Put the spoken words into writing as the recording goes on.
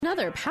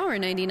another Power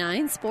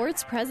 99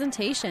 sports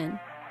presentation.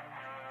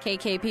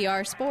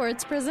 KKPR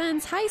Sports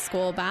presents high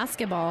school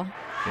basketball.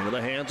 Into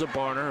the hands of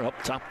Barner. Up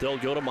top, they'll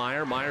go to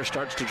Meyer. Meyer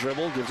starts to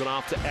dribble, gives it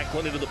off to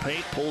Eklund into the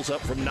paint, pulls up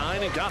from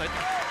 9 and got it.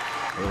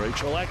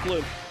 Rachel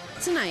Eklund.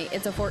 Tonight,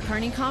 it's a Fort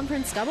Kearney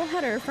Conference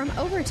doubleheader from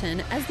Overton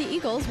as the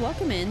Eagles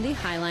welcome in the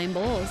Highline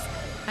Bulls.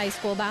 High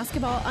school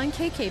basketball on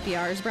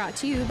KKPR is brought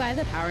to you by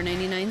the Power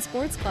 99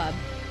 Sports Club.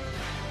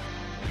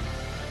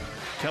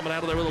 Coming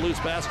out of there with a loose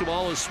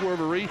basketball is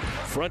Swervery.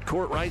 Front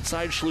court right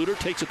side, Schluter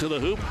takes it to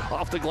the hoop.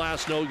 Off the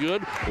glass, no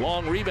good.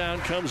 Long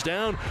rebound comes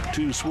down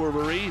to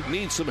Swervery.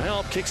 Needs some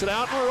help, kicks it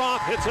out.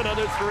 Roth hits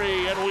another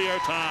three, and we are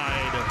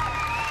tied.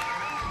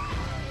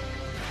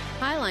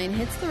 Highline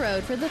hits the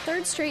road for the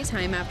third straight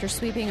time after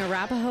sweeping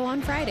Arapahoe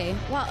on Friday,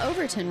 while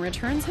Overton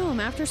returns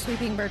home after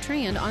sweeping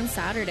Bertrand on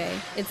Saturday.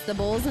 It's the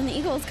Bulls and the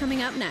Eagles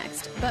coming up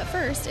next, but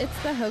first,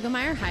 it's the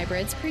Hoegemeyer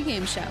Hybrids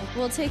pregame show.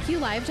 We'll take you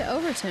live to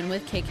Overton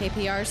with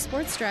KKPR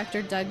Sports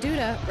Director Doug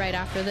Duda right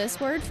after this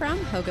word from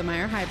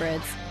Hoegemeyer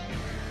Hybrids.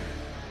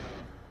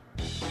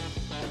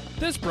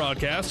 This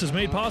broadcast is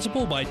made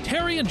possible by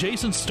Terry and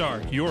Jason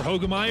Stark, your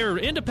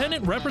Hoegemeyer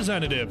independent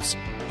representatives.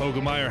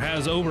 Hoegemeyer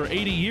has over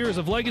 80 years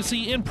of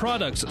legacy in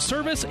products,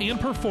 service, and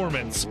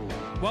performance.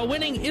 While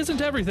winning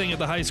isn't everything at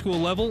the high school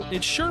level,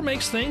 it sure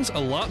makes things a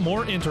lot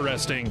more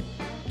interesting.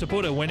 To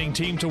put a winning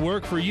team to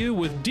work for you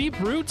with deep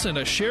roots and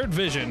a shared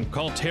vision,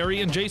 call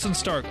Terry and Jason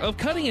Stark of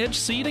Cutting Edge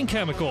Seed and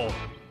Chemical.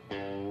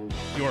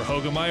 Your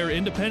Hoegemeyer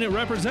independent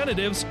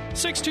representatives,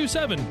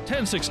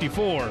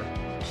 627-1064.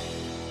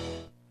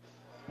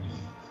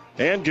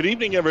 And good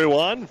evening,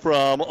 everyone,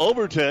 from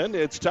Overton.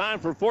 It's time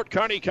for Fort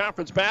Kearney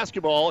Conference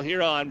basketball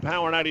here on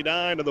Power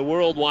 99 and the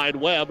World Wide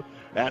Web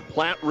at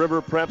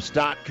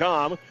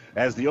PlatteRiverPreps.com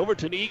as the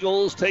Overton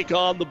Eagles take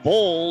on the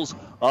Bulls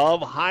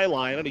of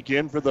Highline. And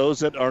again, for those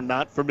that are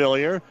not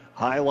familiar,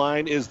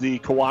 Highline is the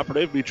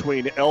cooperative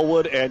between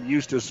Elwood and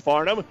Eustis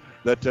Farnham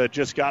that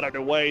just got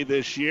underway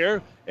this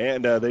year.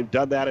 And they've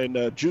done that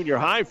in junior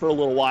high for a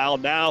little while.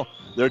 Now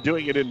they're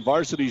doing it in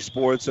varsity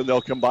sports, and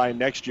they'll combine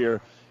next year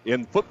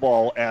in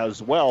football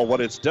as well. What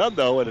it's done,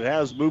 though, and it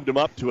has moved them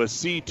up to a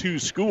C2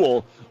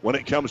 school when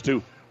it comes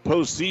to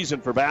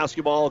postseason for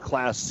basketball,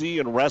 Class C,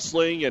 and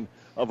wrestling, and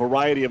a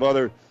variety of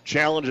other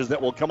challenges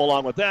that will come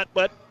along with that.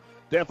 But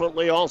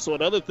definitely also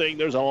another thing,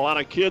 there's a lot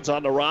of kids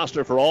on the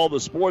roster for all the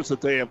sports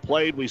that they have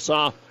played. We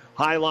saw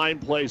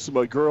Highline play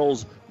some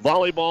girls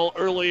volleyball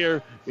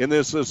earlier in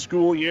this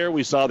school year.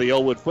 We saw the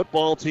Elwood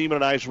football team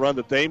and a nice run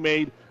that they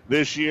made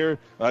this year,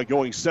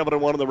 going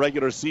 7-1 in the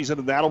regular season,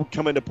 and that'll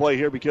come into play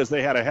here because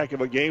they had a heck of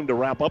a game to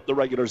wrap up the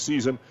regular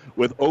season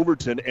with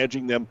Overton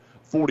edging them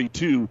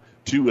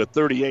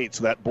 42-38.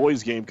 So that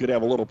boys game could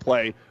have a little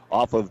play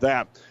off of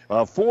that.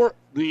 For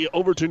the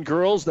Overton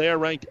girls, they are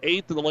ranked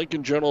 8th in the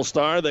Lincoln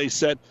Journal-Star. They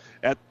set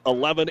at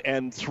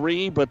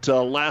 11-3, but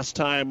last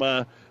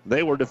time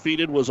they were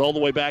defeated was all the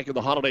way back in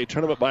the holiday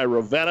tournament by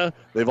Ravenna.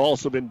 They've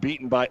also been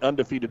beaten by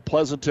undefeated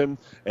Pleasanton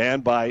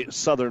and by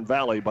Southern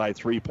Valley by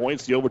 3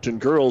 points. The Overton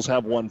girls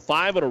have won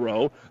 5 in a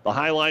row. The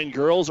Highline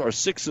girls are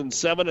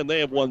 6-7, and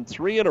they have won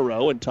 3 in a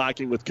row. And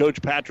talking with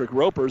Coach Patrick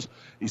Ropers,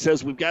 he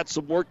says we've got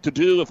some work to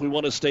do if we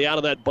want to stay out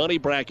of that bunny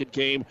bracket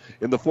game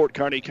in the Fort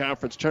Kearney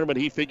Conference Tournament.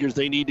 He figures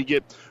they need to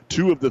get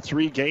 2 of the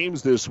 3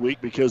 games this week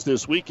because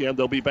this weekend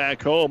they'll be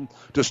back home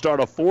to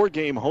start a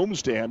 4-game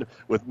homestand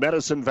with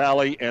Medicine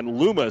Valley and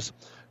Loomis.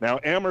 Now,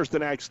 Amherst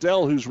and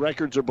Axtell, whose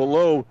records are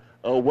below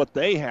what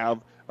they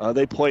have,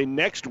 they play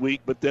next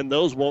week, but then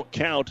those won't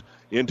count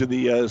into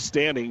the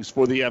standings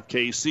for the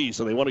FKC.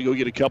 So they want to go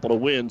get a couple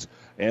of wins,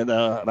 and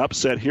an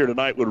upset here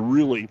tonight would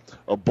really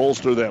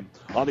bolster them.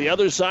 On the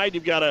other side,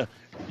 you've got a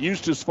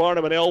Eustis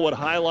Farnham and Elwood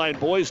Highline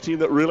boys team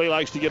that really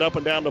likes to get up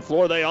and down the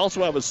floor. They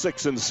also have a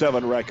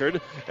 6-7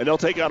 record, and they'll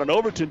take on an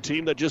Overton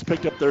team that just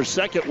picked up their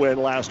second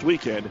win last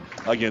weekend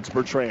against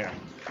Bertrand.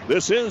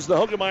 This is the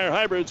Hoegemeyer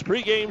Hybrids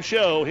pregame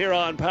show here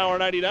on Power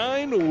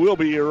 99. We'll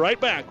be right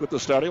back with the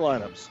starting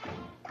lineups.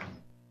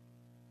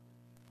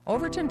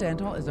 Overton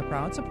Dental is a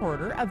proud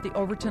supporter of the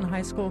Overton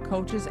High School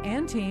coaches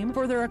and team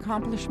for their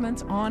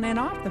accomplishments on and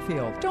off the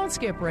field. Don't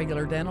skip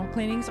regular dental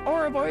cleanings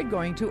or avoid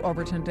going to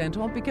Overton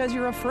Dental because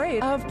you're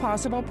afraid of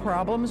possible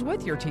problems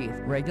with your teeth.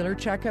 Regular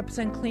checkups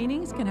and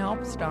cleanings can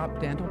help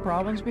stop dental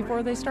problems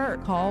before they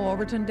start. Call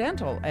Overton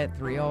Dental at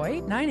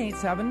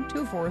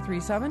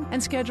 308-987-2437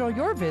 and schedule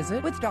your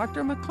visit with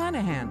Dr.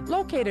 McClanahan,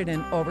 located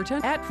in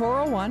Overton at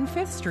 401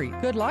 5th Street.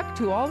 Good luck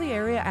to all the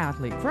area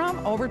athletes from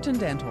Overton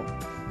Dental.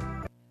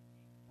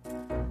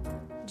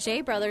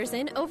 J Brothers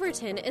in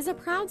Overton is a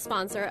proud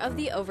sponsor of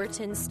the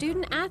Overton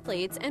student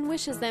athletes and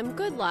wishes them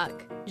good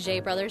luck. J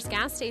Brothers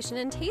Gas Station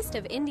and Taste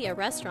of India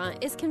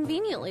restaurant is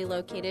conveniently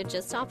located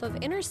just off of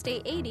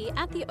Interstate 80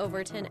 at the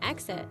Overton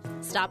exit.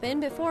 Stop in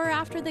before or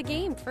after the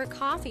game for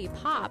coffee,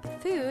 pop,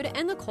 food,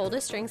 and the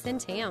coldest drinks in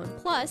town,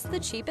 plus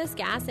the cheapest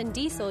gas and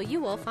diesel you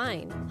will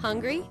find.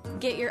 Hungry?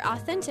 Get your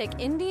authentic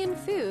Indian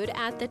food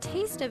at the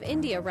Taste of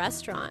India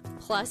restaurant,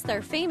 plus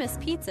their famous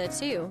pizza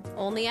too,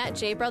 only at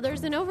J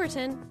Brothers in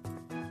Overton.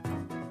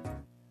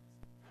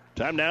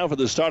 Time now for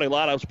the starting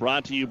lineups,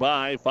 brought to you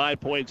by 5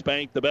 Points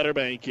Bank, the better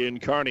bank in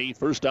Kearney.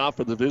 First off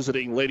for the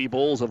visiting Lady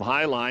Bulls of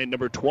Highline,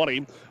 number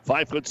 20,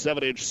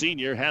 5'7"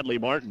 senior Hadley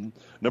Martin.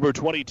 Number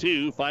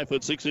 22,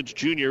 5'6"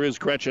 junior is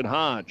Gretchen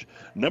Hodge.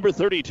 Number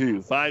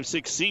 32,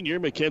 5'6"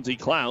 senior Mackenzie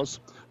Klaus.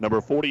 Number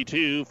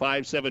 42,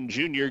 5'7"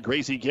 junior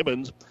Gracie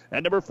Gibbons.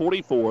 And number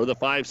 44, the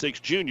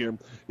 5'6" junior,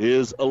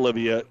 is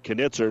Olivia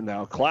Knitzer.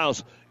 Now,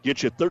 Klaus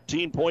gets you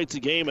 13 points a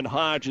game, and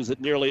Hodge is at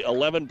nearly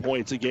 11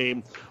 points a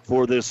game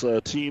for this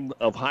team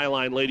of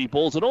Highline Lady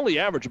Bulls. It only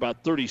average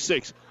about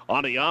 36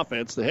 on the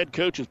offense. The head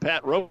coach is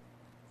Pat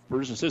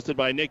Ropers, assisted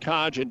by Nick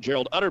Hodge and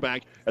Gerald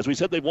Utterback. As we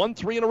said, they've won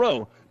 3 in a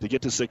row to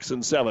get to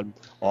 6-7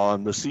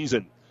 on the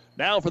season.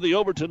 Now for the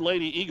Overton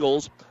Lady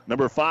Eagles,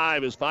 number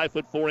 5 is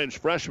 5'4"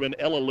 freshman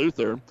Ella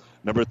Luther.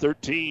 Number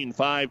 13,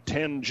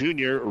 5'10"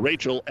 junior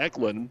Rachel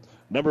Eklund.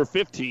 Number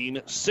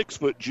 15, 6'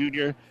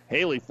 junior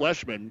Haley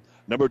Fleshman.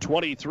 Number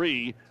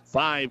 23,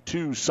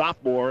 5'2"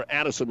 sophomore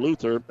Addison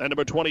Luther. And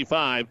number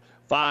 25,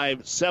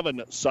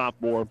 5'7"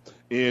 sophomore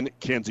in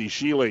Kenzie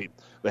Shealy.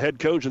 The head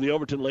coach of the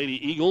Overton Lady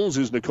Eagles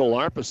is Nicole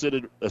Arp,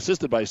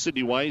 assisted by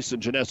Sydney Weiss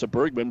and Janessa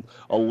Bergman.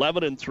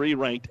 11-3,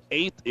 ranked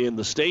 8th in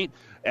the state.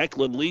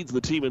 Eklund leads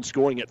the team in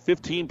scoring at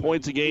 15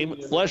 points a game.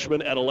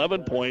 Fleshman at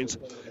 11 points.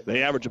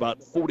 They average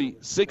about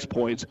 46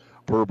 points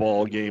per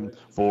ball game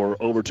for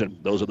Overton.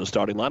 Those are the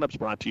starting lineups,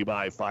 brought to you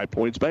by 5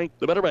 Points Bank,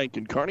 the better bank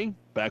in Kearney.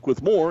 Back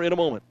with more in a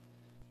moment.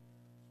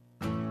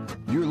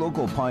 Your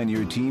local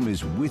Pioneer team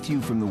is with you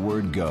from the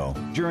word go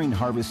during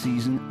harvest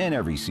season and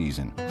every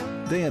season.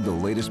 They have the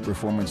latest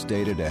performance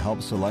data to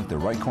help select the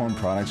right corn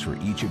products for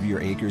each of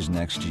your acres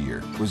next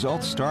year.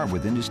 Results start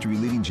with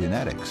industry-leading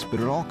genetics, but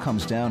it all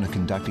comes down to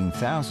conducting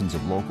thousands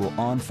of local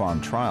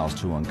on-farm trials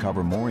to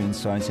uncover more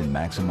insights and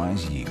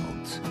maximize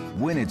yields.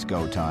 When it's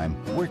go time,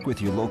 work with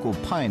your local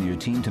Pioneer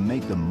team to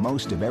make the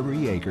most of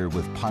every acre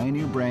with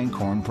Pioneer brand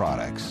corn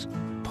products.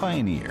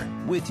 Pioneer,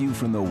 with you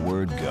from the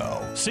word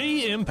go.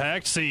 See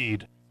Impact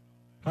Seed.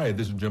 Hi,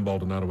 this is Jim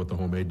Baldonado with the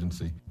Home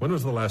Agency. When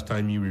was the last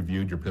time you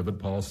reviewed your pivot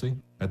policy?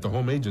 At the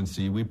Home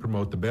Agency, we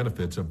promote the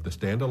benefits of the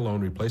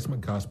standalone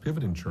replacement cost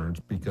pivot insurance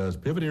because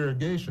pivot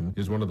irrigation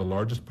is one of the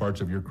largest parts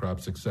of your crop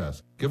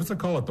success. Give us a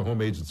call at the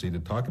Home Agency to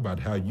talk about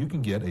how you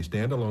can get a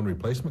standalone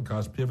replacement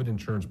cost pivot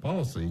insurance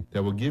policy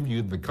that will give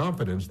you the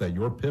confidence that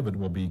your pivot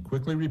will be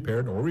quickly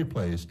repaired or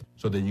replaced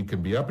so that you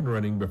can be up and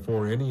running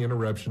before any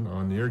interruption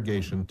on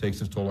irrigation takes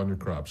its toll on your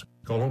crops.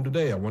 Call home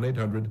today at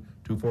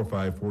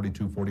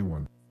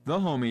 1-800-245-4241. The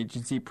Home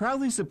Agency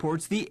proudly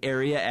supports the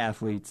area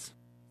athletes.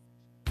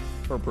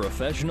 For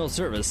professional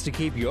service to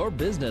keep your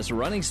business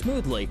running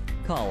smoothly,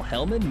 call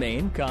Hellman,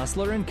 Maine,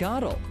 Kostler &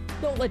 Cottle.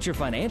 Don't let your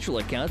financial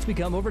accounts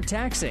become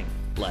overtaxing.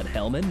 Let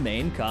Hellman,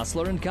 Maine,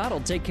 Kostler &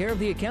 Cottle take care of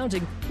the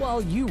accounting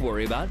while you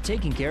worry about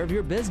taking care of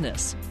your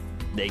business.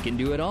 They can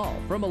do it all,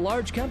 from a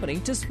large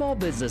company to small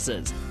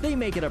businesses. They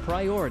make it a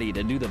priority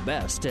to do the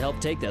best to help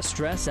take the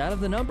stress out of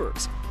the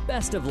numbers.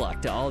 Best of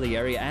luck to all the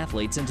area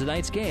athletes in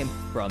tonight's game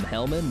from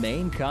Hellman,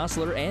 Maine,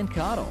 Kostler &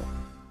 Cottle.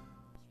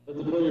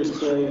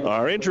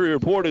 Our injury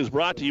report is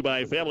brought to you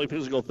by Family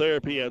Physical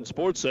Therapy and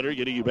Sports Center,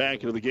 getting you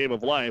back into the game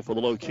of life with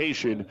a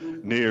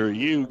location near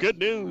you. Good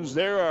news,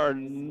 there are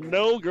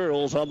no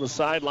girls on the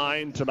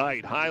sideline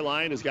tonight.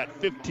 Highline has got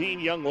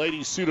 15 young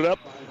ladies suited up.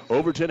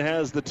 Overton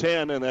has the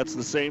 10, and that's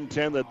the same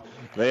 10 that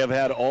they have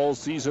had all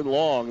season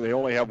long. They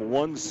only have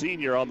one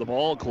senior on the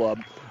ball club.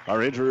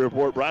 Our injury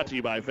report brought to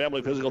you by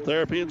Family Physical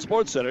Therapy and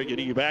Sports Center,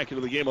 getting you back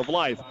into the game of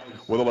life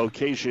with a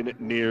location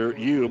near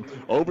you.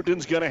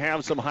 Overton's going to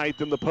have some height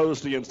in the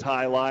post against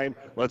Highline.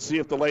 Let's see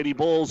if the Lady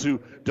Bulls, who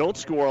don't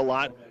score a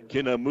lot,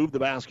 can move the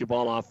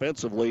basketball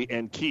offensively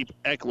and keep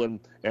Eklund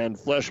and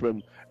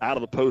Fleshman out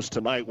of the post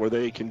tonight where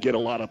they can get a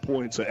lot of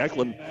points.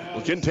 Eklund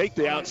can take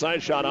the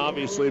outside shot,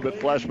 obviously, but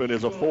Fleshman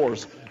is a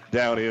force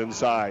down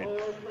inside.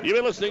 You've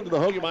been listening to the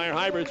Hoegemeyer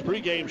Hybrids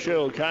pregame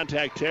show.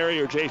 Contact Terry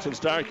or Jason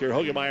Stark, your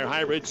Hoegemeyer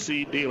Hybrids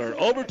seed dealer.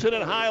 Overton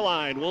and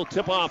Highline will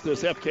tip off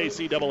this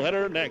FKC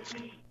doubleheader next.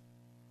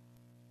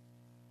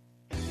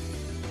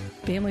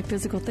 Family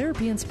Physical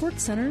Therapy and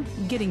Sports Center,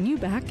 getting you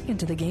back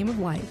into the game of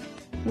life.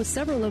 With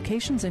several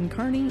locations in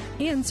Kearney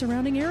and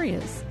surrounding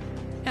areas.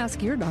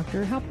 Ask your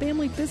doctor how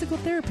Family Physical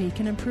Therapy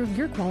can improve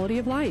your quality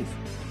of life.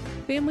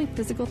 Family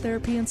Physical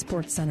Therapy and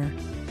Sports Center.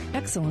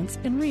 Excellence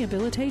in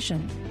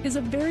Rehabilitation is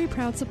a very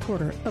proud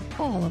supporter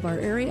of all of our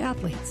area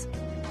athletes,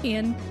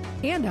 in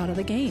and out of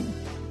the game.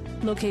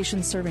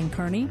 Locations serving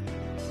Kearney,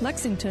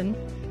 Lexington,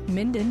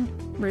 Minden,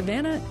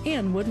 Ravenna,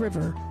 and Wood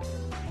River.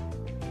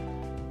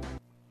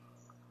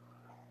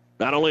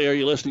 Not only are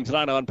you listening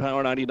tonight on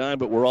Power 99,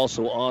 but we're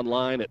also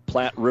online at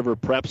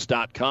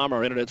PlatteRiverPreps.com.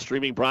 Our internet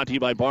streaming brought to you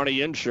by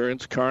Barney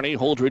Insurance, Kearney,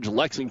 Holdridge,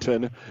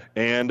 Lexington,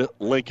 and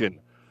Lincoln.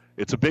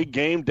 It's a big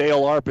game.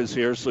 Dale Arp is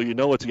here, so you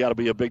know it's got to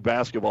be a big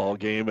basketball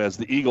game as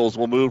the Eagles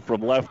will move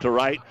from left to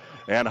right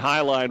and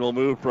Highline will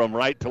move from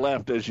right to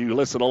left as you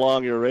listen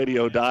along your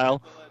radio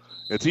dial.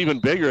 It's even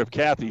bigger if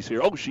Kathy's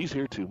here. Oh, she's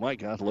here too. My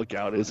God, look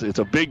out. It's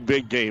a big,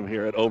 big game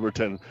here at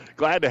Overton.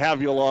 Glad to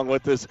have you along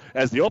with us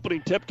as the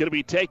opening tip going to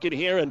be taken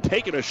here, and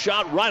taking a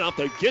shot right off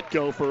the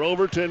get-go for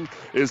Overton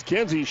is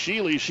Kenzie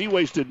Sheely. She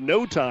wasted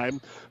no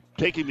time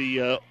taking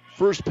the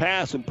first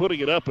pass and putting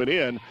it up and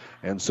in.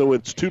 And so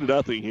it's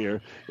 2-0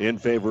 here in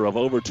favor of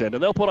Overton.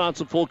 And they'll put on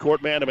some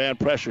full-court man-to-man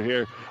pressure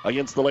here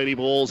against the Lady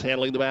Bulls.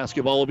 Handling the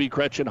basketball will be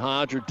Gretchen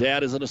Hodge. Her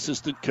dad is an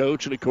assistant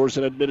coach and, of course,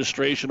 in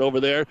administration over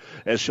there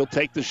as she'll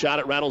take the shot.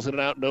 It rattles in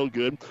and out, no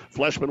good.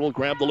 Fleshman will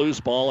grab the loose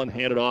ball and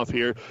hand it off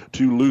here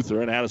to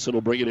Luther, and Addison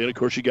will bring it in. Of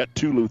course, you got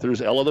two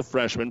Luthers, Ella the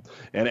freshman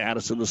and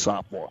Addison the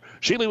sophomore.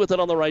 Sheely with it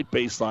on the right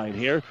baseline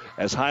here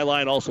as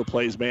Highline also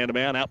plays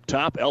man-to-man. Up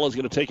top, Ella's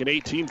going to take an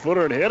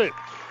 18-footer and hit it.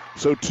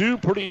 So two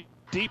pretty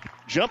deep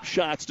jump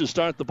shots to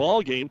start the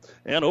ball game,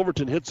 and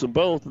Overton hits them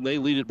both, and they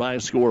lead it by a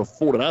score of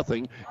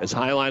 4-0 as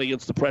Highline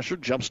against the pressure.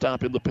 Jump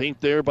stop in the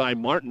paint there by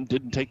Martin.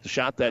 Didn't take the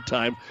shot that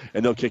time,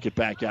 and they'll kick it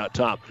back out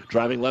top.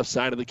 Driving left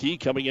side of the key,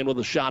 coming in with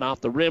a shot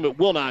off the rim. It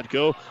will not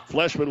go.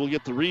 Fleshman will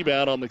get the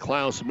rebound on the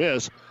Klaus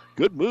miss.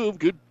 Good move,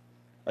 good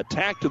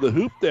attack to the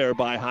hoop there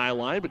by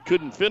Highline, but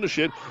couldn't finish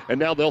it, and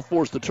now they'll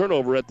force the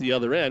turnover at the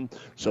other end,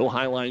 so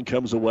Highline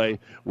comes away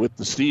with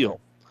the steal.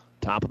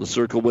 Top of the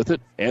circle with it,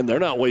 and they're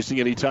not wasting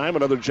any time.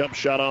 Another jump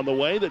shot on the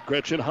way that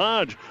Gretchen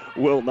Hodge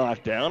will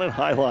knock down, and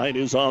Highline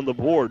is on the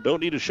board.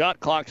 Don't need a shot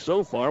clock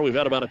so far. We've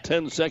had about a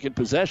 10-second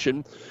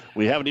possession.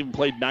 We haven't even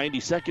played 90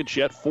 seconds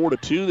yet.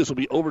 4-2. This will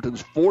be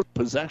Overton's fourth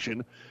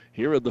possession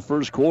here in the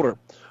first quarter.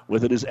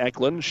 With it is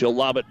Eklund. She'll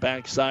lob it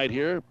backside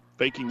here.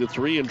 Faking the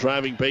three and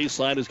driving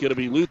baseline is going to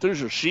be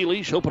Luthers or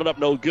Sheely. She'll put it up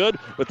no good,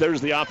 but there's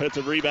the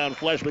offensive rebound.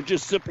 Fleshman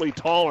just simply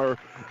taller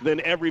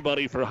than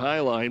everybody for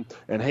Highline.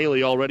 And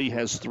Haley already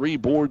has 3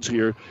 boards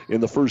here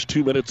in the first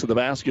 2 minutes of the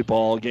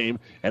basketball game,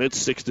 and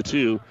it's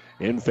 6-2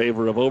 in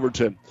favor of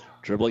Overton.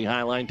 Dribbling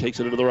Highline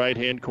takes it into the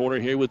right-hand corner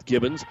here with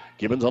Gibbons.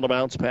 Gibbons on a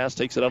bounce pass,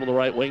 takes it out on the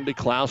right wing to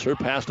Klaus. Her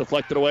pass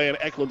deflected away, and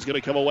Eklund's going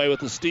to come away with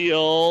the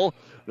steal.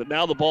 But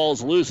now the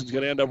ball's loose. It's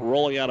going to end up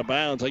rolling out of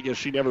bounds. I guess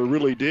she never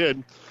really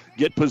did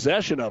get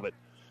possession of it.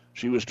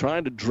 She was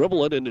trying to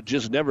dribble it, and it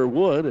just never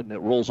would, and it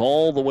rolls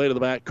all the way to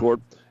the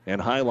backcourt, and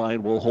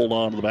Highline will hold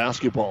on to the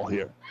basketball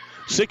here.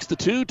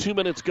 6-2, 2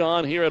 minutes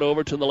gone here at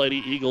Overton. The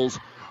Lady Eagles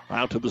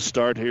out to the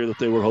start here that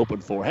they were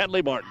hoping for.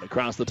 Hadley Martin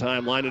across the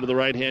timeline into the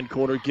right-hand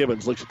corner.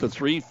 Gibbons looks at the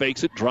three,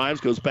 fakes it, drives,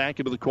 goes back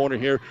into the corner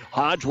here.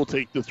 Hodge will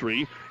take the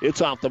three.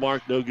 It's off the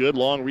mark, no good.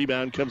 Long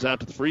rebound comes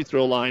out to the free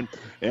throw line,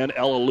 and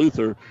Ella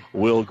Luther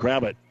will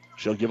grab it.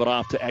 She'll give it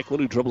off to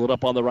Eklund, who dribbles it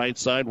up on the right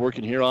side,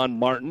 working here on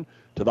Martin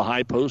to the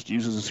high post,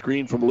 uses a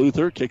screen from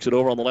Luther, kicks it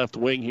over on the left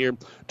wing here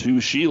to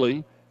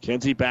Sheely.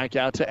 Kenzie back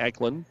out to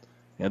Eklund,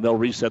 and they'll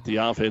reset the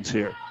offense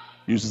here.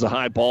 Uses a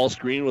high ball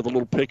screen with a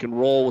little pick and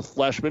roll with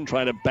Fleshman,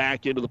 trying to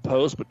back into the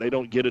post, but they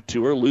don't get it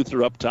to her.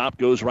 Luther up top,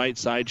 goes right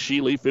side.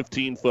 Sheely,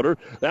 15-footer.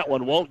 That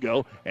one won't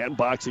go, and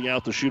boxing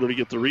out the shooter to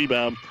get the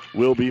rebound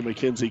will be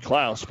Mackenzie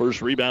Klaus.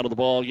 First rebound of the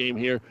ball game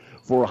here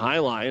for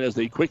Highline as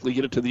they quickly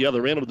get it to the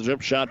other end of the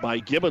jump shot by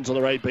Gibbons on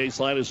the right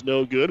baseline is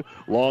no good.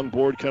 Long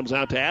board comes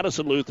out to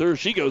Addison Luther.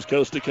 She goes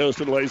coast to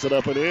coast and lays it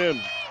up and in.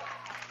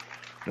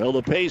 Well,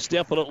 the pace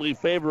definitely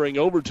favoring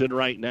Overton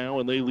right now,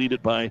 and they lead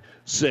it by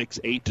 6,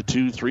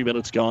 8-2, 3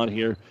 minutes gone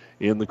here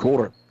in the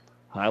quarter.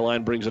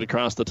 Highline brings it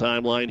across the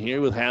timeline here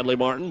with Hadley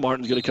Martin.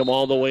 Martin's going to come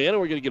all the way in, and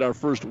we're going to get our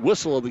first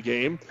whistle of the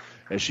game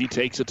as she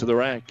takes it to the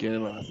rack.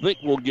 And I think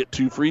we'll get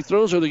 2 free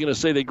throws, or are they going to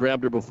say they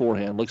grabbed her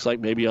beforehand? Looks like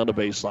maybe on the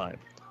baseline.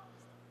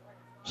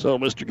 So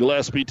Mr.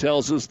 Gillespie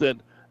tells us that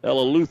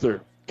Ella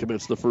Luther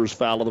commits the first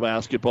foul of the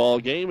basketball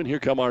game, and here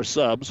come our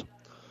subs.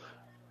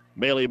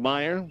 Bailey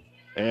Meyer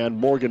and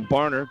Morgan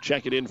Barner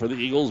check it in for the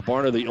Eagles.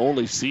 Barner, the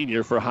only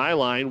senior. For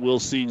Highline, we'll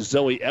see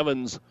Zoe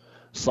Evans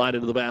slide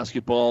into the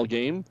basketball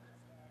game.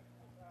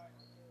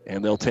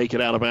 And they'll take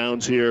it out of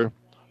bounds here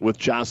with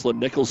Jocelyn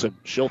Nicholson.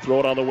 She'll throw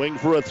it on the wing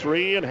for a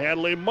three, and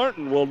Hadley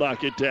Martin will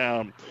knock it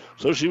down.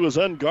 So she was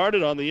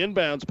unguarded on the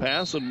inbounds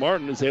pass, and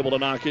Martin is able to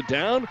knock it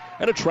down.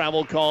 And a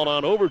travel call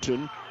on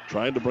Overton,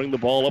 trying to bring the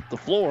ball up the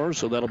floor.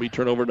 So that'll be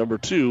turnover number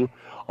 2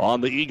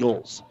 on the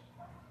Eagles.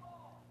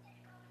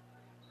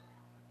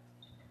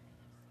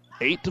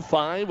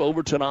 8-5,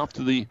 Overton off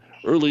to the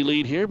early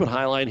lead here, but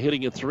Highline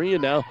hitting a three,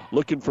 and now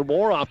looking for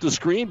more off the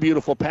screen.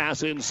 Beautiful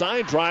pass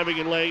inside,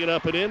 driving and laying it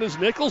up and in is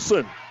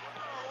Nicholson.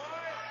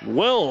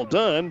 Well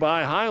done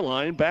by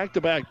Highline.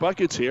 Back-to-back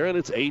buckets here, and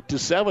it's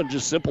 8-7.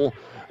 Just simple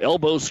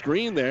elbow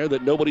screen there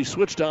that nobody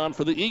switched on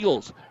for the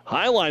Eagles.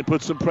 Highline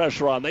puts some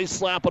pressure on. They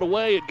slap it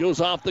away. It goes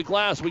off the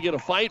glass. We get a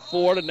fight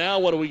for it, and now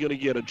what are we going to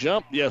get? A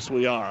jump? Yes,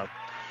 we are.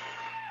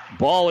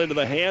 Ball into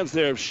the hands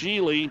there of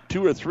Sheely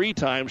 2 or 3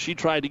 times. She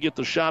tried to get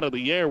the shot of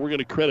the air. We're going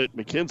to credit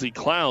Mackenzie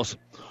Klaus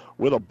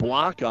with a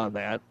block on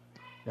that.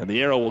 And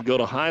the arrow will go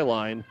to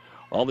Highline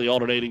on the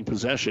alternating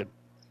possession.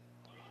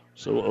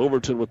 So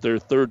Overton with their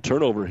third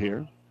turnover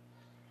here.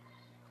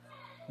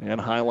 And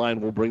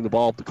Highline will bring the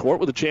ball up the court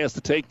with a chance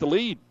to take the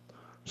lead.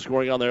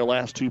 scoring on their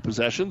last two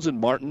possessions, and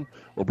Martin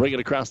will bring it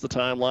across the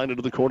timeline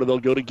into the corner. They'll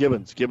go to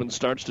Gibbons. Gibbons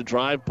starts to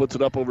drive, puts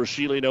it up over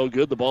Sheely, no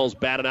good. The ball's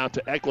batted out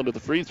to Eklund at the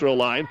free throw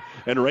line,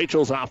 and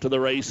Rachel's off to the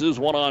races.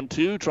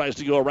 1-on-2, tries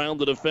to go around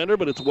the defender,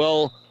 but it's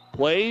well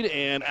played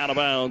and out of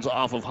bounds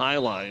off of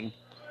Highline.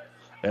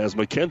 As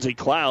Mackenzie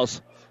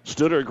Klaus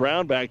stood her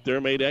ground back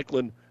there, made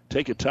Eklund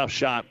take a tough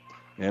shot,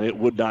 and it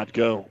would not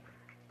go.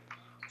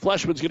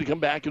 Fleshman's going to come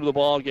back into the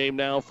ball game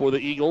now for the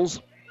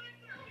Eagles.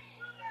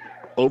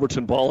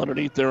 Overton ball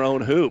underneath their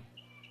own hoop.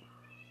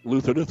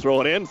 Luther to throw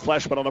it in.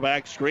 Fleshman on the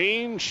back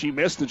screen. She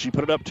missed it. She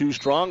put it up too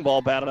strong.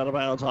 Ball batted out of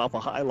bounds off a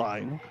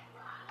Highline.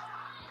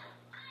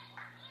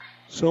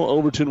 So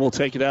Overton will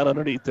take it out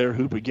underneath their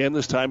hoop again.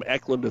 This time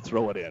Eklund to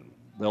throw it in.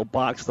 They'll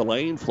box the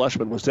lane.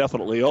 Fleshman was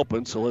definitely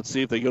open, so let's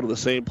see if they go to the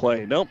same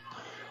play. Nope.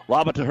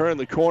 Lob it to her in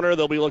the corner.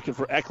 They'll be looking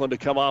for Eklund to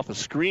come off a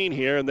screen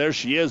here, and there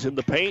she is in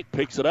the paint.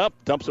 Picks it up,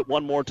 dumps it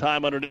one more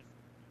time underneath,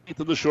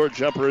 and the short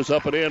jumper is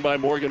up and in by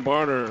Morgan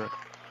Barner.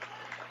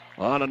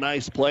 On a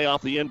nice play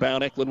off the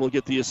inbound, Eklund will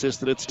get the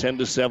assist, and it's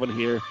 10-7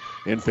 here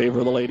in favor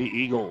of the Lady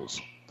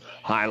Eagles.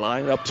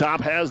 Highline up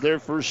top has their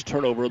first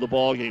turnover of the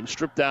ball game.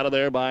 Stripped out of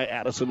there by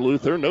Addison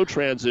Luther. No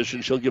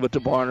transition. She'll give it to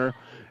Barner,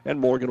 and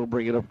Morgan will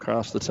bring it up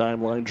across the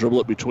timeline,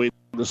 dribble it between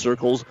the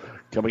circles.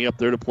 Coming up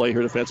there to play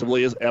here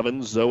defensively is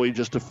Evans. Zoe,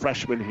 just a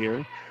freshman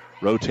here.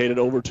 Rotated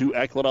over to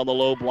Eklund on the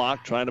low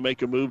block, trying to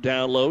make a move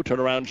down low.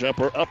 Turnaround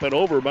jumper up and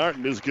over.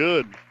 Martin is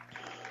good.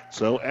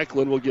 So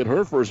Eklund will get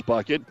her first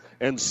bucket,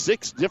 and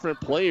 6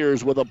 different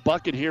players with a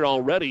bucket here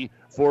already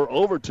for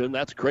Overton.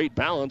 That's great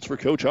balance for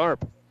Coach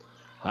Harp.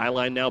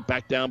 Highline now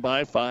back down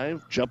by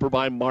 5. Jumper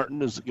by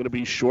Martin is going to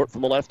be short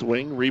from the left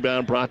wing.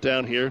 Rebound brought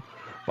down here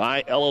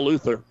by Ella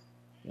Luther,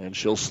 and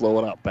she'll slow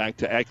it up. Back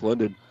to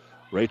Eklund, and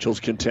Rachel's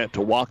content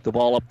to walk the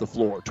ball up the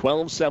floor.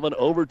 12-7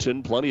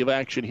 Overton. Plenty of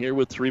action here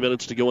with 3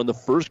 minutes to go in the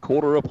first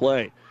quarter of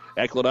play.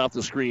 Eklund off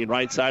the screen,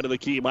 right side of the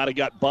key. Might have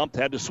got bumped,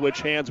 had to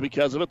switch hands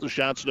because of it. The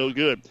shot's no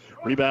good.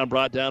 Rebound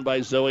brought down by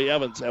Zoe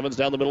Evans. Evans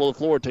down the middle of the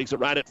floor, takes it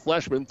right at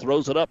Fleshman,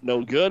 throws it up,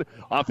 no good.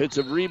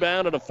 Offensive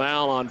rebound and a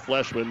foul on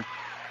Fleshman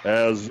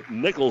as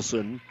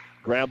Nicholson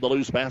grabbed the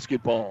loose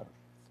basketball.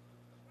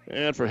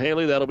 And for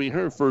Haley, that'll be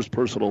her first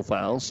personal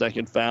foul.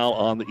 Second foul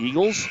on the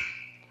Eagles.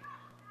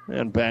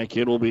 And back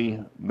in will be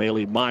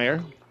Maylee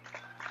Meyer.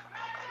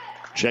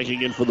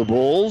 Checking in for the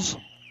Bulls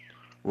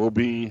will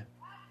be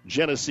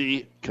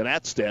Genesee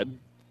Knackstead.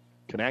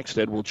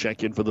 Knackstead will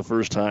check in for the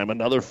first time.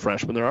 Another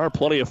freshman. There are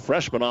plenty of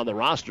freshmen on the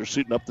roster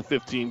suiting up the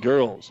 15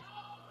 girls.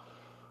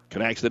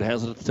 Knackstead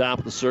has it at the top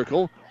of the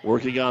circle.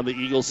 Working on the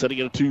Eagles, setting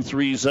in a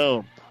 2-3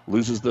 zone.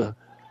 Loses the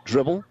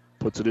dribble.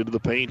 Puts it into the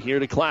paint here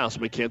to Klaus.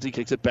 McKenzie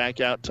kicks it back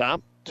out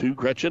top to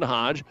Gretchen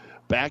Hodge.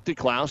 Back to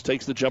Klaus.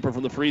 Takes the jumper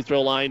from the free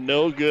throw line.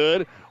 No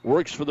good.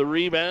 Works for the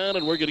rebound,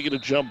 and we're going to get a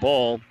jump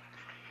ball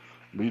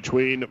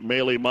between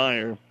Maylee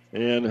Meyer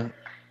and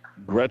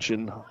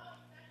Gretchen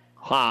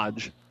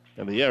Hodge.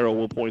 And the arrow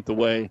will point the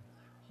way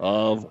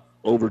of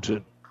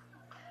Overton.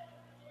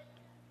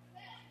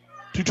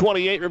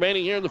 2:28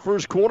 remaining here in the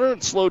first quarter.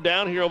 It slowed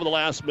down here over the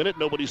last minute.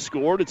 Nobody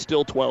scored. It's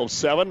still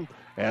 12-7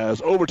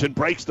 as Overton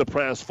breaks the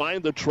press.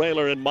 Find the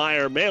trailer, and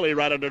Meyer. Maylee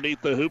right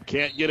underneath the hoop.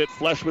 Can't get it.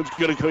 Fleshman's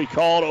going to be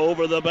called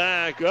over the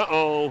back.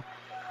 Uh-oh.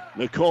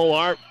 Nicole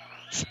Hart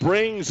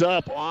springs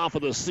up off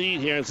of the seat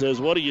here and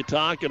says, what are you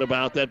talking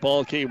about? That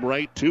ball came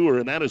right to her,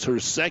 and that is her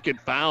second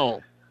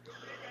foul.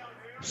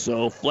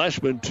 So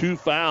Fleshman, 2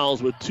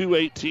 fouls with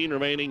 2:18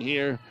 remaining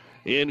here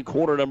in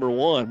quarter number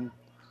 1.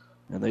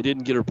 And they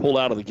didn't get her pulled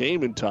out of the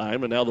game in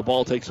time. And now the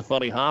ball takes a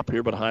funny hop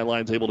here, but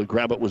Highline's able to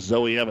grab it with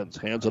Zoe Evans.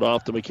 Hands it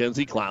off to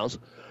Mackenzie Klaus,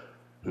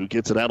 who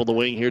gets it out of the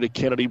wing here to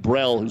Kennedy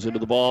Brell, who's into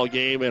the ball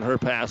game. And her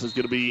pass is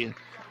going to be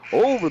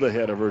over the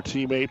head of her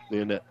teammate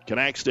in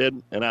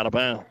Knackstead and out of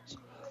bounds.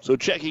 So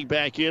checking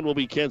back in will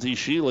be Kenzie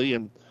Sheely,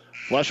 and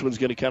Fleshman's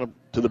going to come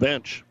to the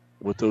bench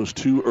with those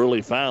 2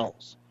 early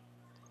fouls.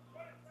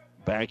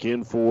 Back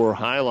in for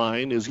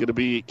Highline is going to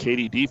be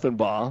Katie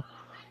Diefenbaugh.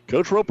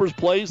 Coach Roper's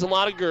plays a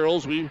lot of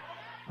girls. We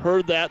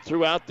heard that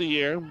throughout the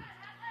year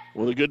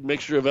with a good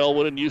mixture of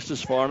Elwood and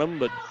Eustis Farnham,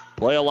 but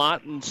play a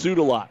lot and suit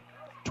a lot.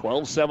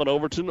 12-7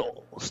 Overton.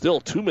 Still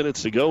 2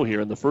 minutes to go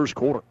here in the first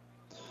quarter.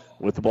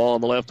 With the ball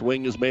on the left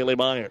wing is Maylee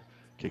Meyer.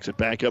 Kicks it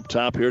back up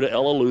top here to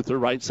Ella Luther,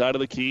 right side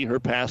of the key. Her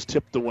pass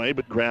tipped away,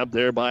 but grabbed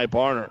there by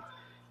Barner.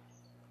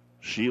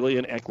 Sheely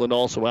and Eklund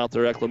also out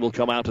there. Eklund will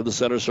come out to the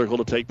center circle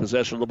to take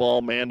possession of the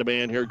ball.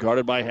 Man-to-man here,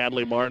 guarded by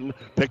Hadley Martin.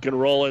 Pick and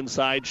roll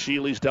inside.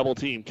 Sheely's double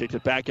team. Kicked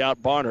it back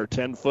out. Barner,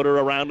 10-footer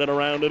around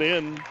and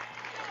in.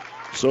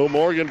 So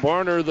Morgan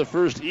Barner, the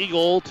first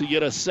Eagle to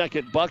get a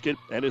second bucket,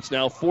 and it's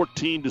now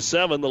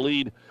 14-7. The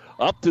lead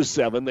up to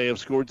 7. They have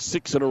scored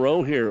 6 in a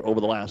row here over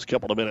the last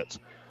couple of minutes.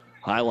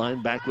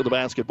 Highline back with the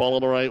basketball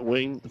on the right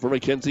wing for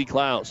Mackenzie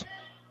Klaus.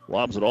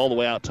 Lobs it all the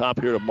way out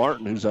top here to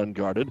Martin, who's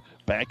unguarded.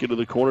 Back into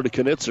the corner to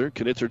Knitzer.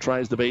 Knitzer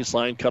tries the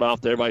baseline, cut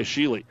off there by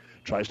Sheely.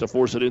 Tries to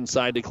force it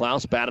inside to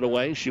Klaus, batted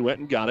away. She went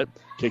and got it.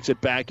 Kicks it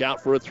back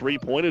out for a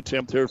 3-point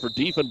attempt here for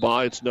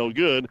Diefenbaugh. It's no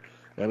good,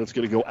 and it's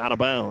going to go out of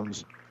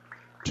bounds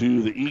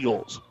to the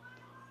Eagles.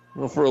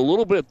 Well, for a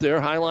little bit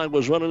there, Highline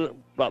was running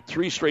about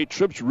 3 straight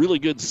trips, really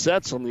good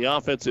sets on the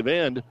offensive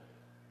end.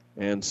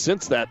 And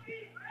since that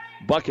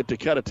bucket to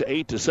cut it to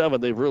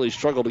 8-7, they've really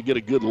struggled to get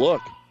a good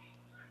look.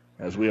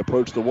 As we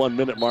approach the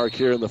 1-minute mark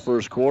here in the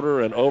first quarter,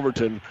 and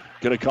Overton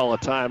going to call a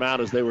timeout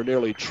as they were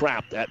nearly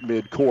trapped at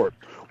midcourt.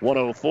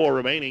 1:04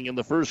 remaining in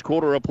the first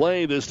quarter of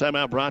play. This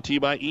timeout brought to you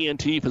by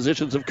ENT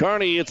Physicians of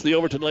Kearney. It's the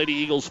Overton Lady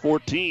Eagles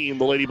 14,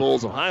 the Lady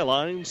Bulls of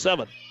Highline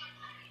 7.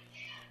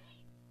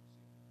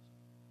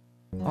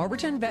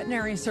 Overton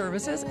Veterinary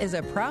Services is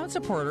a proud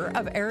supporter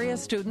of area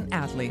student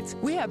athletes.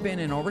 We have been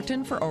in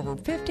Overton for over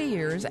 50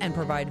 years and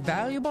provide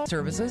valuable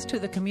services to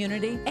the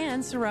community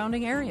and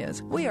surrounding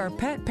areas. We are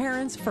pet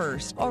parents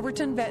first.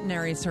 Overton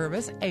Veterinary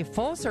Service, a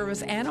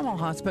full-service animal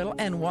hospital,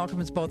 and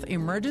welcomes both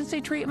emergency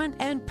treatment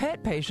and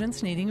pet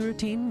patients needing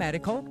routine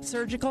medical,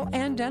 surgical,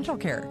 and dental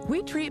care.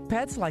 We treat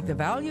pets like the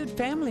valued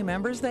family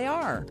members they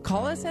are.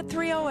 Call us at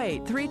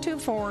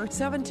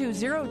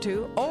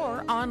 308-324-7202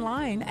 or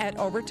online at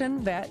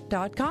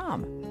overtonvet.com. Doug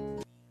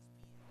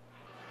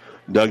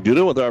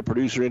Duda with our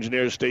producer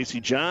engineer Stacy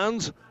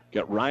Johns.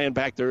 Got Ryan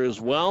back there as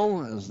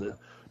well as the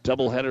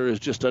doubleheader is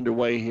just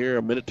underway here.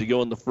 A minute to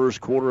go in the first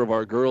quarter of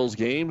our girls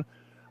game.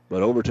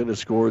 But Overton has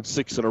scored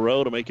 6 in a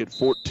row to make it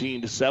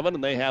 14-7,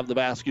 and they have the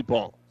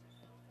basketball.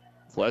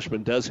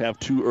 Fleshman does have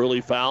 2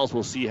 early fouls.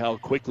 We'll see how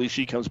quickly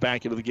she comes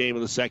back into the game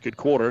in the second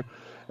quarter.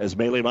 As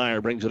Maylee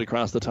Meyer brings it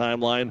across the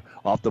timeline.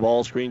 Off the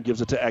ball screen,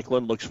 gives it to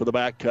Eklund. Looks for the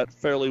back cut.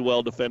 Fairly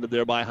well defended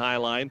there by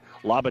Highline.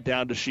 Lob it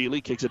down to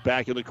Sheely. Kicks it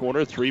back in the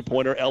corner.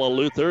 Three-pointer Ella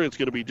Luther. It's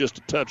going to be just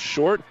a touch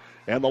short.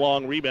 And the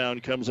long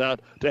rebound comes out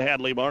to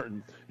Hadley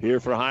Martin.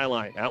 Here for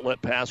Highline.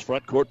 Outlet pass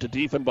front court to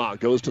Diefenbach.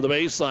 Goes to the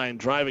baseline.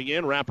 Driving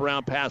in.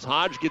 Wraparound pass.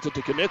 Hodge gets it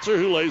to Knitzer,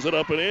 who lays it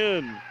up and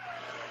in.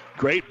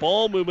 Great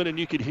ball movement. And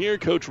you could hear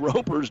Coach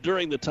Ropers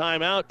during the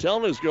timeout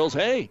telling his girls,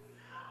 hey,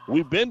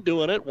 we've been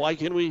doing it. Why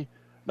can we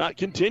not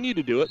continue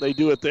to do it? They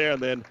do it there,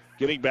 and then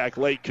getting back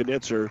late,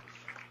 Knitzer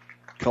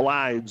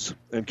collides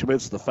and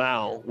commits the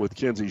foul with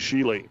Kenzie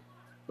Sheely.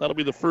 That'll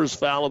be the first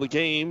foul of the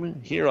game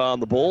here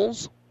on the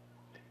Bulls.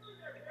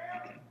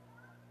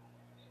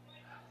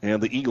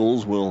 And the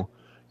Eagles will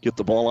get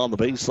the ball on the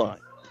baseline.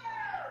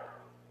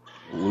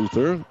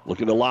 Luther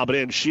looking to lob it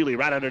in. Sheely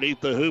right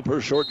underneath the hoop. Her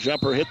short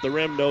jumper hit the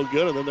rim, no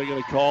good, and then they're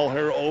going to call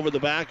her over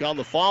the back on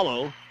the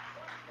follow.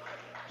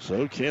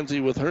 So Kenzie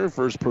with her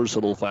first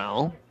personal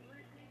foul.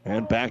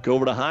 And back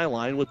over to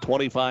Highline with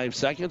 25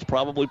 seconds.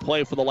 Probably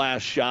play for the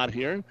last shot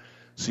here.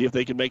 See if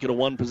they can make it a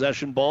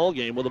one-possession ball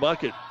game with a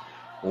bucket.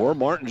 Or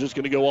Martin's just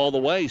going to go all the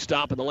way.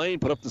 Stop in the lane.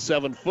 Put up the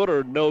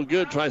 7-footer. No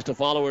good. Tries to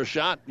follow her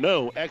shot.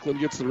 No. Eklund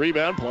gets the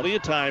rebound. Plenty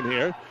of time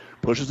here.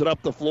 Pushes it up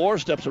the floor.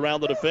 Steps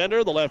around the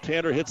defender. The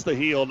left-hander hits the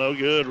heel. No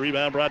good.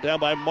 Rebound brought down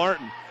by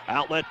Martin.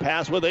 Outlet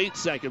pass with 8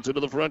 seconds into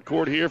the front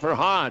court here for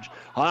Hodge.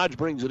 Hodge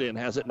brings it in.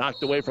 Has it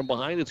knocked away from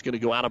behind. It's going to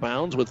go out of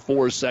bounds with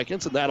 4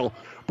 seconds, and that'll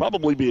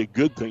probably be a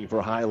good thing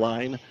for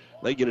Highline.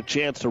 They get a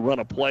chance to run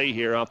a play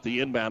here off the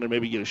inbound and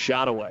maybe get a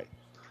shot away.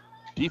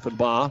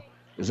 Diefenbach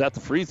is at the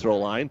free throw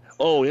line.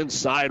 Oh,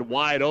 inside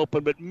wide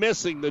open, but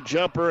missing the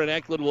jumper, and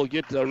Eklund will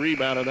get the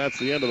rebound, and that's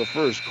the end of the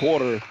first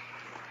quarter.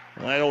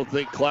 I don't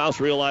think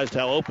Klaus realized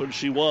how open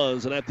she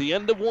was. And at the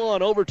end of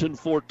one, Overton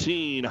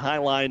 14,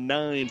 Highline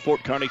 9,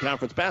 Fort Kearney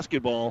Conference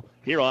basketball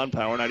here on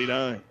Power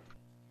 99.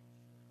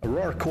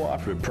 Aurora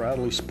Cooperative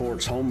proudly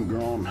sports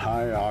homegrown,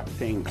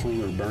 high-octane,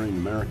 cleaner-burning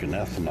American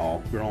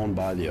ethanol grown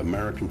by the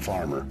American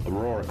farmer.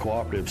 Aurora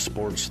Cooperative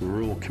sports the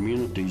rural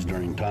communities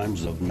during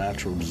times of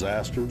natural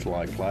disasters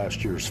like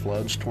last year's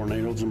floods,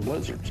 tornadoes, and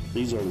blizzards.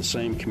 These are the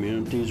same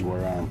communities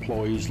where our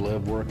employees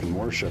live, work, and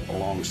worship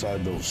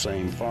alongside those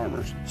same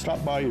farmers.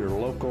 Stop by your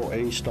local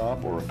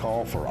A-Stop or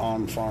call for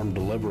on-farm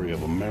delivery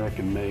of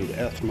American-made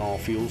ethanol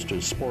fuels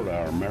to support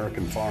our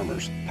American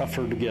farmers.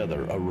 Tougher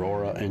together,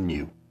 Aurora and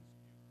you.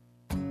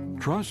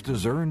 Trust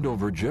is earned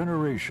over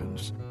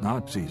generations,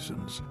 not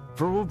seasons.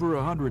 For over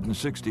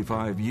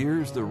 165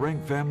 years, the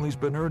Rank family's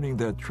been earning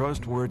that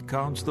trust where it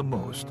counts the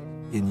most,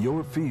 in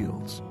your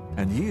fields.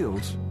 And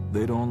yields,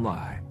 they don't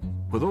lie.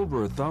 With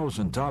over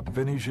 1,000 top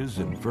finishes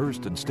in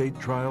first and state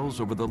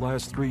trials over the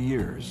last 3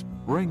 years,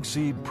 Rank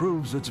Seed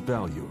proves its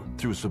value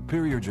through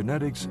superior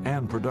genetics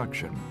and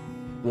production.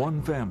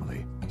 One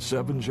family,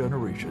 7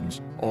 generations,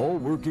 all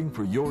working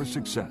for your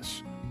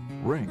success.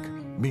 Rank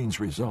means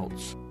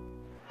results.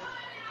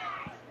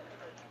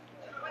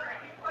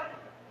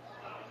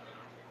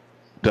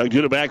 Doug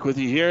Duda back with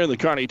you here in the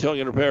Kearney Towing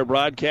and Repair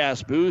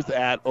broadcast booth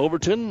at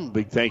Overton.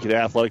 Big thank you to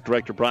Athletic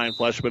Director Brian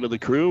Fleshman and the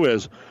crew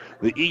as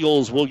the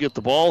Eagles will get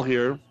the ball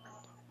here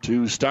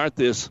to start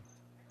this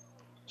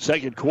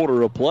second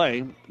quarter of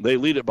play. They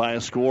lead it by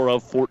a score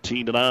of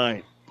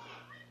 14-9.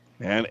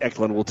 And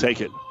Eklund will take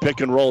it.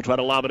 Pick and roll, try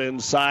to lob it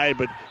inside,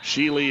 but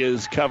Sheely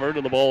is covered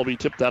and the ball will be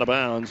tipped out of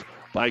bounds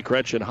by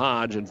Gretchen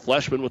Hodge. And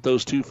Fleshman with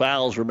those 2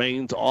 fouls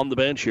remains on the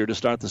bench here to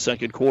start the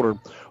second quarter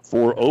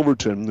for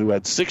Overton, who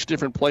had 6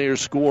 different players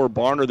score.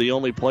 Barner the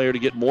only player to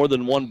get more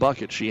than 1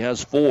 bucket. She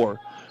has 4.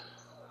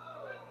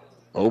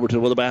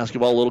 Overton with a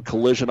basketball, a little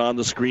collision on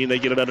the screen. They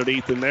get it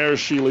underneath, and there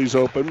Sheely's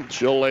open.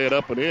 She'll lay it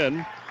up and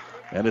in.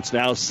 And it's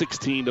now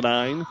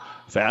 16-9.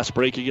 Fast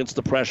break against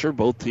the pressure.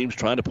 Both teams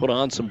trying to put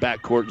on some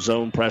backcourt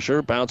zone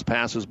pressure. Bounce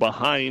passes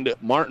behind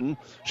Martin.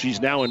 She's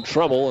now in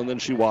trouble, and then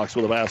she walks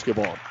with a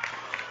basketball.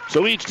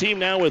 So each team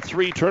now with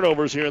 3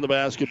 turnovers here in the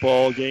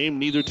basketball game.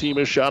 Neither team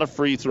has shot a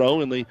free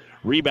throw in the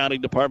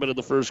rebounding department of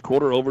the first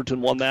quarter.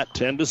 Overton won that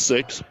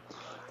 10-6.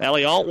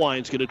 Allie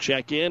Altwine's going to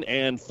check in,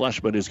 and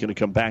Fleshman is going to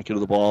come back into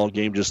the ball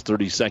game. Just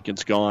 30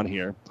 seconds gone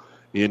here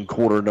in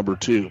quarter number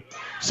 2.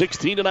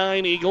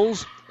 16-9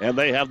 Eagles, and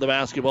they have the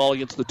basketball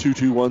against the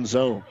 2-2-1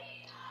 zone.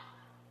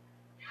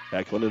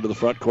 Eklund into the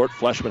front court.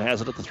 Fleshman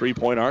has it at the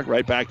three-point arc.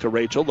 Right back to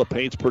Rachel. The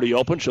paint's pretty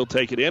open. She'll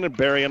take it in and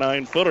bury a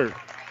 9-footer.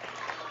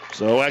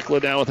 So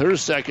Eklund now with her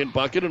second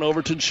bucket, and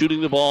Overton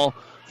shooting the ball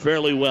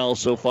fairly well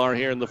so far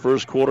here in the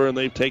first quarter, and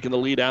they've taken the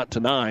lead out to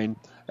 9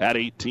 at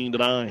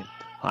 18-9.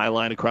 High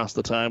line across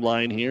the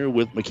timeline here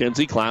with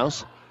Mackenzie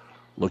Klaus.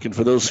 Looking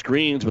for those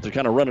screens, but they're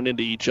kind of running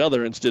into each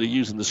other instead of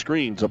using the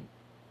screens. Up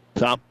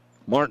top,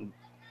 Martin.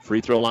 Free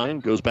throw line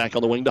goes back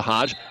on the wing to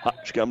Hodge.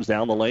 Hodge comes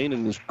down the lane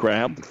and is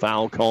grabbed.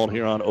 Foul called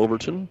here on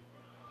Overton.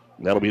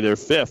 That'll be their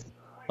 5th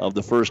of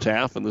the first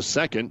half, and the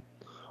 2nd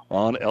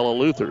on Ella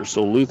Luther.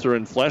 So Luther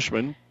and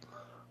Fleshman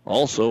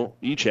also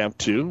each have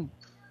 2.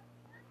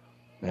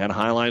 And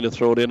Highline to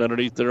throw it in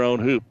underneath their own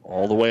hoop.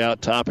 All the way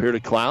out top here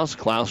to Klaus.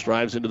 Klaus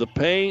drives into the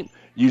paint.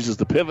 Uses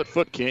the pivot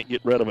foot. Can't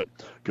get rid of it.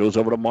 Goes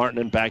over to Martin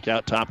and back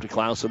out top to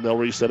Klaus, and they'll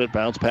reset it.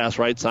 Bounce pass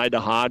right side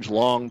to Hodge.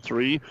 Long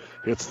 3.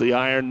 Hits the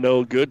iron.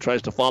 No good.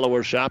 Tries to follow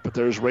her shot, but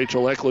there's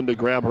Rachel Eklund to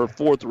grab her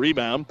 4th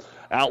rebound.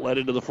 Outlet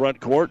into the front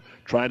court.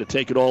 Trying to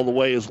take it all the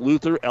way is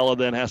Luther. Ella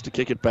then has to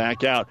kick it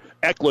back out.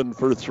 Eklund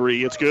for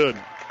 3. It's good.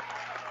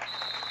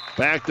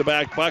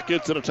 Back-to-back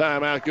buckets, and a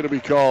timeout going to be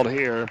called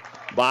here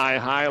by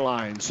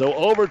Highline. So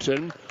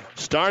Overton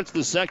starts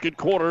the second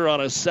quarter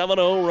on a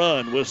 7-0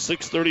 run with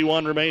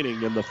 6:31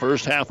 remaining in the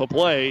first half of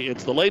play.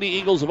 It's the Lady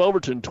Eagles of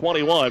Overton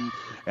 21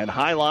 and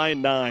Highline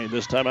 9.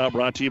 This timeout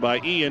brought to you by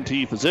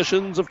ENT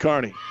Physicians of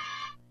Kearney.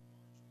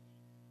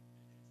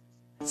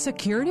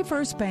 Security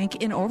First Bank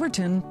in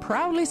Overton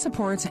proudly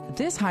supports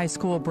this high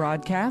school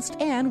broadcast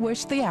and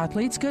wish the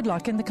athletes good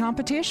luck in the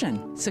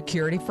competition.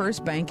 Security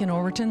First Bank in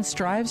Overton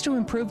strives to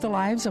improve the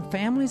lives of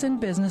families and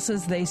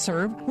businesses they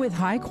serve with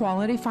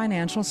high-quality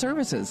financial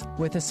services.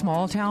 With a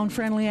small-town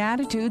friendly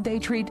attitude, they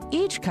treat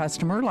each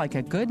customer like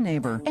a good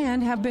neighbor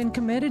and have been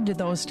committed to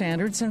those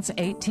standards since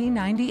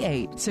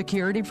 1898.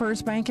 Security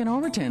First Bank in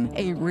Overton,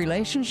 a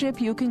relationship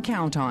you can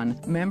count on.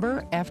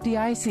 Member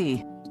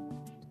FDIC.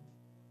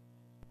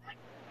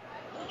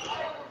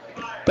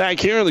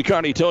 Back here in the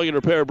Kearney Towing and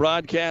Repair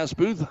broadcast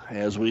booth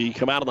as we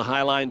come out of the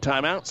Highline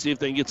timeout, see if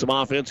they can get some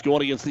offense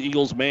going against the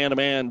Eagles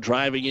man-to-man,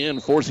 driving in,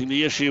 forcing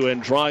the issue,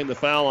 and drawing the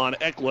foul on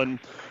Eklund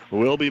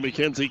will be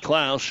Mackenzie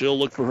Klaus. She'll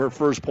look for her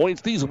first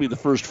points. These will be the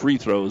first free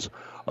throws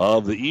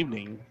of the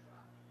evening.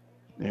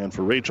 And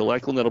for Rachel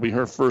Eklund, that'll be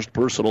her first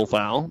personal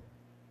foul.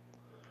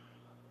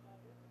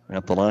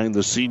 At the line,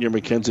 the senior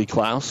Mackenzie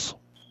Klaus.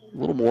 A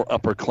little more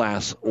upper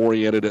class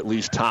oriented, at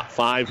least top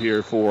 5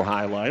 here for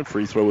Highline.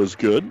 Free throw is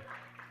good.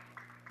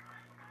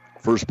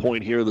 First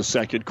point here in the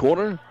second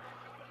quarter.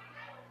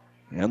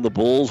 And the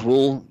Bulls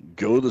will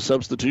go to the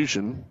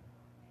substitution.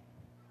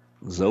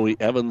 Zoe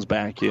Evans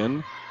back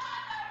in,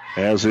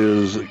 as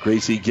is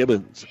Gracie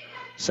Gibbons.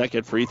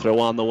 Second free throw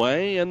on the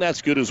way, and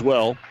that's good as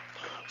well.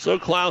 So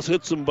Klaus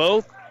hits them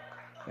both,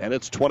 and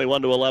it's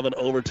 21-11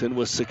 Overton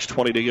with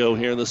 6:20 to go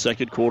here in the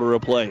second quarter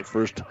of play.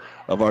 First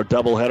of our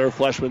doubleheader.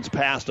 Fleshman's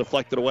pass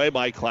deflected away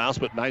by Klaus,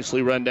 but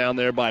nicely run down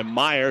there by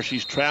Meyer.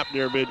 She's trapped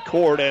near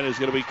midcourt and is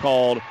going to be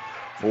called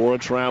for a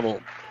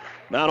travel.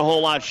 Not a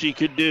whole lot she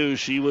could do.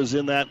 She was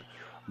in that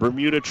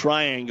Bermuda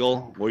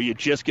Triangle where you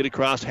just get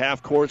across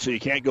half court so you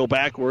can't go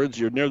backwards.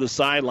 You're near the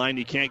sideline.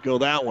 You can't go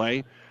that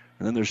way.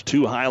 And then there's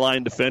 2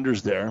 Highline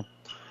defenders there.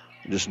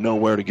 Just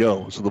nowhere to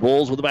go. So the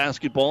Bulls with the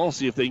basketball.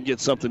 See if they can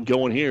get something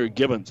going here.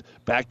 Gibbons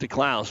back to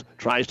Klaus.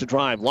 Tries to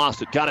drive.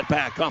 Lost it. Got it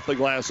back. Off the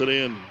glass and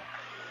in.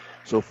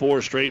 So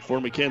 4 straight for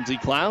Mackenzie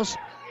Klaus.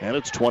 And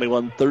it's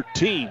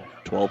 21-13.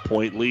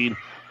 12-point lead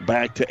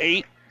back to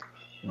 8.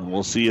 And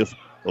we'll see if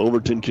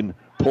Overton can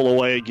pull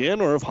away again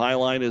or if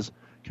Highline has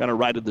kind of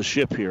righted the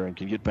ship here and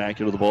can get back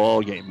into the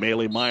ball game.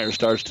 Maylee Meyer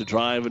starts to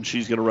drive, and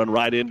she's going to run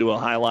right into a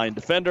Highline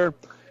defender.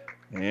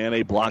 And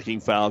a blocking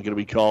foul going to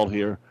be called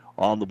here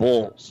on the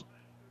Bulls.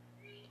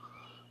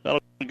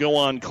 That'll go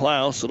on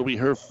Klaus. It'll be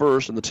her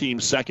first and the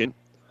team's second.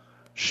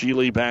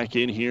 Sheely back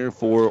in here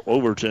for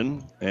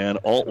Overton, and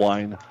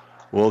Altwine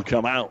will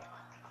come out.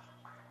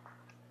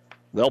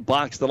 They'll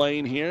box the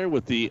lane here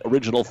with the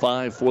original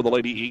 5 for the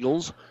Lady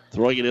Eagles.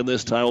 Throwing it in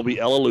this time will be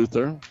Ella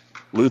Luther.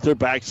 Luther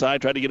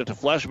backside, tried to get it to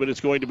Flesh, but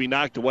it's going to be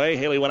knocked away.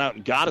 Haley went out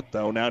and got it,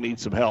 though. Now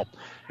needs some help.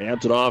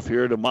 Hands it off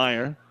here to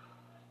Meyer.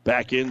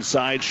 Back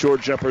inside,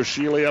 short jumper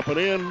Sheely up and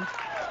in.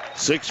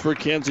 6 for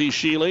Kenzie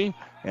Sheely,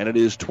 and it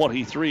is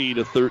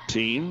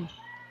 23-13.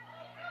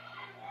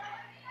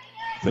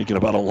 Thinking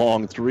about a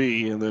long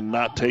 3 and then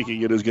not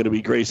taking it is going to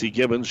be Gracie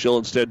Gibbons. She'll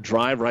instead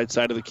drive right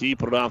side of the key,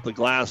 put it off the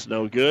glass,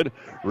 no good.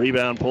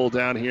 Rebound pulled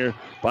down here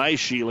by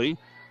Sheely.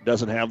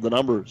 doesn't have the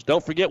numbers.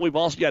 Don't forget, we've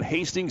also got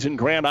Hastings and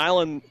Grand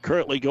Island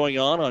currently going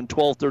on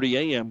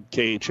 12:30 a.m.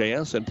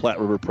 KHAS and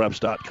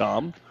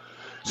PlatteRiverPreps.com.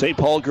 St.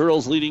 Paul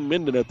girls leading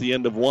Minden at the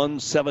end of one,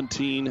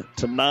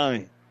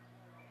 17-9.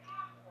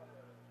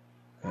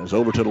 As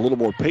Overton a little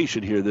more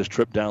patient here this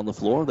trip down the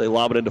floor. They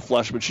lob it into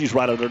Fleshman. She's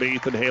right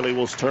underneath, and Haley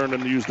will turn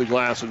and use the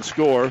glass and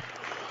score.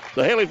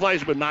 So Haley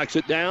Fleischman knocks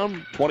it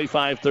down.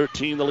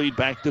 25-13, the lead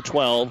back to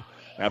 12.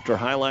 After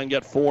Highline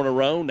got 4 in a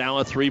row, now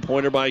a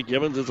three-pointer by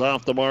Gibbons. It's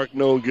off the mark,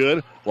 no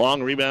good.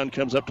 Long rebound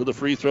comes up to the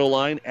free throw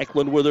line.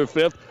 Eklund with her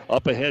fifth.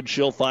 Up ahead,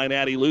 she'll find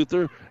Addie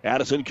Luther.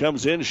 Addison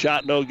comes in,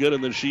 shot no good,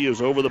 and then she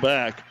is over the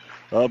back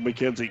of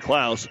Mackenzie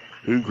Klaus,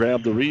 who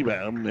grabbed the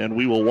rebound. And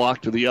we will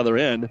walk to the other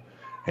end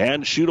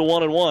and shoot a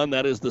 1-and-1.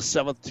 That is the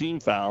 7th team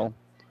foul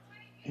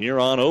here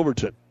on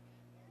Overton.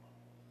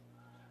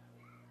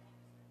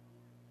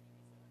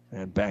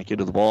 And back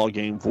into the ball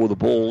game for the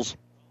Bulls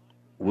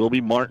will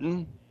be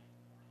Martin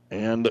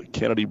and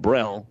Kennedy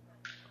Brell.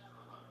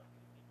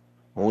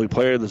 Only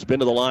player that's been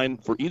to the line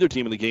for either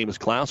team in the game is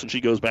Klaus, and she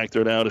goes back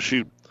there now to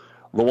shoot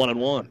the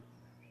 1-and-1.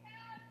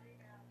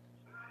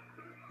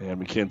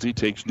 And McKenzie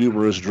takes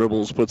numerous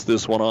dribbles, puts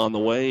this one on the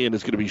way, and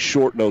it's going to be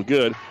short, no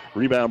good.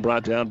 Rebound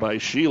brought down by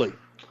Sheely.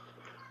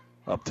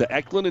 Up to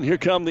Eklund, and here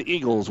come the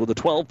Eagles with a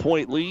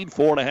 12-point lead.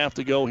 4.5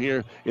 to go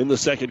here in the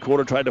second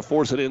quarter. Tried to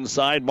force it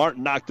inside.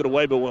 Martin knocked it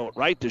away, but went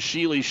right to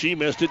Sheely. She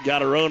missed it,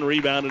 got her own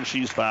rebound, and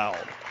she's fouled.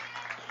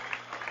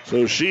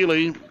 So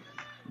Sheely,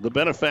 the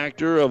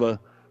benefactor of a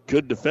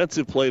good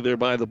defensive play there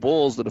by the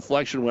Bulls. The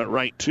deflection went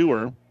right to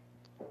her.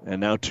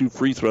 And now 2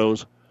 free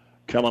throws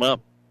coming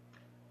up.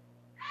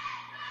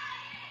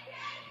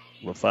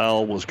 The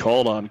foul was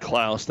called on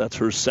Klaus. That's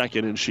her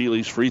second, and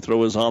Sheely's free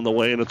throw is on the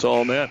way, and it's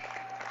all net.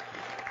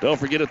 Don't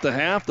forget at the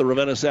half, the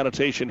Ravenna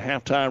Sanitation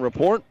halftime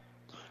report.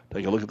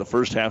 Take a look at the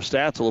first half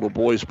stats, a little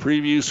boys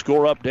preview,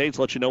 score updates,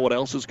 let you know what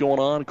else is going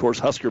on. Of course,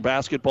 Husker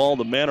basketball,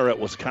 the men are at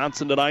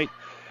Wisconsin tonight.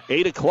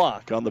 8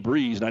 o'clock on the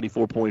Breeze,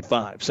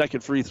 94.5.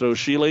 Second free throw,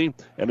 Sheely,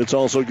 and it's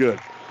also good.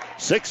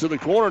 6 in the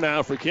corner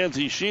now for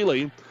Kenzie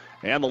Sheely,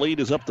 and the lead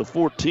is up to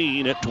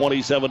 14 at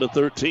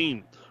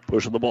 27-13.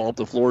 Pushing the ball up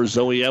the floor,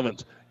 Zoe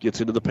Evans gets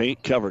into the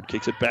paint, covered,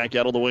 kicks it back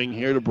out of the wing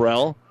here to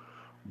Brell.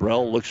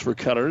 Brell looks for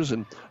cutters,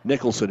 and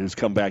Nicholson, who's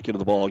come back into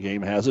the ball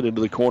game, has it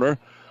into the corner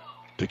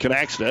to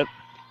Knackstedt.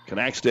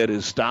 Knackstedt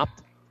is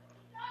stopped.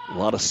 A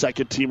lot of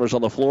second-teamers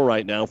on the floor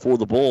right now for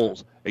the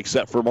Bulls,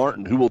 except for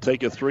Martin, who will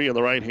take a three in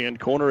the right-hand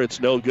corner. It's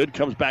no good.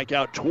 Comes back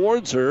out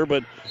towards her,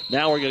 but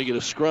now we're going to get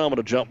a scrum and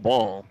a jump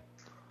ball.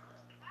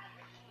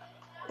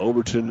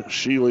 Overton,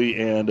 Sheely,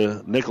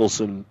 and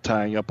Nicholson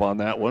tying up on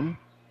that one.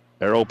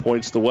 Arrow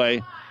points the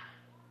way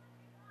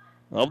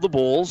of the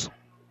Bulls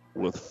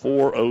with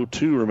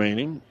 4:02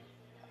 remaining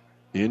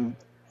in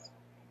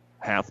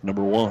half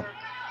number 1.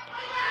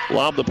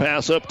 Lob the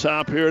pass up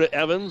top here to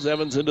Evans.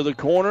 Evans into the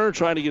corner,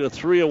 trying to get a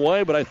three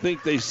away, but I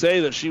think they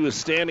say that she was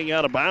standing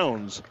out of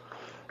bounds.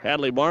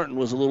 Hadley Martin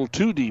was a little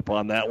too deep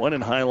on that one,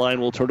 and Highline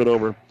will turn it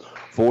over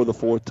for the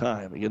 4th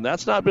time. Again,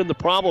 that's not been the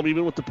problem,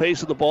 even with the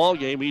pace of the ball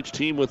game, each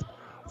team with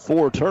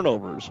 4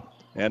 turnovers.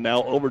 And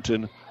now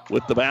Overton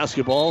with the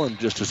basketball, and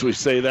just as we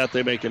say that,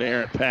 they make an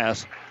errant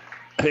pass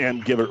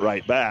and give it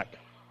right back.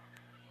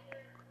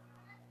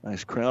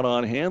 Nice crowd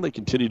on hand. They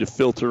continue to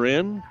filter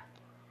in,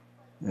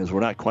 as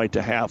we're not quite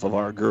to half of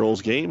our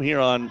girls' game here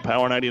on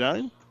Power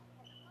 99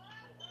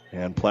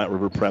 and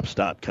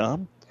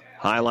PlatteRiverPreps.com.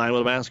 Highline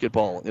with a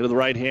basketball into the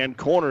right-hand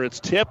corner. It's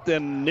tipped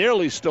and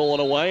nearly stolen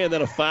away, and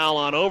then a foul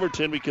on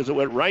Overton because it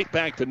went right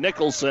back to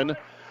Nicholson,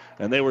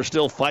 and they were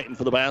still fighting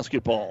for the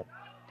basketball.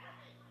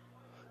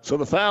 So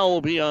the foul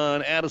will be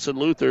on Addison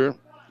Luther.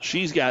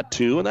 She's got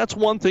 2, and that's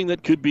one thing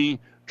that could be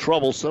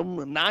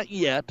troublesome. Not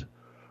yet.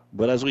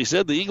 But as we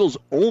said, the Eagles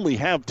only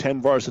have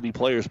 10 varsity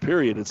players,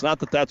 period. It's not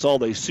that that's all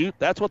they suit.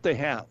 That's what they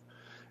have.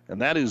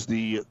 And that is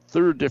the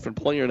 3rd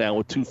different player now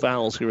with 2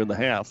 fouls here in the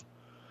half.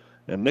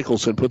 And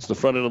Nicholson puts the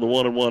front end of the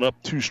 1-and-1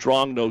 up. Too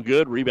strong, no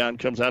good. Rebound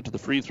comes out to the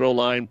free throw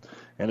line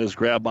and is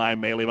grabbed by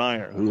Maylee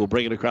Meyer, who will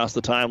bring it across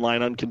the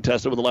timeline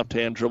uncontested with a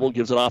left-hand dribble.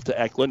 Gives it off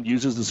to Eklund.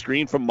 Uses the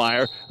screen from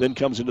Meyer. Then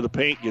comes into the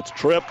paint. Gets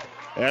tripped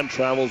and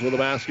travels with a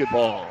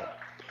basketball.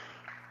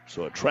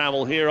 So a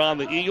travel here on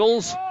the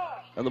Eagles.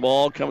 And the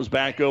ball comes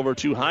back over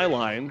to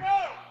Highline.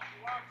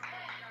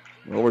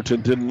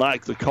 Overton didn't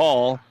like the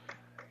call.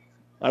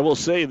 I will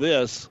say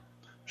this.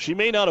 She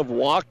may not have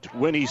walked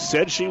when he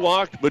said she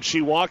walked, but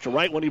she walked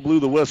right when he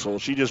blew the whistle.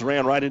 She just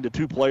ran right into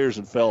 2 players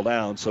and fell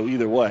down. So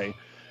either way,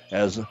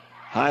 as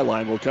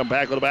Highline will come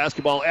back with a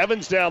basketball.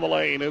 Evans down the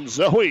lane, and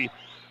Zoe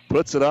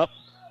puts it up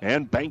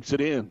and banks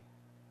it in.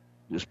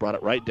 Just brought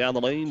it right down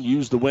the lane,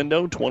 used the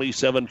window,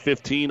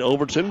 27-15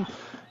 Overton.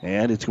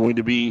 And it's going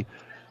to be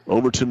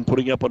Overton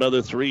putting up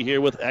another 3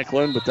 here with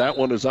Eklund, but that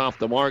one is off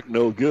the mark,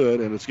 no good,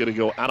 and it's going to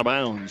go out of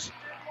bounds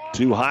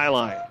to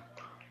Highline.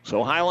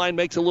 So Highline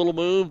makes a little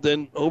move,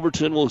 then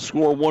Overton will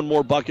score one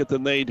more bucket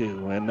than they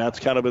do, and that's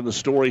kind of been the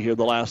story here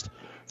the last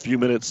few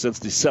minutes since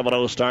the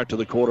 7-0 start to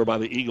the quarter by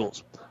the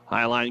Eagles.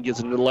 Highline gets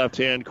it into the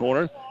left-hand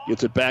corner.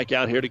 Gets it back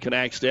out here to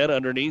Knackstead.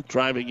 Underneath,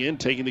 driving in,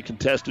 taking the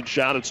contested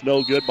shot. It's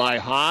no good by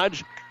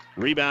Hodge.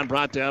 Rebound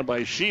brought down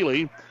by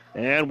Sheely.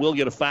 And we'll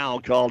get a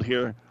foul called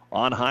here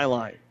on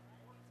Highline.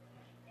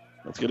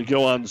 That's going to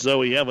go on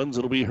Zoe Evans.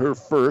 It'll be her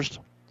first.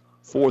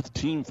 Fourth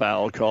team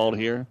foul called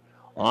here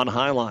on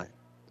Highline.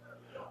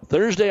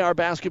 Thursday, our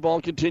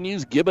basketball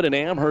continues. Gibbon and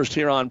Amherst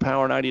here on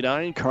Power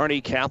 99. Kearney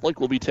Catholic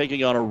will be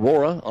taking on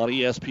Aurora on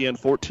ESPN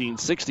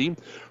 1460.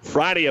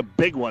 Friday, a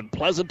big one.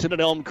 Pleasanton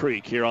and Elm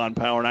Creek here on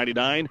Power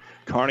 99.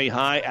 Kearney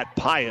High at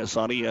Pius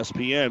on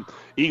ESPN.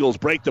 Eagles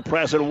break the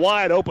press and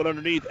wide open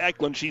underneath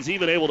Eklund. She's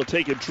even able to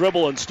take a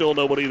dribble and still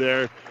nobody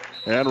there.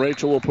 And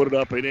Rachel will put it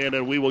up and in,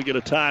 and we will get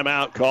a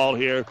timeout called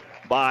here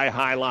by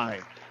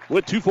Highline.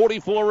 With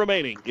 2:44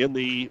 remaining in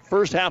the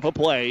first half of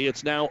play,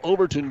 it's now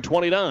Overton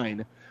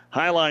 29.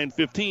 Highline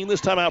 15.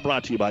 This timeout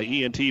brought to you by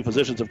ENT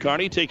Physicians of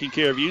Kearney, taking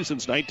care of you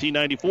since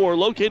 1994,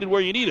 located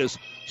where you need us,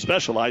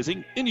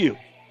 specializing in you.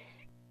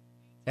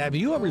 Have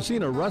you ever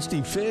seen a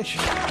rusty fish?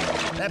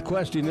 That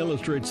question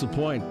illustrates the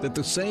point that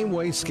the same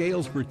way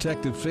scales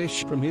protect a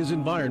fish from his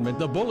environment,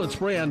 the bullet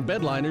spray-on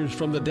bed liners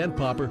from the Dent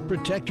Popper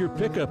protect your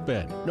pickup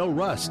bed. No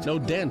rust, no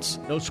dents,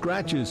 no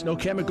scratches, no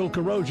chemical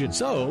corrosion.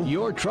 So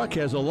your truck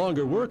has a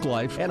longer work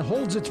life and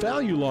holds its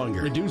value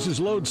longer, reduces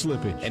load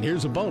slippage. And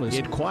here's a bonus,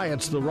 it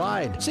quiets the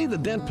ride. See the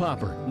Dent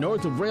Popper,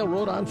 north of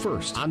Railroad on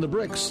 1st, on the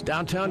Bricks,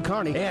 downtown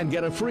Kearney, and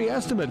get a free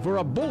estimate for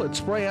a bullet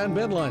spray-on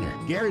bed liner.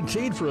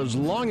 Guaranteed for as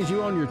long as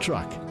you own your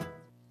truck.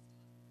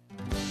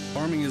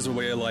 Farming is a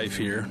way of life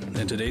here,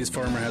 and today's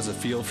farmer has a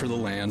feel for the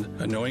land,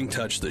 a knowing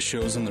touch that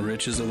shows in the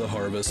riches of the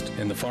harvest,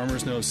 and the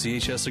farmers know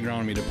CHS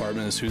Agronomy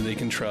Department is who they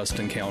can trust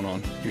and count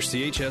on. Your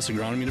CHS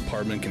Agronomy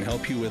Department can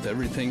help you with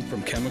everything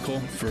from chemical,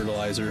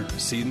 fertilizer,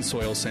 seed and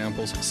soil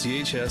samples.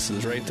 CHS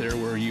is right there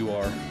where you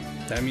are.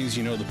 That means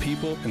you know the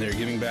people, and they're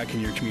giving back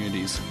in your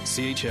communities.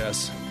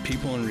 CHS,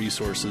 people and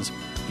resources,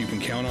 you can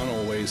count on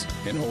always,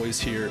 and always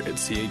here at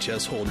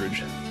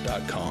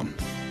chsholdridge.com.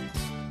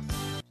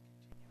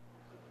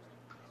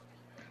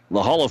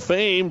 The Hall of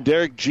Fame,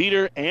 Derek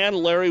Jeter and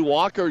Larry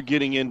Walker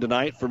getting in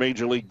tonight for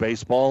Major League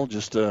Baseball.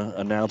 Just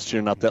announced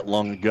here not that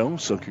long ago,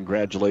 so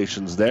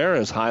congratulations there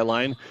as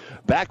Highline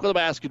back with a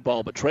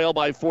basketball, but trail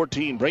by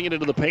 14. Bring it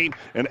into the paint,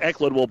 and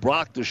Eklund will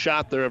block the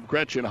shot there of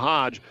Gretchen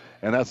Hodge,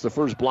 and that's the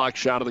first block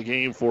shot of the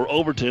game for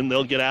Overton.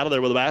 They'll get out of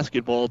there with a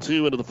basketball,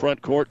 too, into the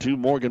front court to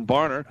Morgan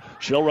Barner.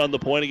 She'll run the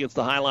point against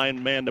the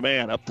Highline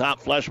man-to-man. Up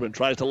top, Fleshman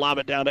tries to lob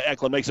it down to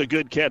Eklund, makes a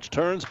good catch,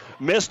 turns,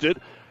 missed it.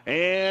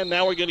 And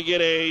now we're going to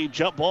get a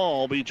jump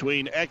ball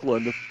between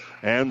Eklund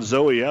and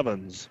Zoe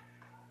Evans.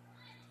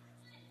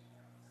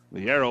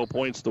 The arrow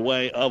points the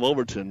way of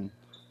Overton.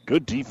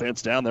 Good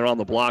defense down there on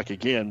the block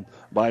again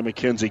by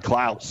Mackenzie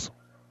Klaus.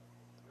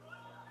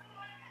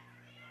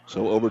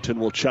 So Overton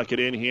will chuck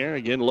it in here.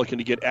 Again, looking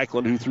to get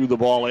Eklund, who threw the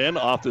ball in.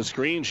 Off the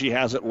screen, she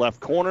has it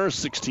left corner.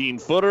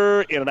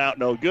 16-footer, in and out,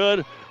 no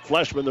good.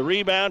 Fleshman the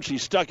rebound.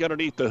 She's stuck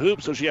underneath the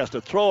hoop, so she has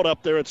to throw it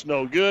up there. It's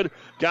no good.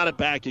 Got it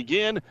back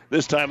again.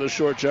 This time the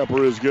short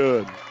jumper is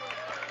good.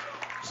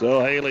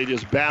 So Haley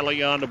just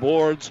battling on the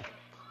boards.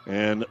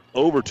 And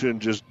Overton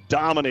just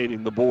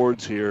dominating the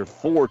boards here.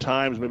 4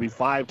 times, maybe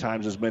 5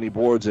 times as many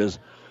boards as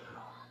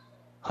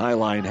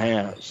Highline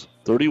has.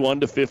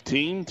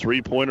 31-15.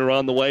 Three-pointer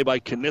on the way by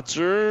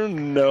Knitzer.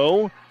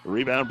 No.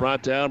 Rebound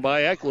brought down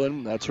by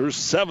Eklund. That's her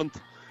 7th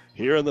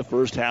here in the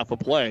first half of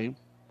play.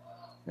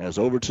 As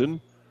Overton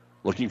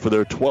looking for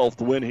their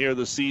 12th win here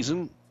this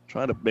season.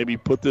 Trying to maybe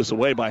put this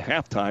away by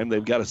halftime.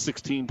 They've got a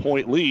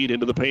 16-point lead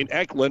into the paint.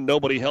 Eklund,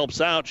 nobody helps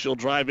out. She'll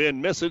drive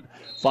in, miss it.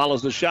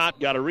 Follows the shot,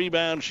 got a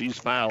rebound. She's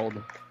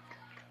fouled.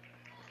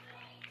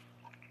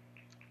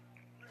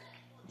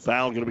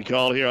 Foul going to be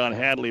called here on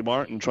Hadley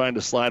Martin, trying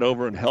to slide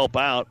over and help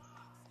out.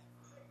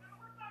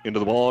 Into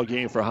the ball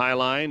game for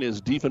Highline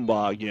is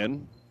Diefenbaugh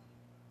again.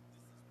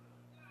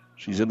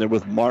 She's in there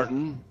with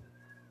Martin.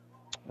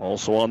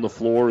 Also on the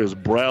floor is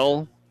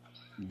Brell,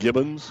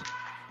 Gibbons.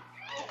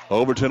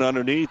 Overton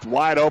underneath,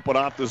 wide open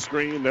off the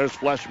screen. There's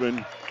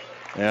Fleshman.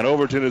 And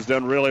Overton has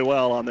done really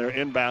well on their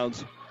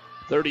inbounds.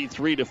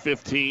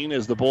 33-15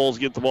 as the Bulls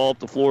get the ball up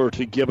the floor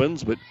to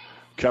Gibbons, but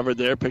covered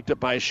there, picked up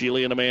by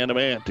Sheely and a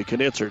man-to-man to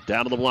Knitzer.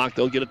 Down to the block,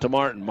 they'll get it to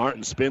Martin.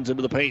 Martin spins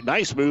into the paint.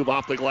 Nice move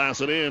off the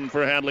glass and in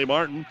for Hadley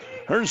Martin.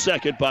 Her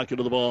second bucket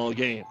of the ball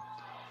game.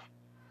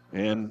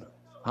 And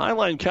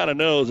Highline kind of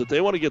knows that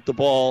they want to get the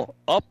ball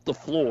up the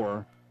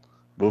floor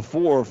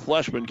before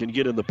Fleshman can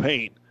get in the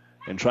paint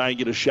and try and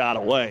get a shot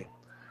away.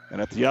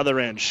 And at the other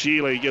end,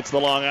 Sheely gets the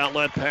long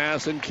outlet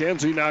pass, and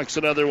Kenzie knocks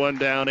another one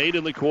down. 8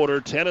 in the quarter,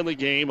 10 in the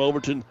game.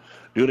 Overton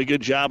doing a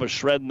good job of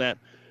shredding that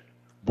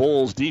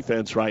Bulls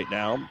defense right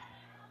now.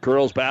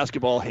 Girls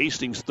basketball,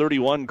 Hastings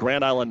 31,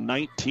 Grand Island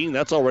 19.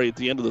 That's already at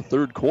the end of the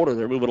third quarter.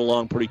 They're moving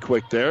along pretty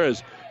quick there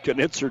as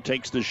Knitzer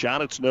takes the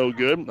shot. It's no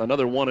good.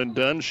 Another one and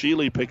done.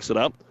 Sheely picks it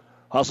up.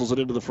 Hustles it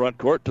into the front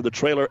court to the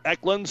trailer.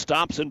 Eklund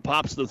stops and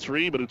pops the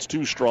three, but it's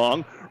too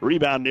strong.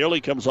 Rebound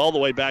nearly comes all the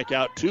way back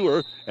out to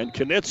her. And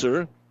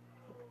Knitzer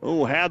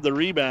had the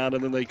rebound,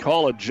 and then they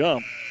call a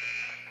jump.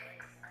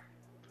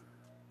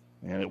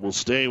 And it will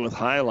stay with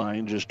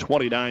Highline. Just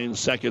 29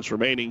 seconds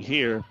remaining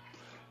here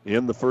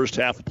in the first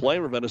half of play.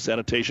 Ravenna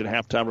Sanitation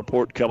halftime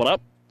report coming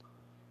up.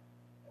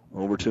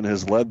 Overton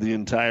has led the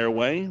entire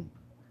way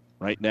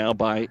right now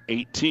by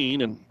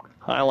 18, and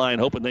Highline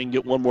hoping they can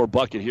get one more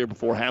bucket here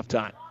before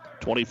halftime.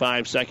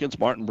 25 seconds.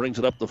 Martin brings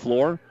it up the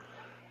floor.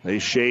 They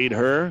shade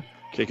her.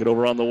 Kick it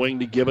over on the wing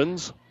to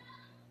Gibbons.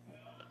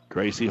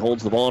 Gracie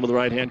holds the ball into the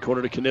right-hand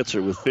corner to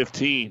Knitzer with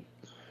 15.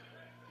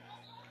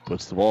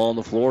 Puts the ball on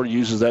the floor,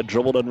 uses that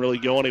dribble, doesn't really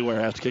go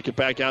anywhere. Has to kick it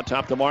back out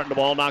top to Martin. The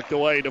ball knocked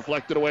away,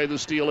 deflected away. The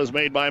steal is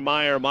made by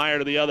Meyer. Meyer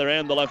to the other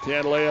end. The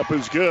left-hand layup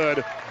is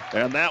good.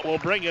 And that will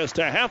bring us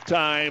to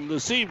halftime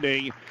this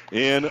evening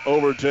in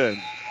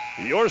Overton.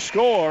 Your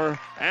score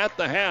at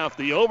the half,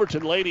 the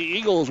Overton Lady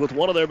Eagles with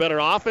one of their better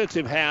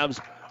offensive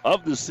halves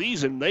of the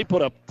season. They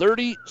put up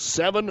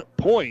 37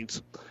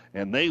 points,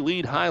 and they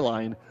lead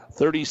Highline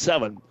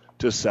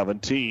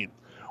 37-17.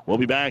 We'll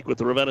be back with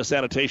the Ravenna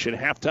Sanitation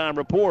halftime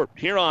report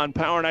here on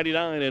Power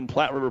 99 and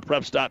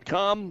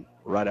PlatteRiverPreps.com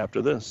right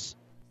after this.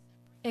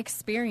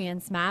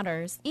 Experience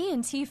matters.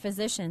 ENT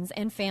Physicians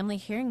and Family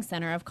Hearing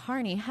Center of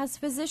Kearney has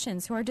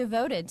physicians who are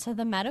devoted to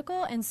the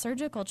medical and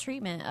surgical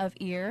treatment of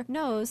ear,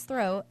 nose,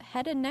 throat,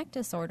 head and neck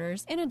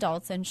disorders in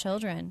adults and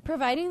children,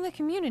 providing the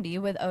community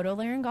with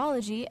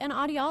otolaryngology and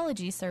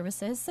audiology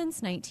services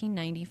since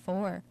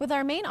 1994. With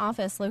our main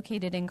office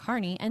located in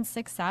Kearney and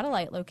 6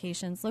 satellite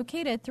locations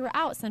located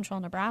throughout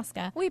central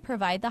Nebraska, we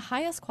provide the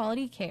highest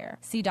quality care.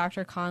 See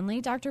Dr. Conley,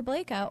 Dr.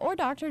 Blaka, or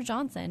Dr.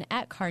 Johnson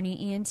at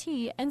Kearney ENT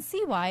and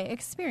see why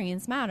experience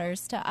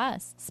matters to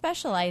us,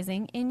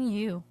 specializing in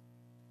you.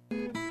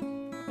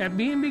 At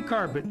B&B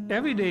Carpet,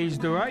 every day is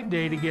the right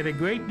day to get a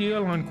great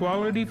deal on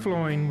quality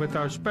flooring with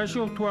our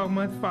special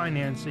 12-month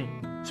financing.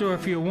 So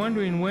if you're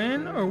wondering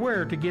when or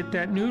where to get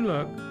that new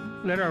look,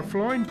 let our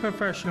flooring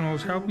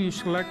professionals help you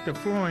select the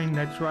flooring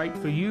that's right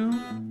for you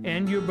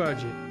and your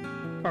budget.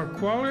 Our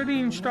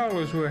quality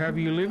installers will have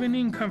you living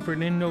in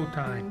comfort in no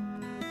time.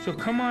 So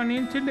come on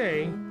in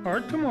today or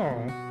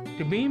tomorrow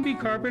to B&B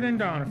Carpet in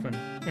Donovan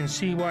and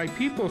see why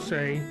people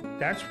say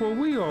that's where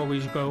we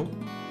always go.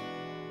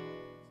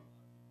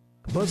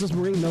 Buzz's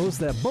Marine knows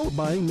that boat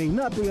buying may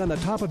not be on the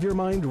top of your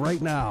mind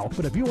right now,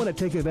 but if you want to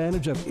take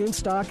advantage of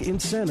in-stock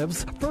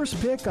incentives, first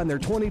pick on their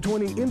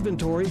 2020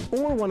 inventory,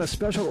 or want to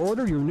special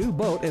order your new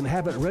boat and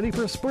have it ready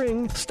for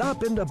spring,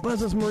 stop into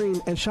Buzz's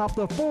Marine and shop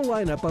the full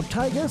lineup of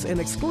Tigers and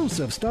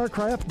exclusive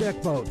StarCraft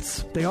deck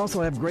boats. They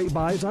also have great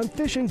buys on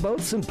fishing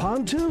boats and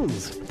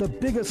pontoons. The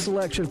biggest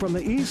selection from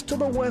the east to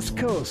the west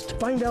coast.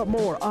 Find out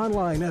more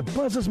online at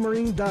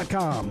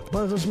buzzesmarine.com.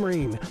 Buzz's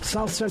Marine,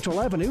 South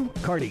Central Avenue,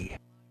 Kearney.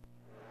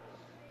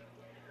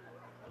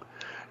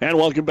 And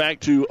welcome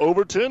back to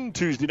Overton,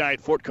 Tuesday night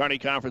Fort Kearney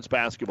Conference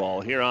basketball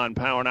here on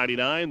Power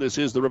 99. This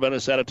is the Ravenna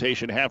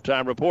Sanitation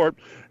halftime report.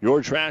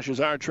 Your trash is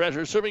our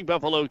treasure, serving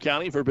Buffalo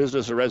County for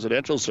business or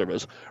residential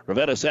service.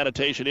 Ravenna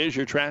Sanitation is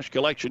your trash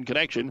collection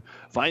connection.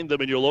 Find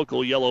them in your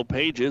local yellow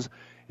pages.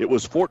 It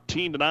was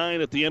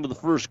 14-9 at the end of the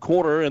first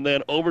quarter, and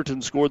then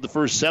Overton scored the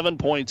first 7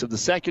 points of the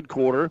second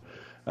quarter.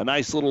 A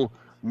nice little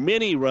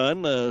mini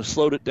run,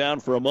 slowed it down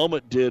for a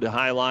moment, did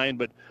Highline,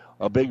 but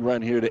a big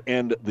run here to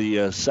end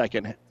the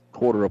second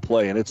quarter of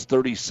play, and it's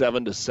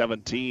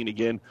 37-17.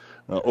 Again,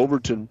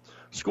 Overton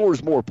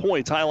scores more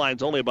points.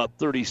 Highline's only about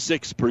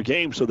 36 per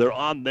game, so they're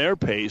on their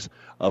pace.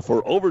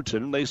 For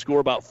Overton, they score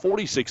about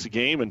 46 a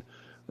game, and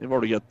they've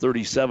already got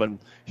 37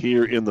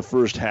 here in the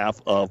first half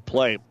of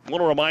play. I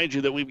want to remind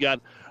you that we've got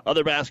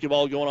other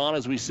basketball going on.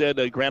 As we said,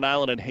 Grand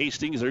Island and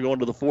Hastings are going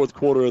to the fourth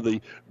quarter of the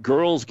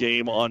girls'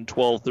 game on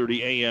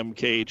 12:30 a.m.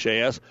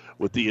 KHAS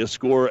with the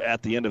score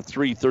at the end of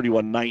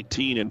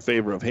 31-19 in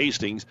favor of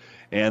Hastings.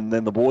 And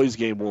then the boys'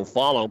 game will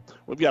follow.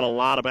 We've got a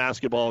lot of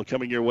basketball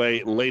coming your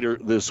way later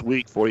this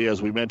week for you,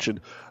 as we mentioned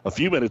a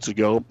few minutes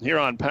ago. Here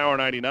on Power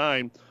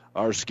 99,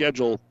 our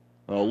schedule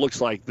looks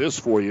like this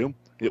for you.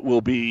 It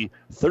will be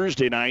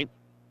Thursday night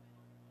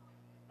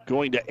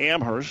going to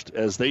Amherst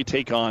as they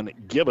take on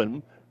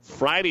Gibbon.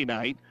 Friday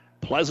night,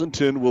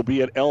 Pleasanton will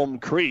be at Elm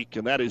Creek,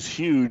 and that is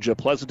huge.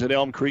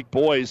 Pleasanton-Elm Creek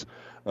boys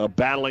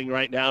battling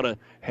right now to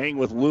hang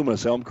with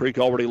Loomis. Elm Creek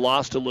already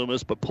lost to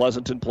Loomis, but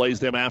Pleasanton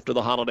plays them after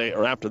the holiday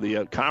or after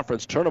the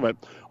conference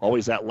tournament,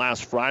 always that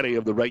last Friday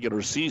of the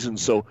regular season.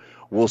 So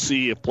we'll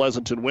see if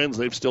Pleasanton wins.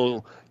 They've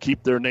still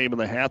keep their name in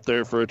the hat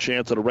there for a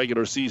chance at a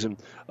regular season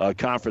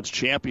conference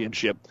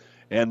championship.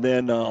 And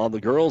then on the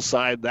girls'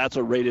 side, that's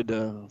a rated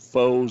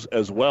foes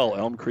as well.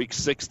 Elm Creek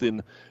 6th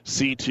in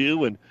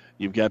C2, and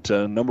you've got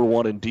number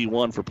 1 in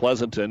D1 for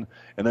Pleasanton.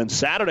 And then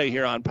Saturday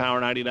here on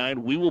Power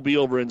 99, we will be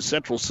over in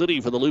Central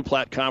City for the Lou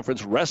Platte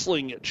Conference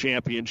Wrestling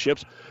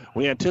Championships.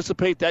 We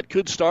anticipate that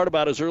could start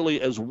about as early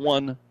as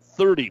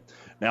 1:30.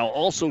 Now,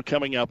 also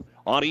coming up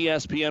on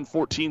ESPN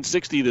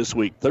 1460 this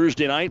week,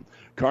 Thursday night,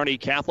 Kearney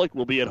Catholic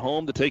will be at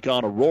home to take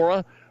on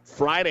Aurora.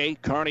 Friday,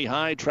 Kearney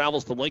High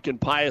travels to Lincoln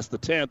Pius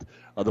X.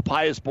 The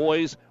Pius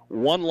boys,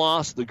 1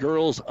 loss. The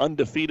girls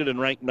undefeated and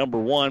ranked number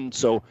 1.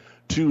 So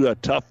 2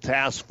 tough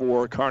tasks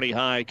for Kearney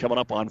High coming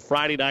up on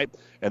Friday night.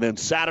 And then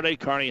Saturday,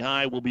 Kearney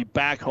High will be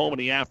back home in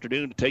the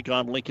afternoon to take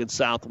on Lincoln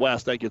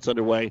Southwest. That gets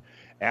underway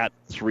at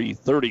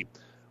 3:30.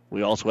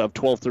 We also have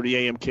 12:30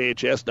 a.m.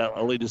 KHS. Not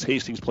only does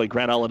Hastings play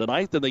Grand Island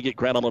tonight, then they get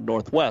Grand Island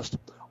Northwest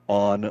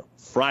on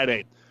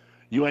Friday.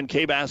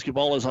 UNK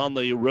basketball is on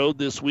the road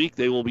this week.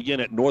 They will begin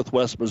at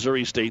Northwest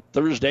Missouri State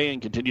Thursday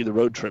and continue the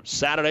road trip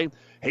Saturday.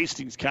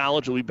 Hastings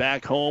College will be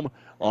back home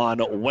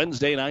on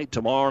Wednesday night,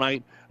 tomorrow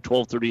night,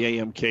 12:30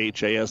 a.m.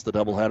 KHAS, the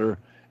doubleheader.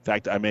 In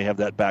fact, I may have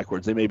that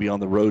backwards. They may be on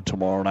the road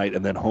tomorrow night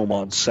and then home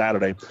on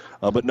Saturday.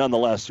 But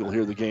nonetheless, you'll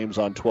hear the games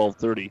on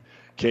 12:30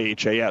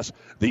 KHAS.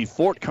 The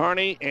Fort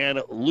Kearney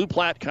and Lou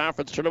Platte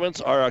Conference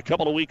tournaments are a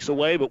couple of weeks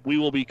away, but we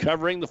will be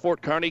covering the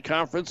Fort Kearney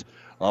Conference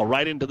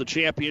right into the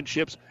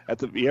championships at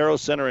the Viero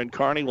Center in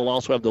Kearney. We'll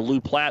also have the Lou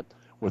Platte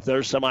with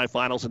their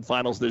semifinals and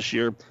finals this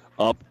year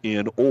up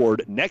in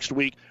Ord. Next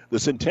week, the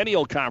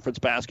Centennial Conference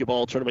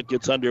basketball tournament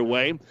gets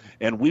underway,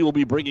 and we will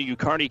be bringing you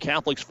Kearney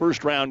Catholic's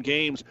first-round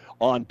games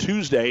on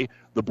Tuesday.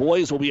 The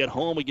boys will be at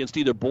home against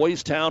either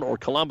Boys Town or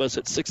Columbus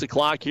at 6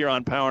 o'clock here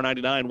on Power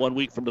 99 1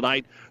 week from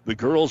tonight. The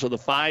girls are the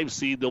 5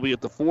 seed. They'll be at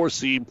the 4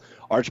 seed,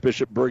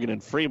 Archbishop Bergen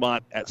and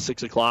Fremont at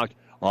 6 o'clock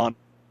on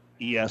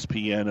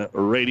ESPN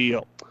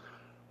Radio.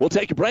 We'll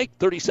take a break.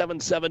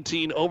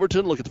 37-17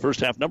 Overton. Look at the first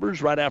half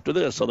numbers right after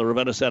this on the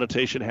Ravenna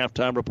Sanitation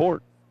Halftime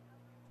Report.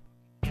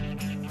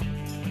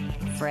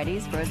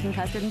 Freddy's Frozen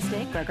Custard and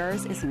Steak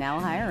Burgers is now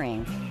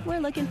hiring. We're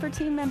looking for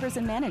team members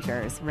and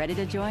managers ready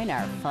to join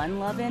our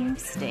fun-loving,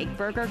 steak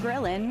burger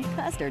grillin',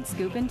 custard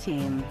scooping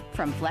team.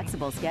 From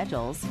flexible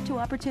schedules to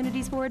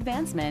opportunities for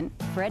advancement,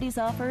 Freddy's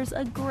offers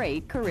a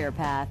great career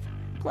path.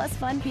 Plus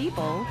fun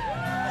people,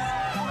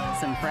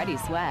 some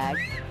Freddy's swag,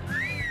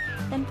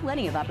 and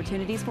plenty of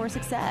opportunities for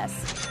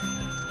success.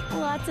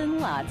 Lots and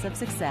lots of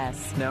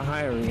success. Now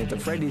hiring at the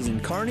Freddy's in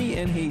Kearney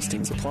and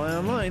Hastings. Apply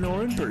online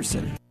or in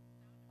person.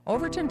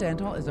 Overton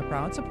Dental is a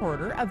proud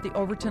supporter of the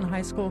Overton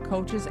High School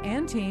coaches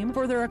and team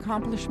for their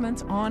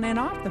accomplishments on and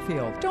off the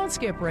field. Don't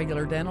skip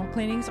regular dental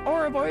cleanings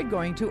or avoid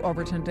going to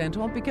Overton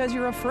Dental because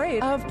you're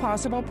afraid of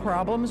possible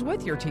problems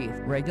with your teeth.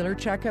 Regular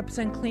checkups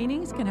and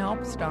cleanings can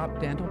help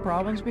stop dental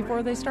problems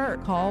before they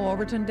start. Call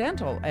Overton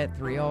Dental at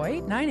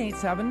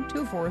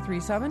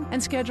 308-987-2437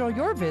 and schedule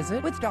your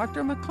visit with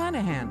Dr.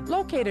 McClanahan,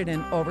 located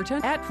in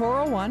Overton at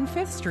 401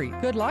 5th Street.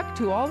 Good luck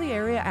to all the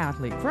area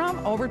athletes from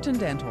Overton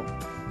Dental.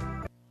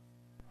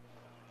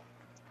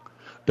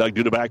 Doug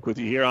Duda back with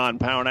you here on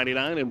Power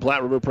 99 and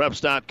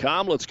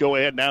PlatteRiverPreps.com. Let's go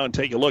ahead now and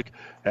take a look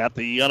at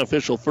the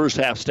unofficial first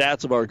half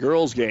stats of our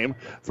girls game.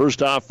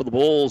 First off, for the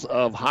Bulls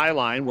of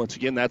Highline, once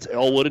again, that's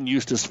Elwood and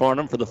Eustis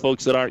Farnham for the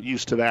folks that aren't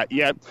used to that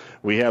yet.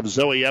 We have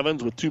Zoe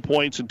Evans with 2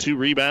 points and 2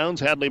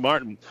 rebounds. Hadley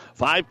Martin,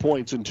 5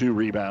 points and 2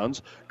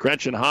 rebounds.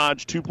 Gretchen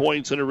Hodge, 2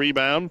 points and a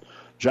rebound.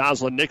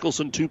 Jocelyn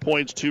Nicholson, 2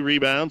 points, 2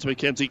 rebounds.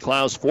 Mackenzie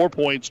Klaus, 4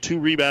 points, 2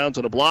 rebounds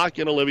and a block.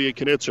 And Olivia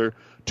Knitzer,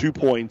 2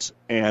 points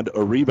and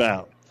a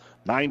rebound.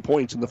 9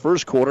 points in the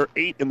first quarter,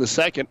 8 in the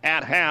second.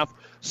 At half,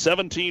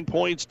 17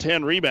 points,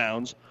 10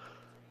 rebounds.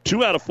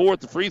 2 out of 4 at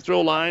the free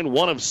throw line,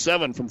 1 of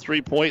 7 from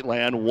three-point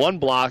land, 1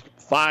 block,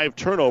 5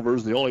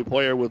 turnovers. The only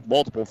player with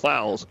multiple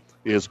fouls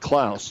is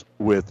Klaus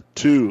with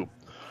 2.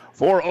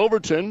 For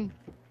Overton,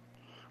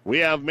 we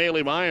have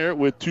Maylee Meyer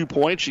with 2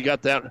 points. She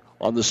got that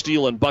on the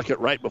steal and bucket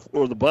right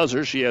before the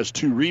buzzer. She has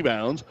 2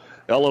 rebounds.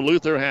 Ella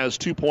Luther has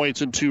 2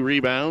 points and 2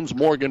 rebounds.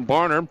 Morgan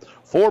Barner,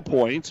 4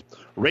 points.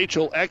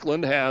 Rachel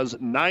Eklund has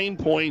 9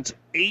 points,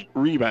 8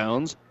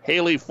 rebounds.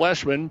 Haley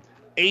Fleshman,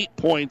 8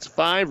 points,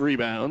 5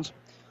 rebounds.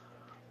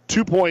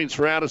 2 points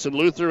for Addison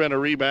Luther and a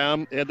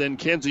rebound. And then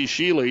Kenzie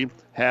Shealy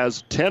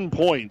has 10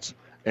 points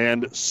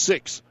and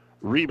 6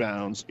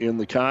 rebounds in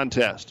the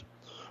contest.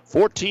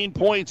 14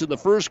 points in the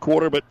first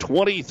quarter, but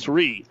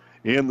 23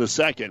 in the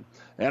second.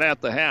 And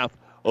at the half,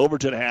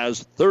 Overton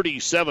has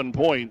 37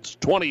 points,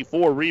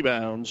 24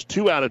 rebounds,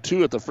 2 out of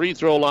 2 at the free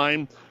throw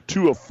line,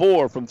 2 of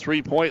 4 from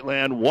three-point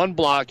land, 1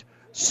 block,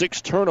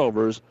 6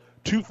 turnovers,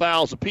 2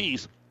 fouls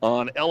apiece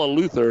on Ella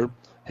Luther,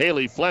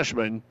 Haley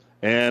Fleshman,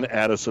 and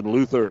Addison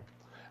Luther.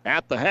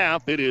 At the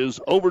half, it is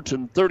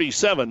Overton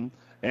 37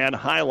 and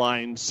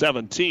Highline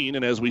 17.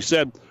 And as we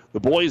said, the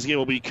boys' game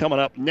will be coming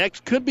up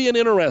next. Could be an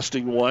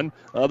interesting one.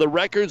 The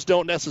records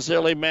don't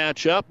necessarily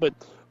match up, but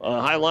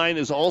Highline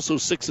is also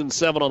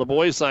 6-7 on the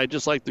boys' side,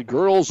 just like the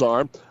girls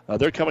are.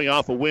 They're coming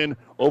off a win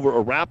over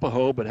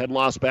Arapahoe, but had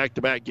lost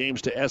back-to-back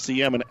games to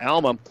SEM and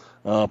Alma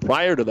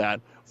prior to that.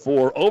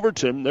 For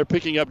Overton, they're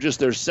picking up just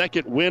their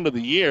second win of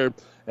the year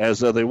as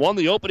they won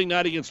the opening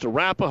night against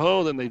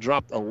Arapahoe. Then they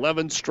dropped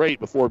 11 straight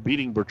before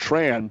beating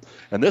Bertrand.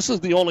 And this is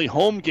the only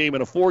home game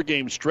in a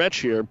 4-game stretch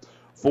here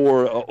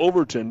for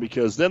Overton,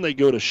 because then they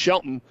go to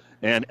Shelton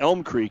and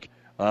Elm Creek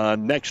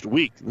next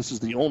week. This is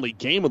the only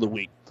game of the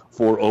week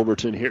for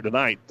Overton here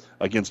tonight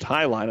against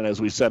Highline. And as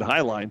we said,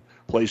 Highline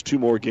plays 2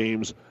 more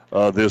games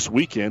this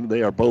weekend.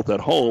 They are both at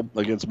home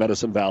against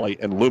Medicine Valley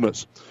and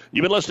Loomis.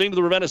 You've been listening to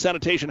the Ravenna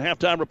Sanitation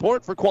Halftime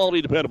Report. For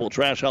quality, dependable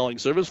trash hauling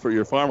service for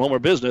your farm, home, or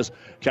business,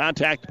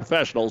 contact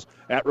professionals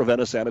at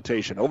Ravenna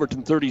Sanitation.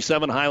 Overton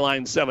 37,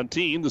 Highline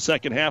 17. The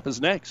second half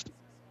is next.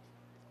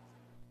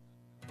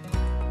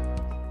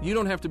 You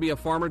don't have to be a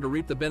farmer to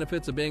reap the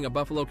benefits of being a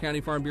Buffalo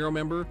County Farm Bureau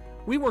member.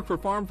 We work for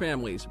farm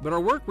families, but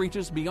our work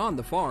reaches beyond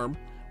the farm.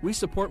 We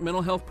support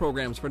mental health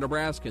programs for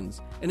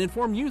Nebraskans and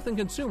inform youth and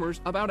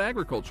consumers about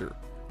agriculture.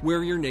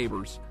 We're your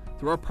neighbors.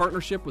 Through our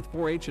partnership with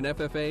 4-H and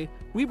FFA,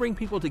 we bring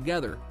people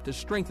together to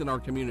strengthen our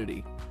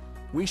community.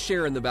 We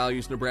share in the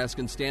values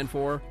Nebraskans stand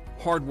for: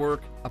 hard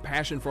work, a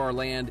passion for our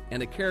land,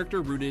 and a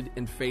character rooted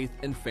in faith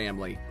and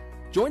family.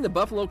 Join the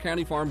Buffalo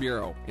County Farm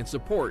Bureau and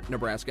support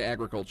Nebraska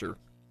agriculture.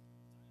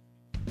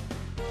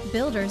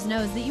 Builders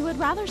knows that you would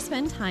rather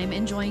spend time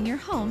enjoying your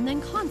home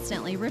than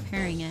constantly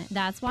repairing it.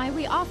 That's why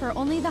we offer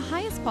only the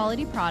highest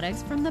quality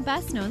products from the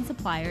best known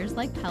suppliers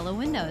like Pella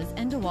Windows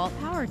and DeWalt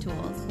Power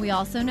Tools. We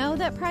also know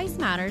that price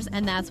matters,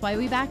 and that's why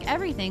we back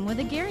everything with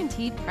a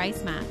guaranteed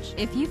price match.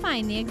 If you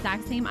find the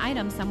exact same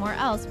item somewhere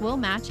else, we'll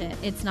match it.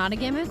 It's not a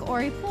gimmick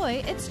or a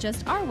ploy, it's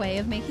just our way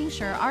of making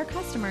sure our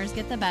customers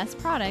get the best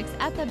products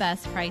at the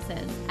best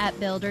prices. At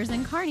Builders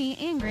in Kearney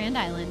and Grand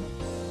Island.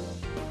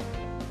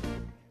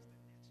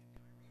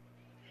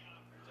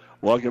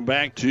 Welcome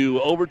back to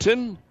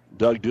Overton.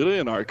 Doug Duda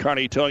in our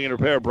Kearney Towing and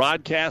Repair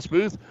broadcast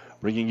booth,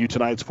 bringing you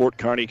tonight's Fort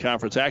Kearney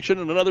Conference action.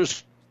 And another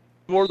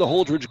score, the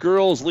Holdridge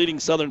girls leading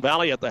Southern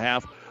Valley at the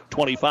half,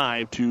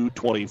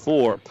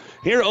 25-24.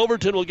 Here,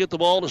 Overton will get the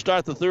ball to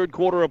start the third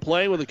quarter of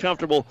play with a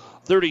comfortable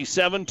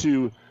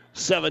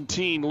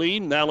 37-17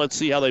 lead. Now let's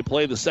see how they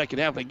play the second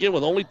half. Again,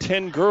 with only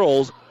 10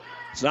 girls,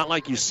 it's not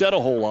like you set a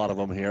whole lot of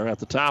them here. At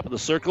the top of the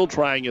circle,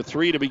 trying a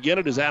 3 to begin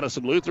it is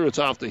Addison Luther. It's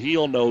off the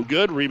heel, no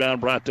good. Rebound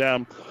brought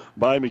down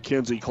by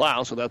Mackenzie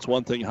Klaus, so that's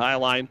one thing,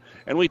 Highline.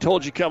 And we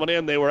told you coming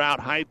in they were out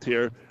hyped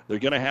here. They're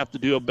going to have to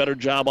do a better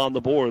job on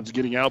the boards,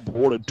 getting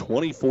outboarded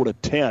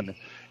 24-10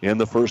 in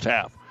the first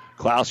half.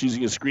 Klaus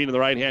using a screen in the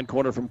right-hand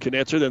corner from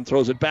Knitzer, then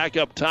throws it back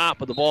up top,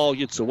 but the ball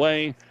gets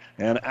away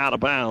and out of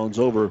bounds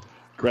over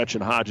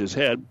Gretchen Hodges'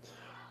 head.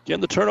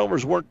 Again, the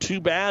turnovers weren't too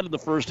bad in the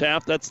first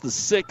half. That's the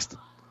 6th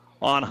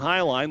on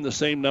Highline, the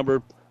same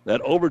number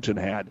that Overton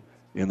had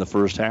in the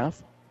first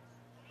half.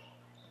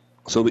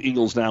 So the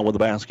Eagles now with the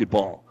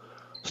basketball.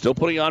 Still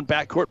putting on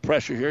backcourt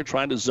pressure here,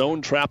 trying to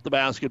zone trap the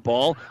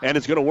basketball, and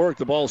it's going to work.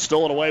 The ball is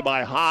stolen away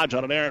by Hodge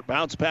on an errant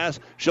bounce pass.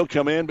 She'll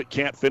come in but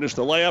can't finish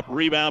the layup.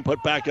 Rebound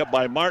put back up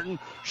by Martin.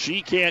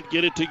 She can't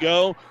get it to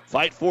go.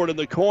 Fight for it in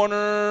the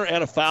corner,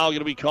 and a foul going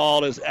to be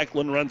called as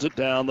Eklund runs it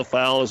down. The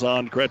foul is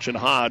on Gretchen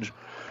Hodge,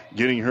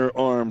 getting her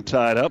arm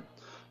tied up.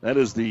 That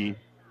is the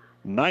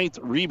 9th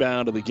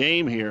rebound of the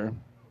game here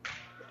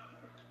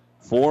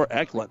for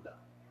Eklund.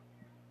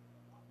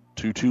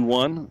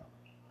 2-2-1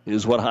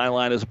 is what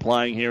Highline is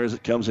applying here as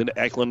it comes into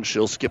Eklund.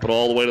 She'll skip it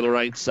all the way to the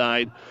right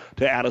side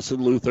to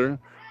Addison Luther.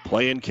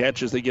 Play and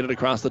catch as they get it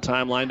across the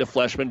timeline to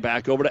Fleshman.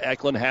 Back over to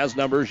Eklund. Has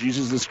numbers.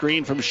 Uses the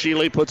screen from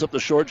Shealy. Puts up the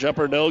short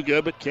jumper. No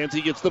good, but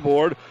Kenzie gets the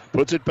board.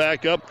 Puts it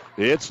back up.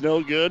 It's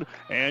no good.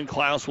 And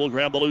Klaus will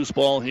grab the loose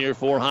ball here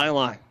for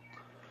Highline.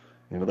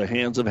 Into the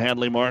hands of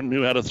Hadley Martin,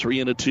 who had a 3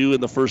 and a 2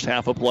 in the first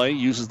half of play.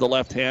 Uses the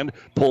left hand.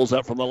 Pulls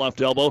up from the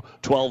left elbow.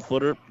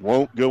 12-footer.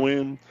 Won't go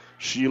in.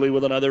 Shealy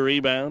with another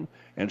rebound.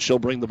 And she'll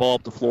bring the ball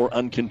up the floor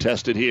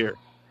uncontested here.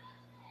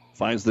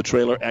 Finds the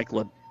trailer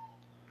Eklund.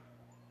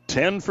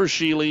 10 for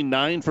Shealy,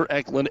 9 for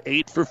Eklund,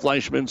 8 for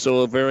Fleischman. So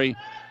a very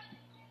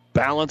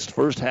balanced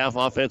first half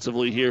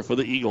offensively here for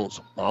the Eagles.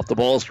 Off the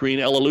ball screen,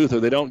 Ella Luther.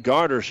 They don't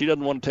guard her. She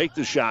doesn't want to take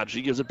the shot.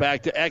 She gives it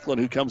back to Eklund,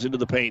 who comes into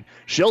the paint.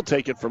 She'll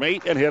take it from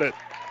 8 and hit it.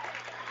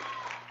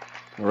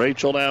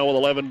 Rachel now with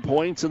 11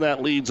 points, and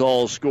that leads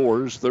all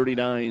scores,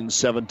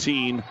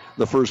 39-17,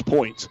 the first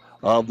points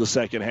of the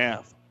second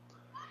half.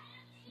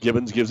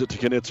 Gibbons gives it to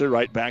Knitzer,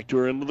 right back to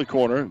her into the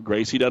corner.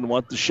 Gracie doesn't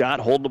want the shot,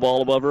 holding the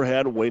ball above her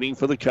head, waiting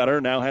for the cutter.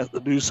 Now has to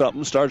do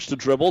something, starts to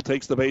dribble,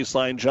 takes the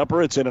baseline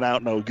jumper. It's in and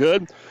out, no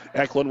good.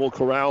 Eklund will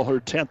corral her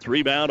 10th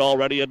rebound,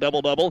 already a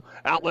double-double.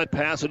 Outlet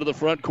pass into the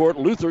front court.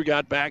 Luther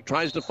got back,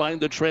 tries to find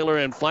the trailer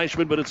and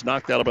Fleischman, but it's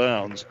knocked out of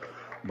bounds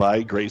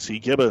by Gracie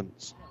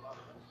Gibbons.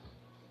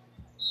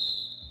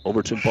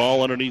 Overton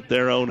ball underneath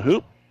their own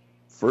hoop.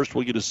 First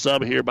we'll get a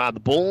sub here by the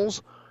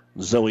Bulls.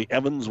 Zoe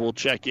Evans will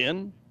check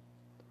in.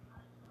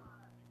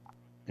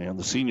 And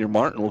the senior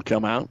Martin will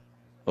come out.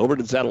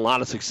 Overton's had a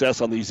lot of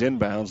success on these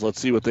inbounds. Let's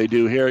see what they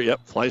do here.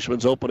 Yep,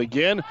 Fleischman's open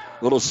again.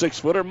 Little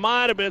 6-footer.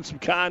 Might have been some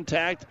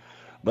contact,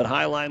 but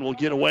Highline will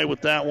get away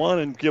with that one,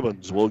 and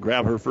Gibbons will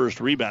grab her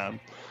first rebound.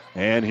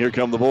 And here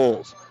come the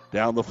Bulls.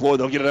 Down the floor,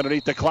 they'll get it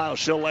underneath the Klaus.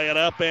 She'll lay it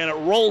up, and it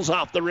rolls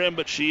off the rim,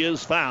 but she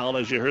is fouled,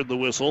 as you heard the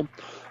whistle.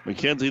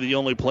 Mackenzie, the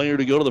only player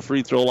to go to the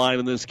free throw line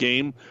in this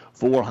game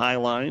for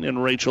Highline,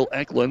 and Rachel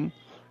Eklund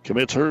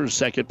commits her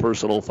second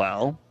personal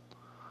foul.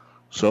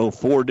 So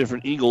 4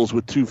 different Eagles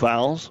with 2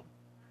 fouls.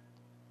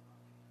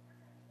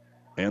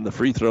 And the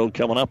free throw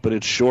coming up, but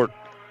it's short.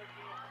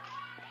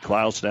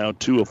 Klaus now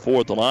 2 of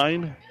 4 at the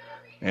line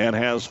and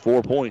has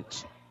 4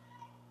 points.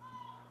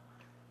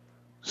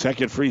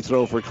 Second free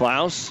throw for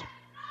Klaus.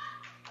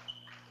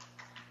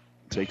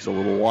 Takes a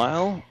little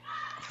while.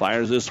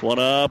 Fires this one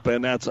up,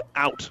 and that's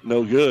out.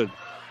 No good.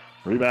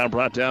 Rebound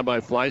brought down by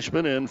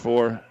Fleischman, and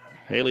for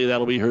Haley,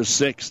 that'll be her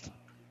 6th.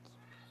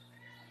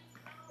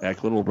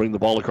 Eklund will bring the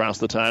ball across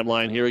the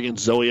timeline here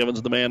against Zoe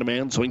Evans, the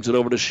man-to-man. Swings it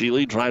over to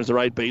Sheely, drives the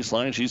right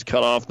baseline. She's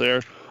cut off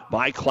there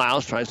by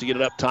Klaus. Tries to get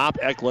it up top.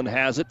 Eklund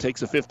has it,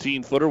 takes a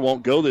 15-footer,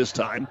 won't go this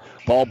time.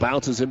 Ball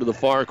bounces into the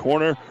far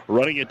corner.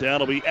 Running it down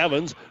will be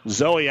Evans.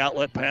 Zoe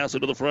outlet pass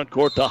into the front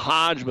court to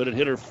Hodge, but it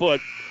hit her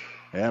foot,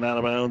 and out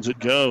of bounds it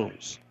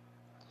goes.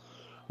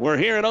 We're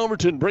here in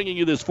Overton bringing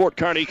you this Fort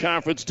Kearney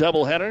Conference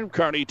doubleheader.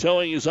 Kearney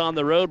Towing is on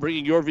the road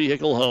bringing your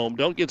vehicle home.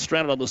 Don't get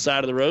stranded on the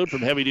side of the road.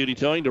 From heavy-duty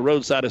towing to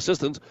roadside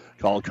assistance,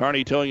 call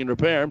Kearney Towing and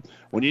Repair.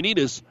 When you need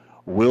us,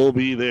 we'll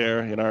be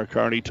there in our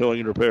Kearney Towing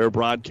and Repair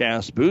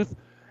broadcast booth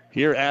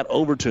here at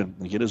Overton.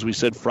 Again, as we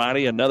said,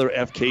 Friday, another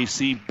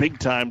FKC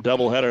big-time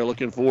doubleheader.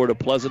 Looking forward to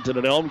Pleasanton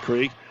and Elm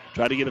Creek.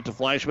 Try to get it to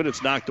Fleischman.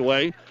 It's knocked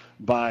away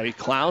by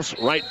Klaus.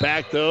 Right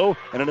back, though,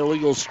 and an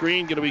illegal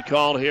screen going to be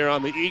called here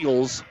on the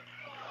Eagles.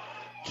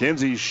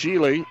 Kenzie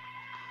Sheely.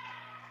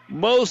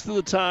 Most of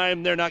the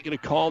time, they're not going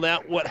to call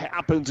that. What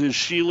happens is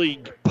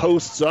Sheely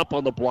posts up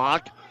on the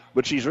block,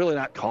 but she's really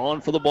not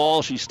calling for the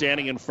ball. She's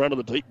standing in front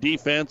of the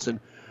defense and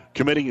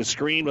committing a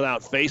screen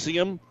without facing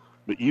him.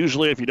 But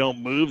usually, if you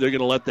don't move, they're going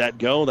to let that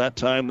go. That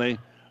time, they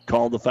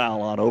called the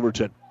foul on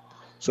Overton.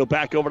 So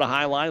back over to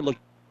Highline. Look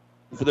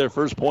for their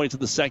first points in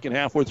the second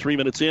half. We're 3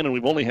 minutes in, and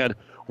we've only had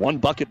one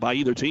bucket by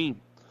either team.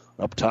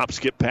 Up top,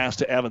 skip pass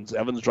to Evans.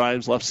 Evans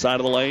drives left side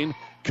of the lane.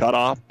 Cut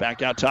off.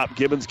 Back out top,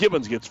 Gibbons.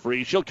 Gibbons gets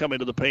free. She'll come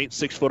into the paint.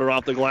 6-footer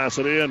off the glass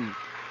and in.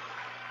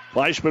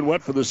 Fleischman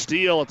went for the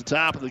steal at the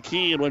top of the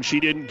key, and when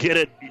she didn't get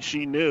it,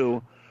 she knew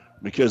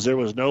because there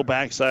was no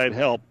backside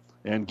help.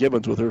 And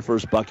Gibbons with her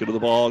first bucket of the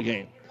ball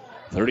game.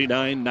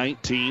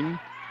 39-19.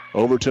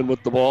 Overton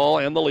with the ball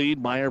and the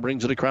lead. Meyer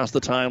brings it across the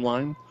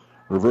timeline.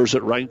 Reverse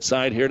it right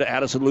side here to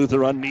Addison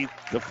Luther underneath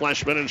the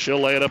Fleischman, and she'll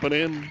lay it up and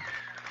in.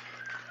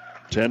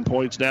 10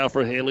 points now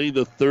for Haley,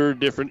 the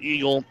third different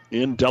Eagle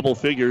in double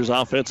figures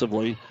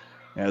offensively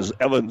as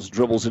Evans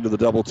dribbles into the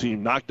double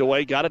team. Knocked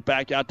away, got it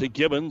back out to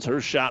Gibbons. Her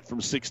shot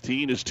from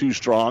 16 is too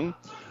strong.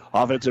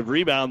 Offensive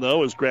rebound,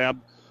 though, is grabbed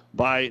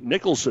by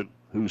Nicholson,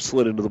 who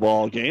slid into the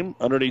ball game.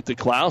 Underneath to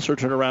Klaus, her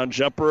turnaround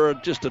jumper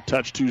just a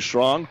touch too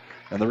strong,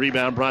 and the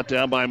rebound brought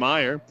down by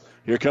Meyer.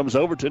 Here comes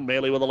Overton,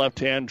 Bailey with a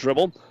left-hand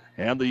dribble,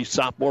 and the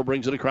sophomore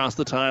brings it across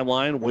the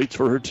timeline, waits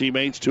for her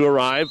teammates to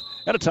arrive,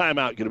 and a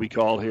timeout going to be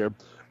called here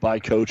by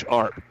Coach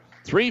Arp.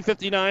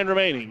 3:59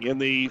 remaining in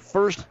the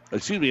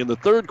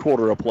third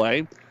quarter of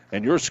play.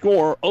 And your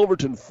score,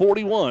 Overton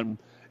 41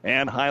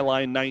 and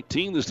Highline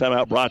 19. This time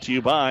out brought to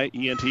you by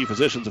ENT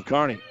Physicians of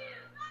Kearney.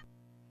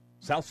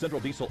 South Central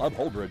Diesel of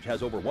Holdridge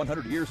has over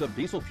 100 years of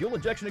diesel fuel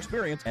injection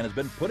experience and has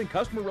been putting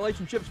customer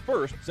relationships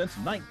first since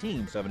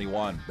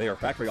 1971. They are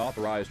factory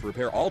authorized to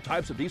repair all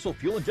types of diesel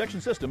fuel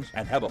injection systems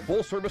and have a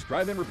full-service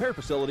drive-in repair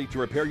facility to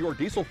repair your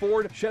diesel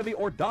Ford, Chevy,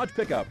 or Dodge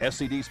pickup.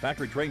 SCD's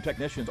factory-trained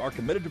technicians are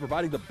committed to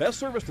providing the best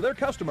service to their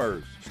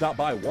customers. Stop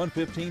by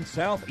 115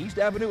 South East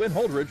Avenue in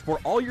Holdridge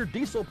for all your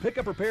diesel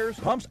pickup repairs,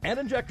 pumps and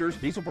injectors,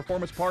 diesel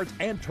performance parts,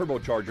 and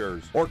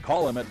turbochargers. Or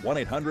call them at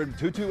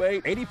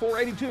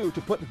 1-800-228-8482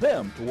 to put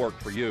them to work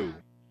for you.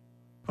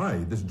 Hi,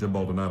 this is Jim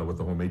Baldonado with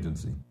the Home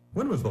Agency.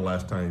 When was the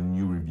last time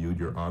you reviewed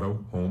your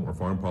auto, home, or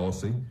farm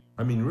policy?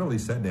 I mean, really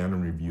sat down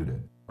and reviewed it.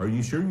 Are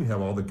you sure you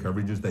have all the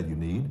coverages that you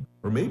need?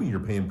 Or maybe you're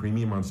paying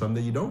premium on some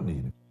that you don't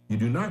need. You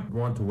do not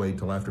want to wait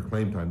till after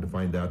claim time to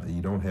find out that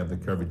you don't have the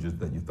coverages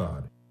that you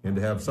thought. And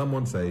to have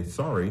someone say,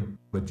 sorry,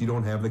 but you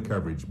don't have the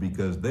coverage,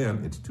 because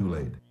then it's too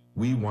late.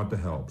 We want to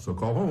help. So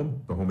call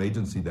home, the Home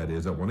Agency that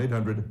is, at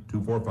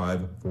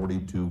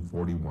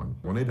 1-800-245-4241.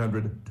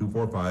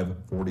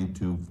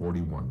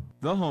 1-800-245-4241.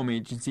 The Home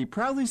Agency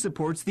proudly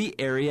supports the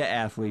area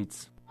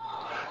athletes.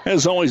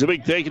 As always, a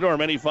big thank you to our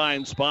many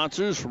fine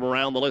sponsors from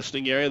around the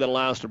listening area that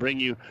allow us to bring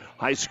you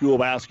high school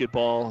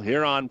basketball.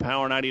 Here on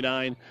Power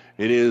 99,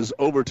 it is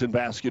Overton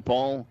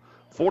basketball.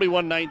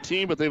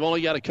 41-19, but they've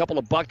only got a couple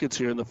of buckets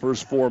here in the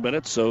first 4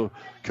 minutes, so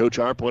Coach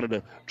Arp wanted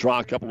to draw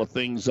a couple of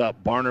things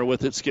up. Barner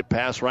with it, skip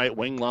pass right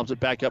wing, lobs it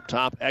back up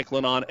top.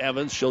 Eklund on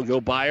Evans. She'll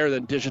go by her,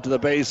 then dish it to the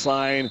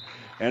baseline.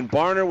 And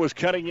Barner was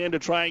cutting in to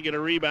try and get a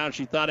rebound.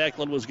 She thought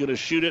Eklund was going to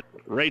shoot it.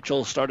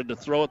 Rachel started to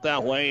throw it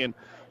that way and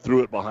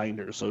threw it behind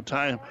her. So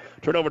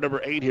turnover number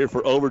 8 here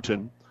for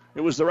Overton.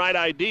 It was the right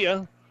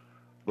idea.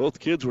 Both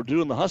kids were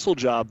doing the hustle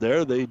job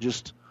there. They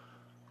just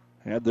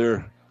had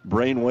their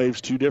brain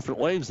waves 2 different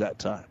ways that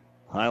time.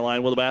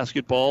 Highline with a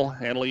basketball.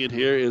 Handling it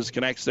here is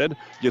Knechtstead.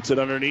 Gets it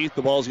underneath.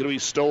 The ball's going to be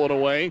stolen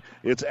away.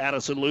 It's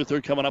Addison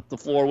Luther coming up the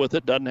floor with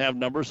it. Doesn't have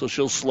numbers, so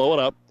she'll slow it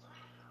up.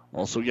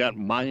 Also got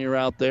Meyer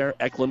out there.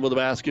 Eklund with a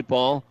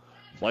basketball.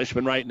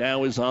 Fleischman right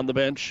now is on the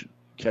bench.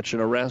 Catching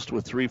a rest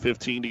with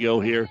 3:15 to go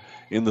here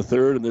in the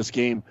third. And this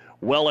game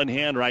well in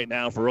hand right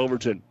now for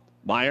Overton.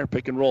 Meyer,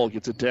 pick and roll,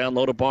 gets it down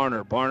low to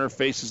Barner. Barner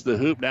faces the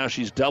hoop. Now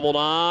she's doubled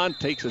on,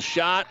 takes a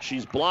shot.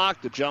 She's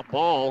blocked. The jump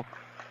ball.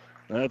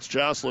 That's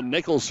Jocelyn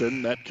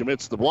Nicholson that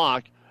commits the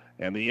block.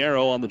 And the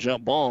arrow on the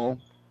jump ball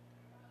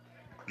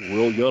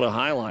will go to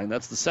Highline.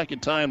 That's the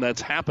second time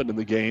that's happened in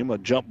the game, a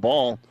jump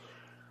ball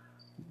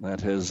that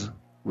has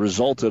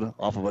resulted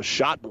off of a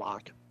shot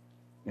block.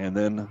 And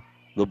then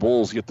the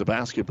Bulls get the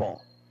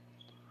basketball.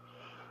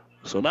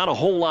 So not a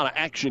whole lot of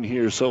action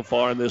here so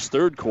far in this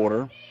third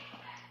quarter.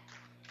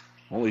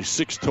 Only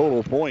 6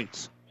 total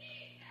points.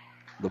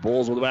 The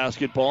Bulls with the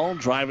basketball,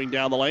 driving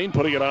down the lane,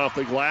 putting it off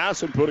the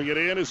glass, and putting it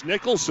in is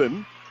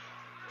Nicholson.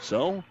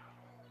 So,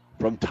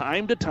 from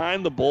time to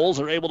time, the Bulls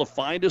are able to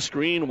find a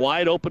screen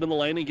wide open in the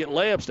lane and get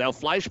layups. Now,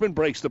 Fleischman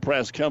breaks the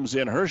press, comes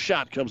in. Her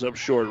shot comes up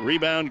short.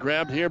 Rebound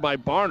grabbed here by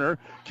Barner.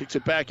 Kicks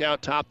it back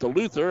out top to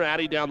Luther.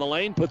 Addie down the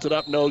lane, puts it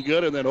up, no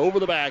good, and then over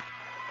the back.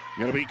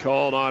 Going to be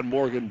called on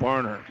Morgan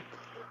Barner.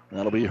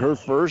 That'll be her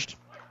first,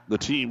 the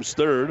team's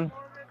third.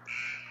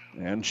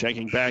 And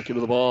checking back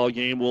into the ball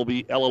game will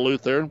be Ella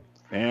Luther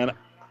and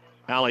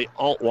Allie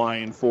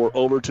Altwine for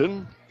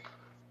Overton.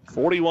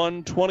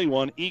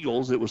 41-21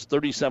 Eagles. It was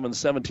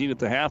 37-17 at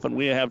the half, and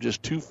we have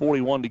just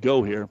 2:41 to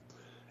go here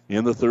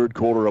in the third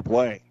quarter of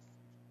play.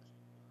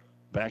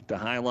 Back to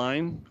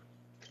Highline,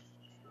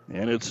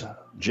 and it's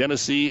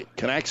Genesee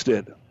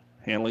Knackstead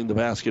handling the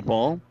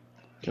basketball.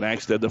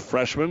 Knackstead, the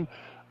freshman,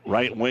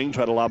 right wing,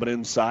 try to lob it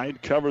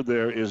inside. Covered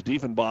there is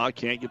Diefenbach.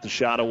 Can't get the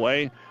shot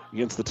away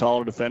against the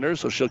taller defender,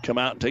 so she'll come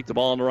out and take the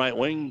ball on the right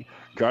wing,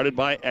 guarded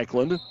by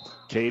Eklund.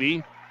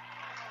 Katie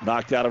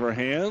knocked out of her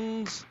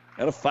hands,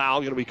 and a foul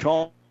going to be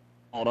called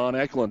on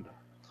Eklund.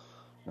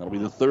 That'll be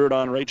the third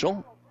on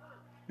Rachel,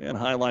 and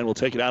Highline will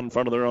take it out in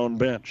front of their own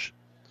bench.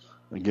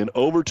 Again,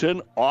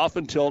 Overton off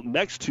until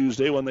next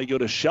Tuesday when they go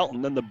to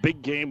Shelton, then the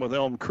big game with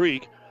Elm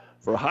Creek.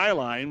 For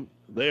Highline,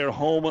 they are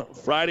home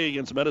Friday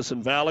against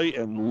Medicine Valley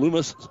and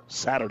Loomis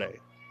Saturday.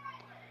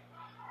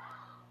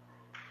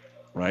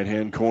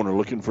 Right-hand corner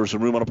looking for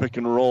some room on a pick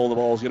and roll. The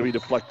ball is going to be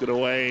deflected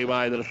away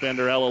by the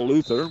defender, Ella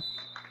Luther.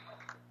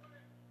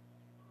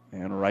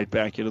 And right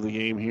back into the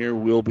game here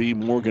will be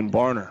Morgan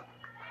Barner.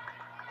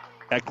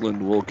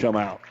 Eklund will come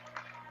out.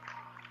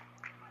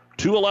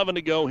 2:11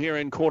 to go here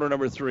in quarter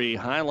number 3.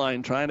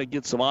 Highline trying to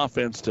get some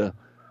offense to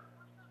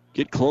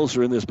get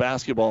closer in this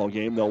basketball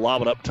game. They'll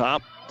lob it up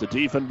top to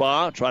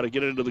Diefenbach. Try to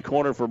get it into the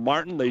corner for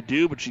Martin. They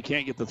do, but she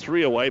can't get the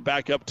three away.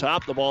 Back up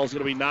top. The ball's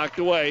going to be knocked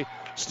away.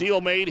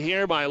 Steal made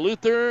here by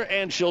Luther,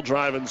 and she'll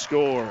drive and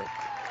score.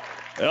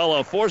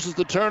 Ella forces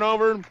the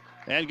turnover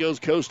and goes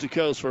coast to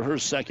coast for her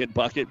second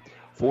bucket.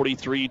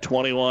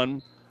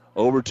 43-21.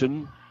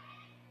 Overton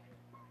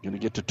going to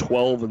get to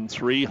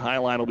 12-3.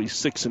 Highline will be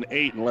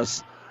 6-8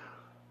 unless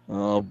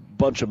a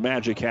bunch of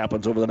magic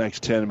happens over the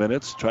next 10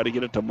 minutes. Try to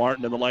get it to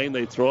Martin in the lane.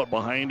 They throw it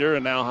behind her,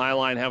 and now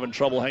Highline having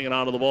trouble hanging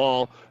on to the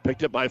ball.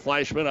 Picked up by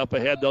Fleischman. Up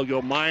ahead, they'll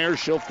go Meyer.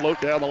 She'll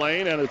float down the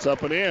lane, and it's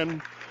up and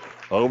in.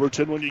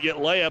 Overton, when you get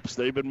layups,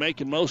 they've been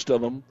making most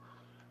of them.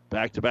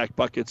 Back-to-back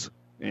buckets,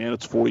 and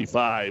it's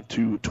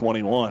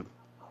 45-21.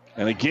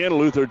 And again,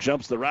 Luther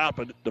jumps the route,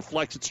 but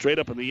deflects it straight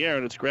up in the air,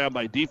 and it's grabbed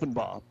by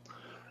Diefenbach.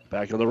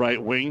 Back on the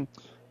right wing,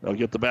 they'll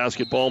get the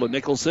basketball to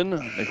Nicholson.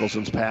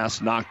 Nicholson's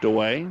pass knocked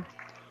away.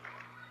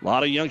 A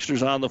lot of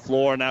youngsters on the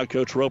floor. Now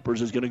Coach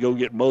Ropers is going to go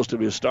get most of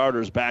his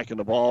starters back in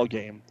the ball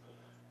game.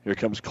 Here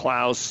comes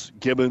Klaus,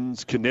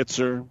 Gibbons,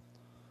 Knitzer.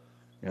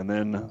 And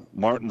then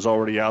Martin's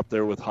already out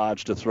there with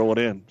Hodge to throw it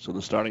in. So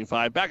the starting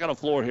five back on the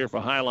floor here for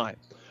Highline.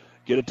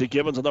 Get it to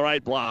Gibbons on the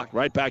right block.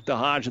 Right back to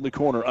Hodge in the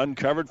corner.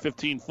 Uncovered,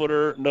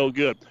 15-footer, no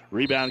good.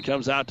 Rebound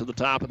comes out to the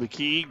top of the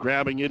key.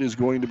 Grabbing it is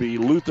going to be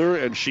Luther,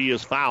 and she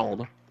is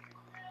fouled.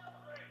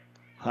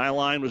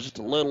 Highline was just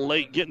a little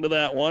late getting to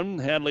that one.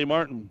 Hadley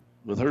Martin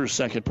with her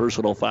second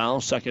personal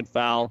foul. Second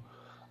foul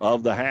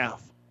of the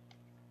half.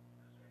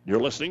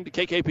 You're listening to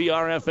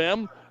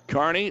KKPR-FM.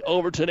 Kearney,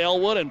 Overton,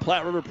 Elwood, and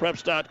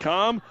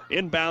PlatteRiverPreps.com.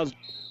 Inbounds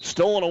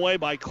stolen away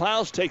by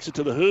Klaus. Takes it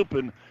to the hoop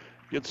and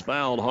gets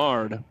fouled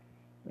hard.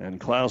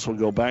 And Klaus will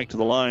go back to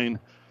the line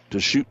to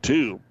shoot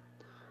two.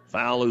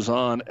 Foul is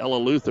on Ella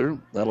Luther.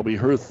 That'll be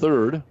her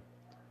third.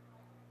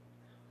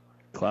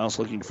 Klaus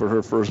looking for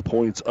her first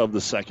points of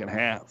the second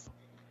half.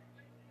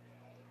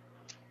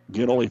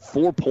 Again, only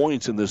 4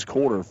 points in this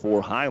quarter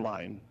for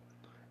Highline.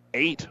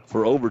 8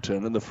 for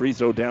Overton, and the free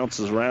throw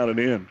bounces around and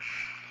in.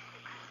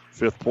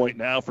 Fifth point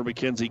now for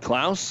Mackenzie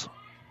Klaus.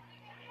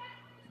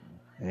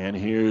 And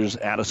here's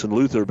Addison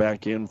Luther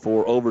back in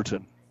for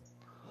Overton.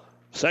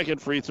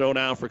 Second free throw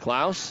now for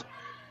Klaus.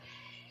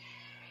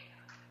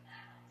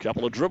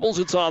 Couple of dribbles,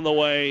 it's on the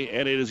way,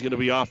 and it is going to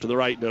be off to the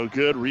right, no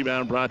good.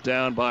 Rebound brought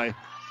down by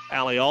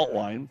Allie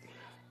Altwine.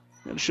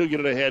 And she'll get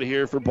it ahead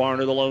here for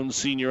Barner, the lone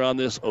senior on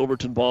this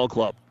Overton ball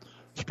club.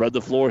 Spread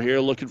the floor here,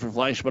 looking for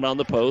Fleischman on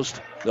the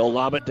post. They'll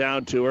lob it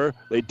down to her.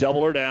 They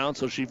double her down,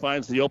 so she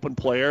finds the open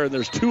player, and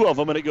there's two of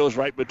them, and it goes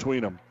right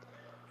between them.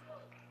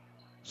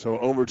 So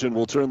Overton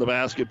will turn the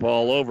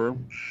basketball over.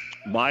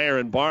 Meyer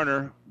and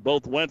Barner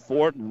both went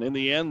for it, and in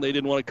the end, they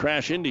didn't want to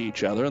crash into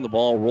each other, and the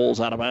ball rolls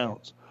out of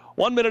bounds.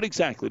 1 minute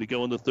exactly to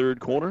go in the third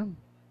quarter.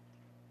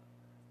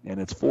 And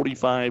it's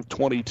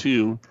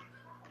 45-22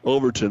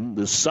 Overton.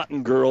 The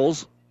Sutton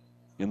girls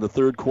in the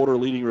third quarter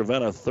leading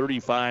Ravenna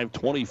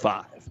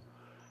 35-25.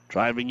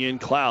 Driving in,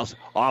 Klaus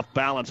off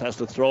balance, has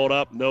to throw it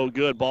up. No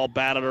good. Ball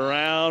batted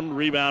around.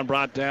 Rebound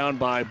brought down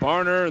by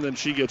Barner. And then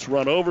she gets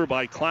run over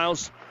by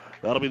Klaus.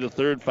 That'll be the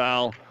third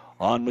foul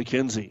on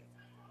McKenzie.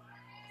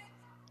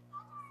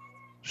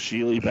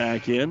 Sheely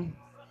back in.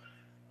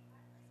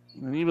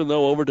 And even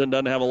though Overton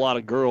doesn't have a lot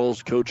of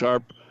girls, Coach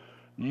Harp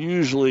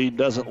usually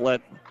doesn't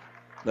let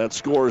that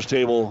scores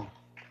table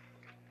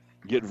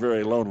get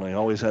very lonely.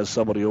 Always has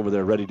somebody over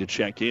there ready to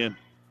check in.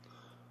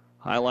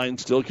 Highline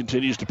still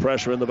continues to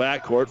pressure in the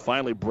backcourt.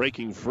 Finally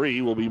breaking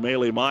free will be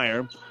Maylee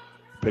Meyer.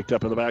 Picked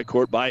up in the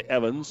backcourt by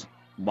Evans.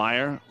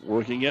 Meyer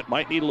working it.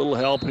 Might need a little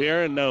help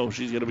here. And no,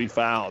 she's going to be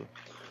fouled.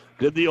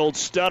 Did the old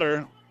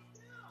stutter.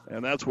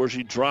 And that's where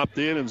she dropped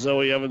in. And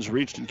Zoe Evans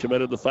reached and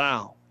committed the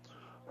foul.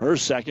 Her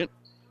second.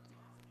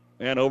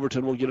 And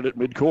Overton will get it at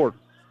midcourt.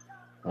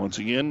 Once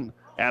again,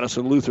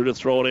 Addison Luther to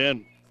throw it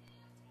in.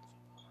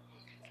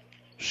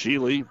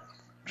 Sheely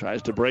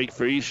tries to break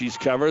free. She's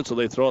covered, so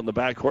they throw it in the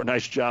backcourt.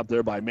 Nice job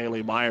there by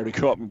Maylee Meyer to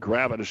go up and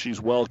grab it as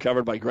she's well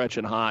covered by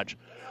Gretchen Hodge.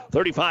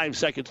 35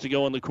 seconds to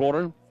go in the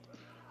quarter.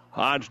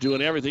 Hodge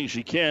doing everything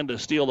she can to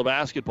steal the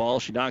basketball.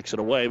 She knocks it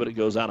away, but it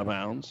goes out of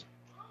bounds.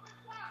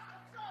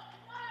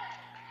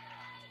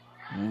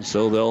 And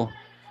so they'll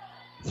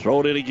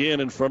throw it in again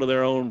in front of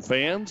their own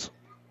fans.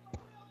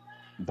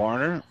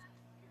 Barner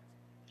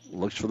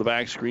looks for the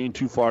back screen,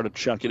 too far to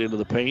chuck it into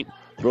the paint.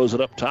 Throws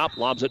it up top,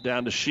 lobs it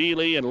down to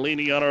Sheely, and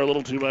leaning on her a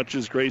little too much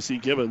is Gracie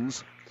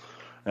Gibbons.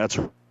 That's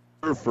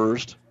her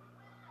first.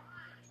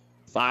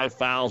 5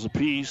 fouls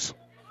apiece.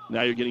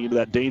 Now you're getting into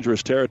that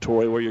dangerous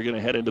territory where you're going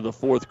to head into the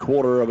fourth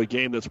quarter of a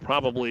game that's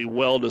probably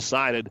well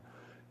decided,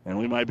 and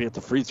we might be at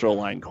the free throw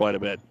line quite a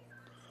bit.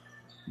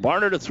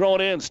 Barner to throw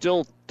it in,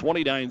 still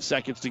 29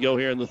 seconds to go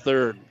here in the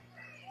third.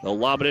 They'll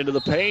lob it into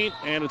the paint,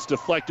 and it's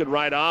deflected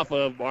right off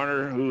of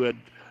Barner, who had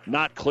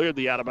not cleared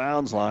the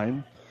out-of-bounds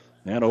line.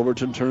 And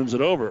Overton turns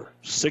it over.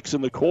 6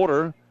 in the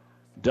quarter,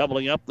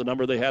 doubling up the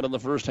number they had in the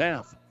first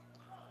half.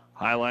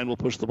 Highline will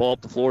push the ball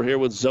up the floor here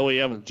with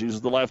Zoe Evans. Uses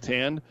the left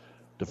hand.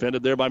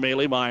 Defended there by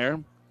Maylee Meyer.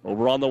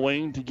 Over on the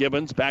wing to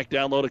Gibbons. Back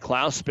down low to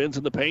Klaus. Spins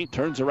in the paint.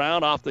 Turns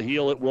around. Off the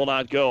heel. It will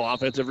not go.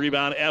 Offensive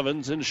rebound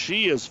Evans, and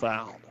she is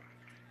fouled.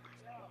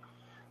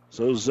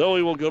 So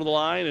Zoe will go to the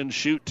line and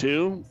shoot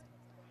 2.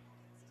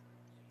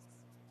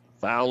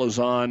 Foul is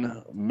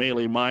on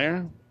Maylee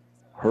Meyer.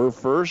 Her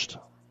first.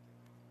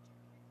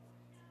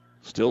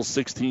 Still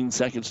 16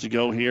 seconds to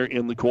go here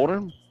in the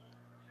quarter.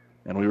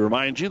 And we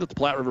remind you that the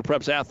Platte River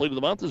Preps Athlete of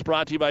the Month is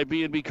brought to you by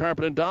B&B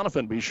Carpet and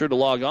Donovan. Be sure to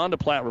log on to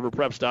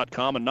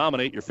PlatteRiverPreps.com and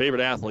nominate your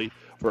favorite athlete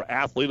for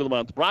Athlete of the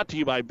Month. Brought to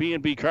you by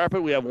B&B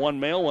Carpet. We have one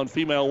male, one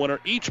female winner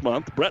each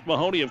month. Brett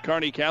Mahoney of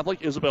Kearney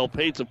Catholic, Isabel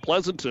Pates of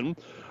Pleasanton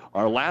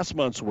are last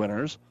month's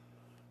winners.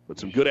 But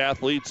some good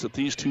athletes at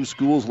these two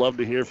schools. Love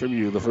to hear from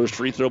you. The first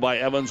free throw by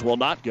Evans will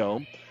not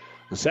go.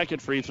 The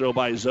second free throw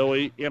by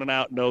Zoe, in and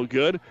out, no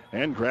good.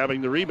 And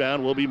grabbing the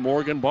rebound will be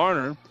Morgan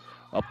Barner.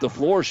 Up the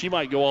floor, she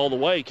might go all the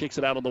way. Kicks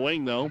it out on the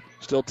wing, though.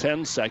 Still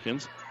 10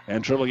 seconds.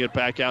 And dribbling it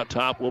back out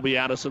top will be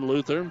Addison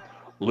Luther.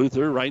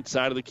 Luther, right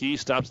side of the key,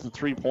 stops the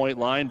three-point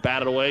line.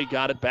 Batted away,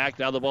 got it back.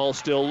 Now the ball's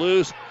still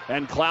loose.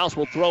 And Klaus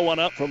will throw one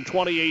up from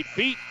 28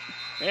 feet.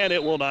 And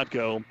it will not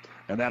go.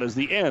 And that is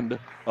the end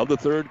of the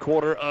third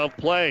quarter of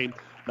play.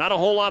 Not a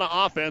whole lot of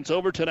offense.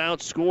 Overton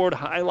outscored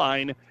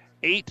Highline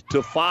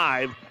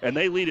 8-5, and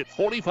they lead at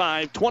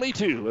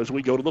 45-22 as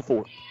we go to the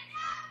fourth.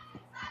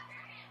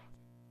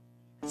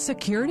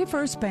 Security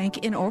First Bank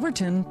in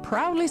Overton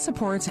proudly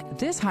supports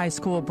this high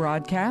school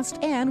broadcast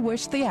and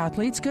wish the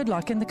athletes good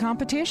luck in the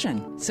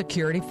competition.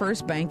 Security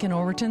First Bank in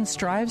Overton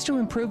strives to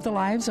improve the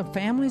lives of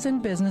families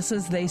and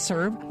businesses they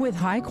serve with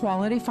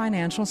high-quality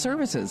financial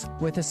services.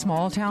 With a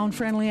small-town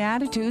friendly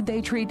attitude,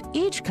 they treat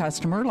each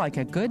customer like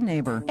a good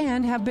neighbor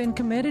and have been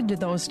committed to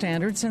those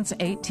standards since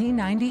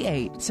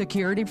 1898.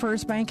 Security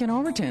First Bank in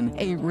Overton,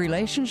 a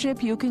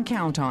relationship you can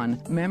count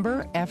on.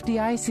 Member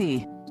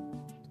FDIC.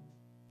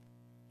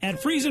 At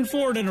Friesen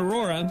Ford in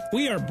Aurora,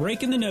 we are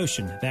breaking the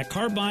notion that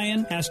car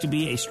buying has to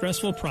be a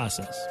stressful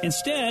process.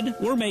 Instead,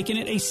 we're making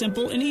it a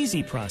simple and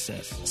easy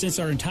process, since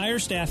our entire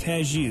staff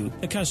has you,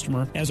 the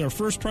customer, as our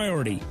first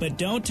priority. But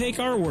don't take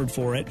our word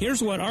for it.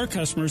 Here's what our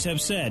customers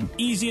have said.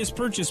 Easiest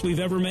purchase we've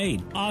ever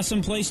made.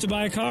 Awesome place to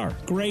buy a car.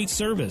 Great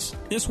service.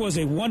 This was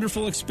a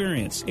wonderful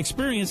experience.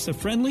 Experience the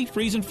friendly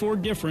Friesen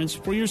Ford difference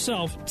for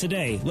yourself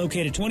today.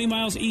 Located 20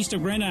 miles east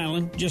of Grand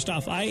Island, just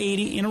off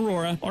I-80 in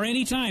Aurora, or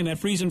anytime at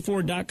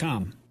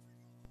FriesenFord.com.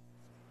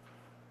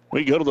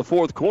 We go to the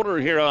fourth quarter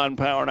here on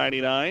Power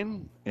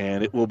 99,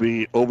 and it will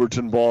be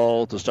Overton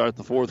ball to start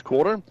the fourth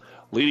quarter,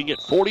 leading it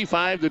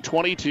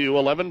 45-22,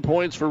 11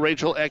 points for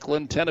Rachel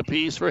Eklund, 10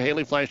 apiece for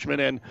Haley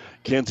Fleischman and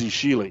Kenzie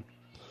Sheely.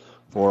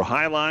 For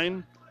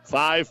Highline,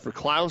 5 for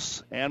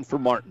Klaus and for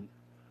Martin.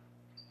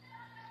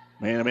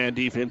 Man-to-man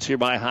defense here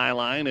by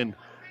Highline, and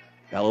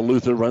Ella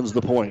Luther runs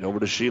the point over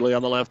to Sheely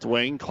on the left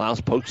wing. Klaus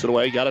pokes it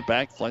away, got it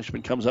back.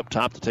 Fleshman comes up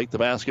top to take the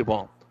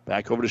basketball.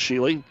 Back over to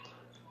Sheely.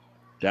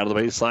 Down to the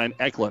baseline,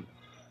 Eklund.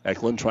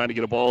 Eklund trying to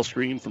get a ball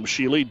screen from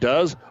Sheely.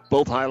 Does.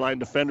 Both highline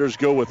defenders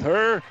go with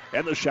her.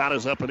 And the shot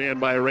is up and in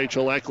by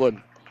Rachel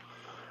Eklund.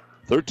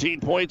 13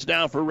 points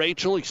now for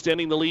Rachel,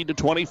 extending the lead to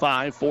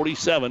 25,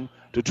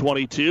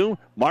 47-22.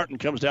 Martin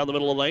comes down the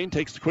middle of the lane,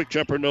 takes the quick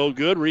jumper, no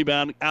good.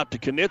 Rebound out to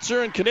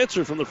Knitzer, and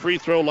Knitzer from the free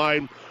throw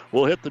line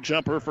will hit the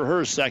jumper for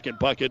her second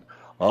bucket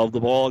of the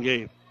ball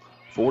game.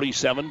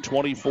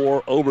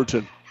 47-24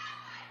 Overton.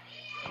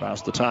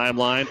 Across the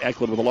timeline,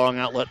 Eklund with a long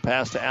outlet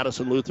pass to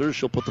Addison Luther.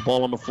 She'll put the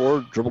ball on the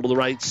floor, dribble to the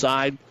right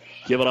side,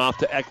 give it off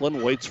to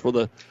Eklund, waits for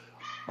the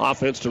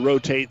offense to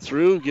rotate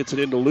through, gets it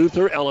into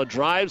Luther. Ella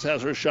drives,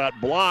 has her shot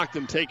blocked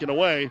and taken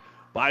away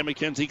by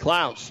Mackenzie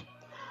Klaus.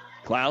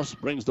 Klaus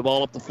brings the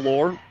ball up the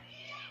floor,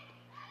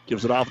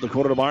 gives it off in the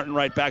corner to Martin,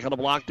 right back on the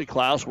block to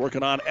Klaus,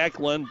 working on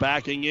Eklund,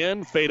 backing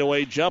in,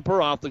 fadeaway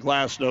jumper off the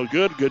glass, no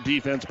good. Good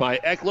defense by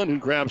Eklund, who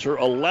grabs her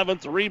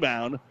 11th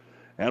rebound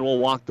and will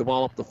walk the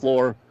ball up the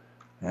floor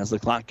as the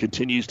clock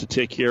continues to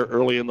tick here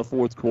early in the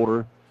fourth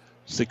quarter.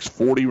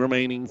 6:40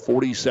 remaining,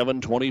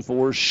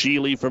 47-24.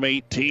 Sheely from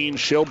 18.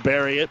 She'll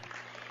bury it.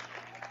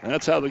 And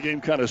that's how the game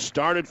kind of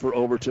started for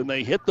Overton.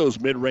 They hit those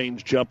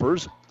mid-range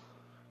jumpers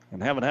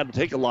and haven't had to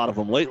take a lot of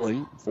them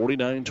lately.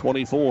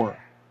 49-24.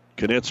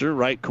 Knitzer,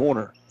 right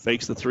corner.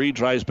 Fakes the three,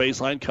 drives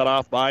baseline, cut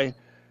off by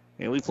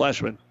Haley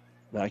Fleshman.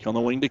 Back on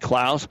the wing to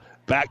Klaus.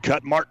 Back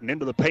cut Martin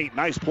into the paint.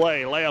 Nice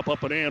play. Layup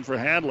up and in for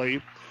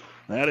Hadley.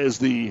 That is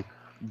the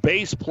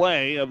base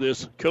play of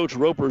this Coach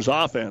Roper's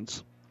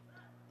offense.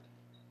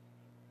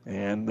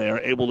 And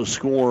they're able to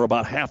score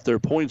about half their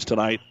points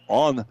tonight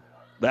on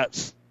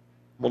that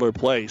similar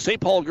play. St.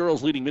 Paul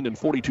girls leading Minden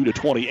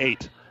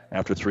 42-28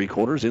 after three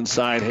quarters.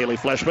 Inside Haley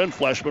Fleshman.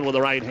 Fleshman with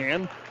the right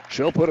hand.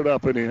 She'll put it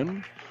up and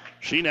in.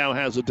 She now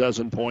has a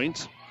dozen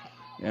points.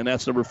 And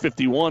that's number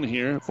 51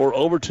 here for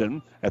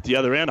Overton. At the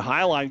other end,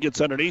 Highline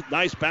gets underneath.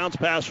 Nice bounce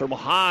pass from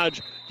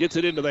Hodge. Gets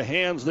it into the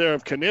hands there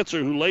of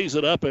Knitzer, who lays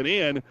it up and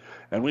in.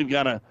 And we've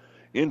got an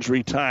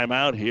injury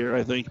timeout here.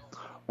 I think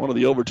one of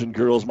the Overton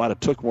girls might have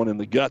took one in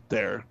the gut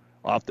there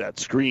off that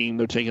screen.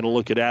 They're taking a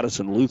look at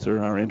Addison Luther.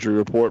 Our injury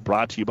report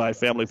brought to you by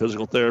Family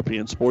Physical Therapy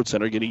and Sports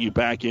Center, getting you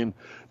back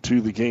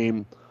into the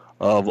game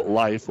of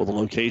life with a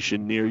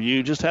location near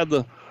you. Just had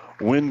the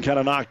wind kind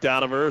of knocked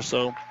out of her,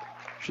 so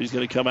she's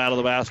going to come out of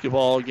the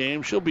basketball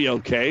game. She'll be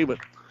okay, but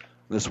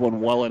this one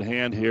well in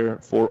hand here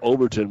for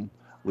Overton,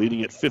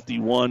 leading at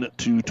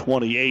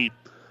 51-28.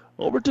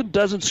 Overton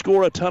doesn't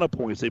score a ton of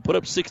points. They put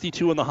up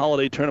 62 in the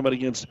holiday tournament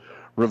against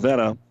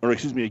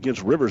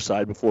against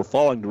Riverside before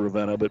falling to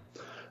Ravenna. But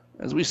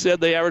as we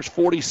said, they average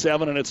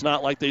 47, and it's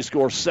not like they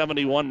score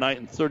 70 one night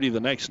and 30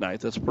 the next night.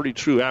 That's a pretty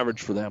true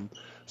average for them.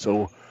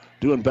 So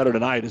doing better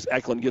tonight as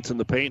Eklund gets in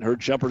the paint. Her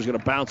jumper's going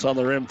to bounce on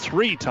the rim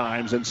 3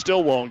 times and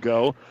still won't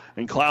go.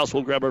 And Klaus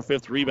will grab her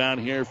 5th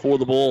rebound here for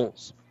the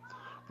Bulls.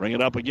 Bring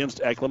it up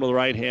against Eklund with the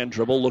right-hand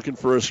dribble, looking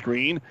for a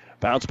screen.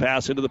 Bounce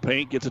pass into the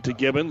paint, gets it to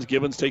Gibbons.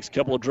 Gibbons takes a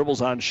couple of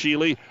dribbles on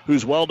Sheely,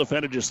 who's well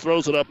defended, just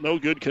throws it up. No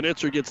good.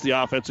 Knitzer gets the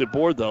offensive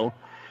board, though.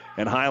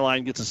 And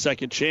Highline gets a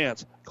second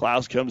chance.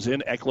 Klaus comes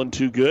in. Eklund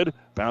too good.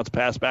 Bounce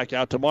pass back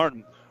out to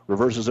Martin.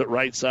 Reverses it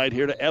right side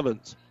here to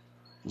Evans.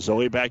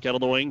 Zoe back out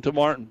of the wing to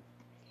Martin.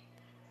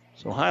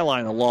 So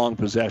Highline a long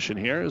possession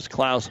here as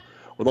Klaus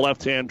with a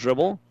left-hand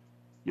dribble.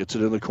 Gets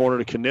it in the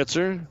corner to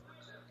Knitzer.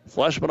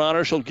 Fleshman on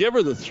her. She'll give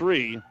her the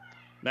 3.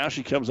 Now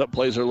she comes up,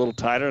 plays her a little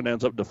tighter, and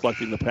ends up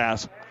deflecting the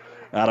pass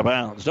out of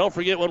bounds. Don't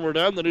forget, when we're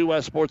done, the New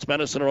West Sports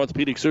Medicine and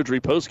Orthopedic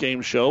Surgery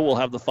postgame show. We'll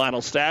have the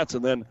final stats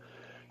and then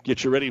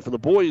get you ready for the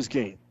boys'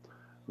 game,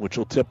 which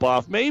will tip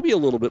off maybe a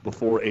little bit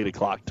before 8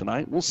 o'clock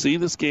tonight. We'll see.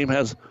 This game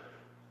has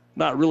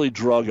not really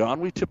drug on.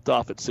 We tipped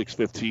off at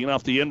 6:15.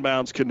 Off the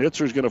inbounds,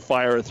 Knitzer's going to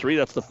fire a 3.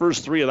 That's the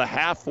first 3 of the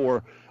half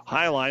for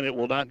Highline. It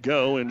will not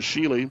go, and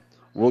Sheely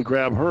will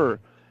grab her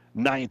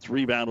 9th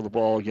rebound of the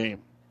ball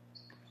game.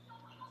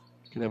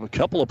 Can have a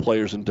couple of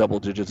players in double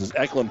digits as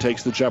Eklund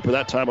takes the jumper.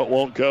 That time it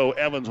won't go.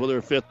 Evans with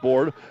her 5th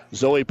board.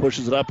 Zoe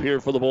pushes it up here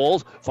for the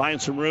Bulls.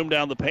 Finds some room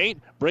down the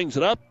paint. Brings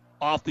it up.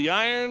 Off the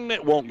iron.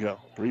 It won't go.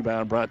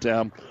 Rebound brought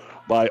down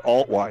by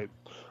Altwine.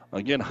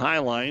 Again,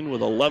 Highline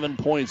with 11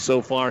 points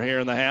so far here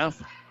in the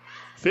half.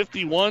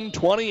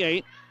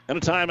 51-28. And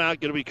a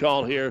timeout going to be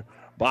called here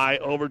by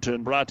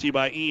Overton. Brought to you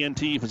by ENT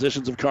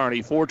Physicians of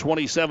Kearney.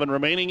 4:27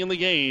 remaining in the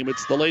game.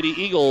 It's the Lady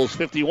Eagles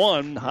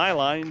 51,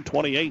 Highline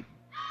 28.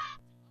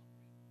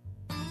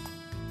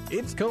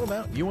 It's cold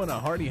out. You want a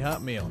hearty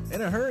hot meal in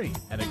a hurry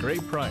at a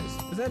great price.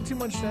 Is that too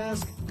much to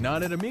ask?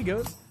 Not at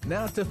Amigos.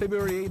 Now to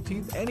February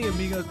 18th, any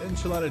Amigos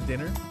enchilada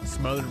dinner,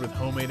 smothered with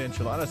homemade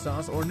enchilada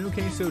sauce or new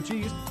queso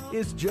cheese,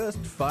 is just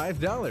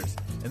 $5.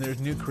 And there's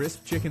new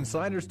crisp chicken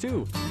sliders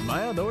too,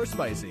 mild or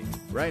spicy.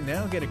 Right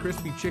now, get a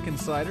crispy chicken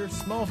slider,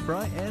 small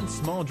fry, and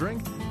small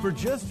drink for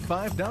just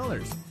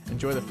 $5.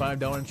 Enjoy the $5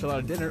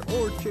 enchilada dinner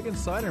or chicken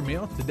slider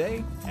meal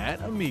today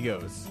at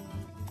Amigos.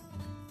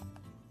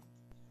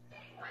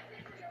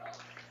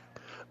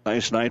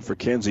 Nice night for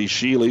Kenzie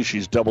Sheely.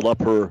 She's doubled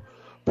up her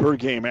per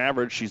game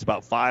average. She's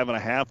about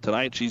 5.5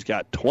 tonight. She's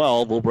got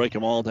 12. We'll break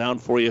them all down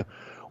for you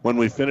when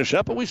we finish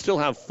up, but we still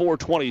have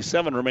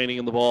 4:27 remaining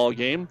in the ball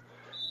game.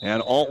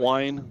 And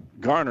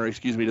Garner,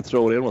 to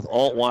throw it in with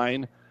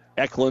Altwine,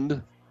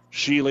 Eklund,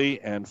 Sheely,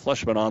 and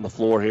Fleshman on the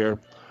floor here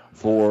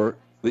for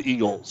the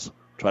Eagles.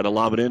 Try to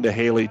lob it into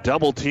Haley.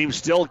 Double team,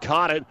 still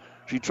caught it.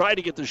 She tried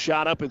to get the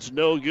shot up. It's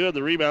no good.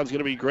 The rebound's going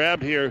to be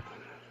grabbed here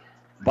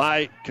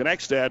by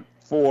Knackstedt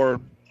for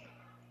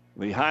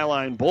the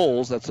Highline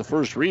Bulls. That's the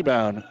first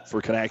rebound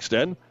for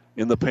Knackstedt.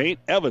 In the paint,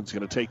 Evans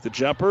going to take the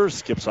jumper.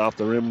 Skips off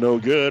the rim, no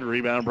good.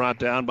 Rebound brought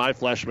down by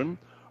Fleshman.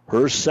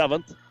 Her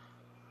 7th.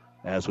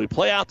 As we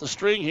play out the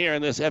string here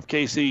in this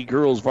FKC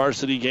girls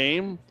varsity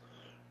game,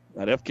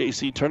 that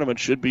FKC tournament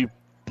should be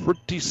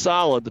pretty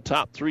solid. The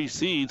top 3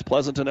 seeds,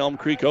 Pleasanton, Elm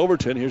Creek,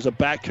 Overton. Here's a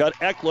back cut.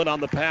 Eklund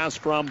on the pass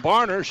from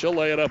Barner. She'll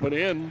lay it up and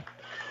in.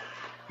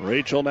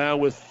 Rachel now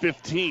with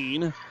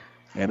 15,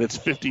 and it's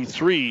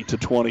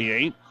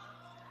 53-28.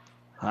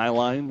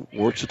 Highline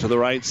works it to the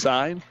right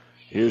side.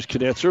 Here's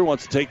Knitzer,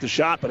 wants to take the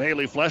shot, but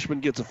Haley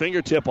Fleshman gets a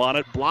fingertip on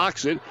it,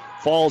 blocks it,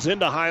 falls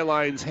into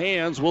Highline's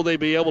hands. Will they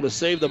be able to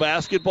save the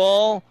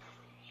basketball?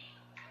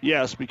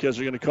 Yes, because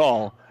they're going to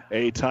call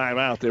a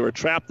timeout. They were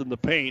trapped in the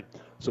paint,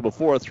 so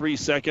before a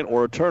 3-second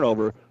or a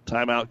turnover,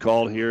 timeout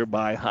called here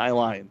by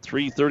Highline.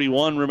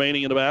 3:31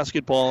 remaining in the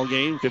basketball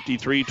game,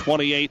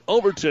 53-28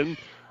 Overton.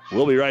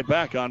 We'll be right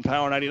back on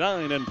Power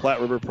 99 and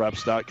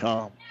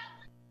PlatteRiverPreps.com.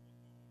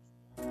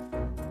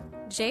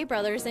 J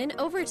Brothers in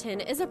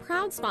Overton is a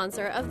proud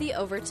sponsor of the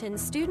Overton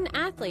student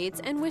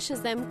athletes and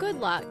wishes them good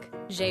luck.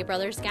 J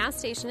Brothers Gas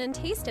Station and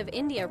Taste of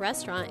India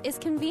restaurant is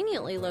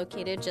conveniently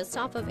located just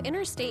off of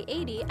Interstate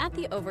 80 at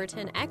the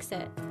Overton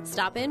exit.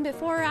 Stop in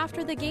before or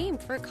after the game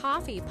for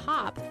coffee,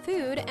 pop,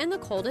 food, and the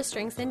coldest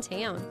drinks in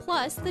town,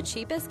 plus the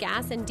cheapest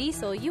gas and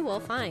diesel you will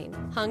find.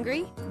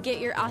 Hungry?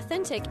 Get your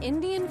authentic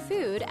Indian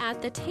food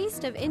at the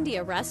Taste of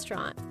India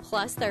restaurant,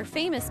 plus their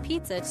famous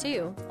pizza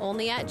too,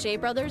 only at J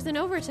Brothers in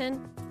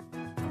Overton.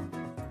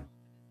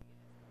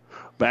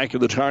 Back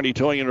in the Tarney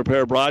Towing and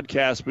Repair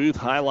broadcast booth.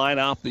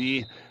 Highline off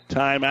the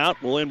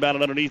timeout. Will inbound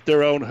it underneath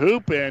their own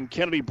hoop, and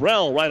Kennedy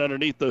Brell right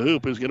underneath the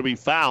hoop is going to be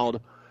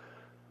fouled.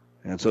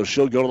 And so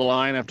she'll go to the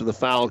line after the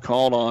foul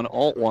called on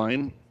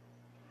Altwine.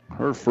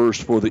 Her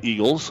first for the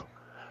Eagles.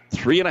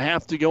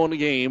 3.5 to go in the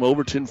game.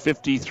 Overton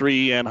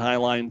 53 and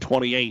Highline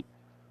 28.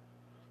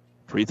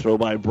 Free throw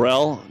by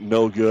Brell,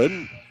 no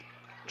good.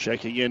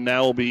 Checking in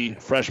now will be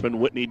freshman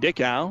Whitney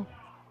Dickow.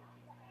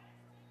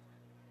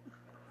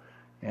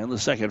 And the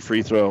second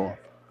free throw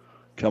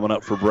coming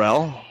up for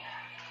Brell.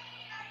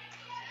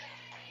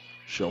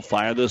 She'll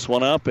fire this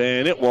one up,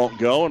 and it won't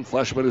go. And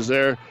Fleshman is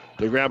there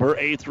to grab her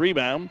 8th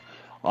rebound.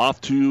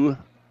 Off to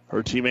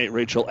her teammate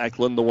Rachel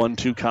Eklund, the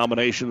 1-2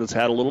 combination that's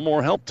had a little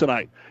more help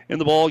tonight. In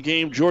the ball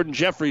game, Jordan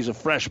Jeffries, a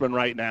freshman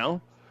right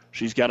now.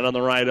 She's got it on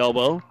the right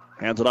elbow.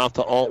 Hands it off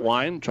to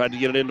Altwine. Tried to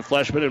get it into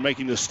Fleshman, and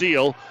making the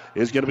steal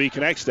is going to be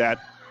Knackstedt.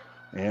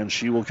 And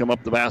she will come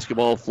up the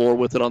basketball floor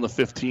with it on the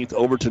 15th.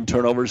 Overton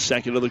turnover,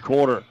 second of the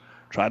quarter.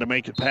 Try to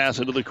make it pass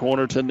into the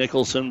corner to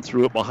Nicholson.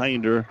 Threw it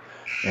behind her.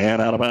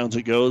 And out of bounds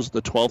it goes.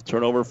 The 12th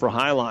turnover for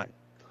Highline.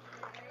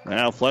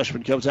 Now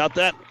Fleshman comes out.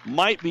 That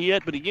might be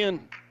it. But again,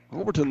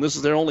 Overton, this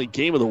is their only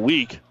game of the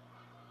week.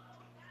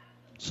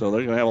 So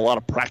they're going to have a lot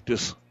of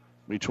practice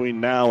between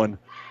now and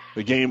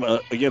the game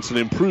against an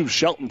improved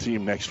Shelton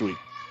team next week.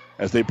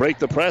 As they break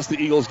the press, the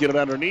Eagles get it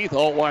underneath.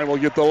 Altwine will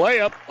get the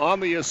layup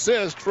on the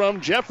assist from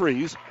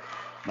Jeffries.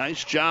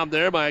 Nice job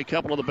there by a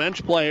couple of the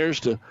bench players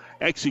to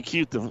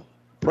execute the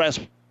press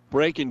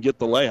break and get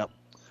the layup.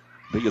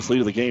 Biggest lead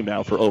of the game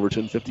now for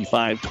Overton,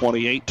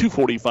 55-28,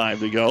 2:45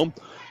 to go.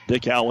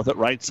 Dickow with it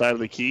right side of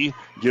the key.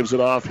 Gives it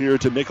off here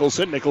to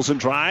Nicholson. Nicholson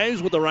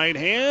drives with the right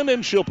hand,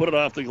 and she'll put it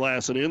off the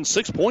glass and in.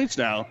 6 points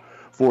now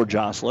for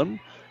Jocelyn.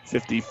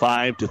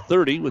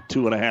 55-30 with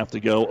 2.5 to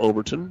go,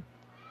 Overton.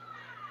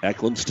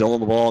 Eklund still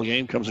in the ball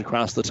game, comes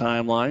across the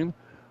timeline.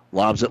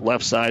 Lobs it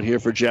left side here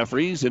for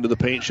Jeffries. Into the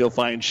paint, she'll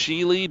find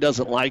Sheely.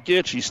 Doesn't like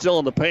it. She's still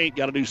in the paint.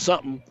 Got to do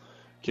something.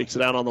 Kicks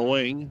it out on the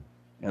wing,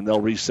 and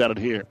they'll reset it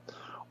here.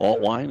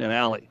 Altwine and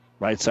Alley.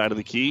 Right side of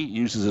the key.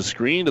 Uses a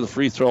screen to the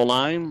free throw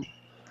line.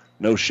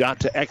 No shot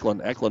to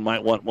Eklund. Eklund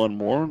might want one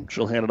more.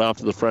 She'll hand it off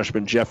to the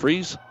freshman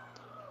Jeffries.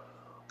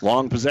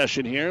 Long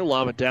possession here.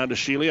 Lob it down to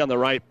Sheely on the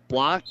right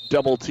block.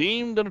 Double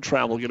teamed, and a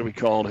travel going to be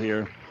called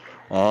here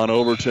on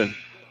Overton.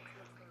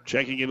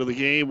 Checking into the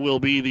game will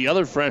be the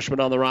other freshman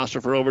on the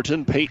roster for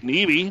Overton, Peyton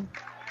Eby.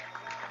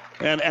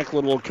 And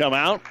Eklund will come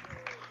out.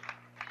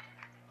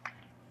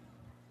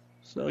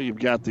 So you've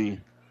got the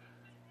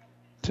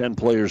 10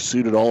 players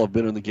suited. All have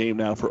been in the game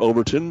now for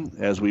Overton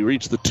as we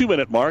reach the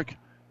 2-minute mark.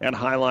 And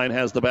Highline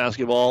has the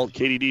basketball.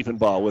 Katie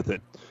Diefenbaugh with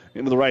it.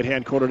 Into the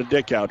right-hand corner to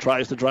Dickow.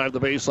 Tries to drive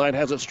the baseline.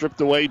 Has it stripped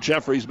away.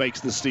 Jeffries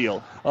makes the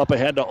steal. Up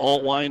ahead to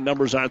Altwine.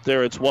 Numbers aren't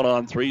there. It's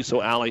 1-on-3.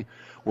 So Alley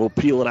will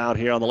peel it out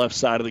here on the left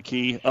side of the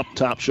key. Up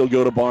top, she'll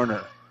go to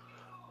Barner.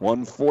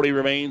 1:40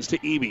 remains to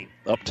Eby.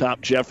 Up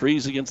top,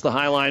 Jeffries against the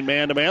Highline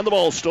man-to-man. The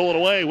ball stolen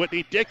away.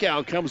 Whitney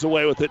Dickow comes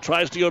away with it,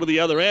 tries to go to the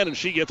other end, and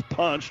she gets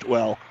punched.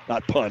 Well,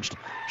 not punched.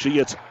 She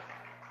gets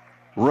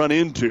run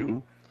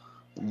into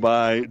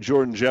by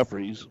Jordan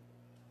Jeffries.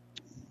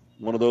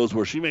 One of those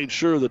where she made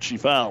sure that she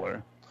fouled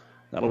her.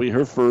 That'll be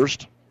her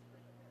first.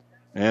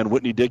 And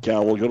Whitney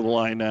Dickow will go to the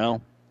line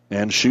now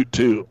and shoot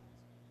 2.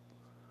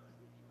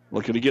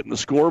 Looking to get in the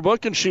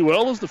scorebook, and she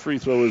will as the free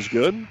throw is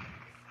good.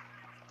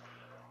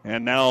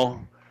 And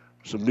now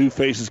some new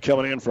faces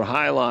coming in for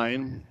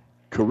Highline.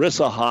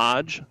 Carissa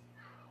Hodge,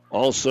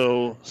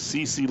 also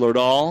Cece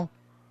Lerdahl,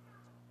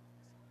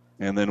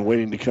 and then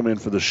waiting to come in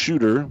for the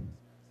shooter.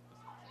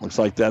 Looks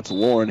like that's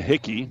Lauren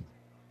Hickey.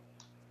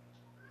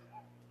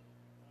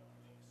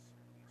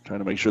 Trying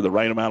to make sure the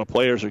right amount of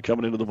players are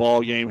coming into the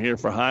ball game here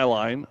for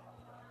Highline.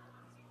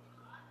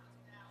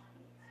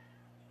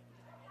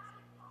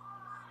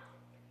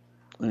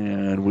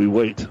 And we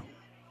wait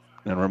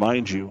and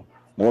remind you,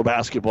 more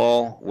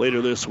basketball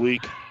later this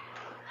week.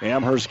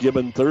 Amherst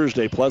Gibbon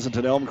Thursday,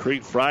 Pleasanton Elm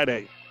Creek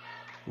Friday.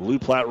 Lou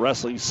Platte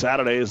Wrestling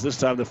Saturday, as this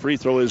time the free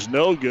throw is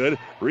no good.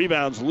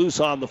 Rebounds loose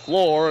on the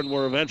floor, and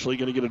we're eventually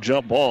going to get a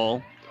jump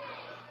ball.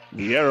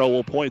 The arrow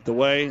will point the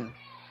way.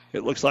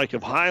 It looks like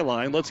of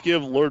Highline. Let's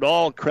give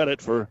Lerdahl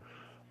credit for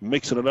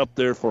mixing it up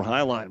there for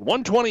Highline.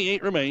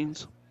 1:28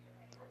 remains.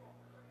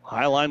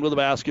 Highline with the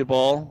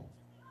basketball.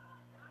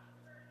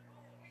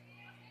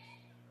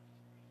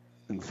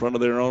 In front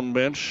of their own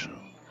bench.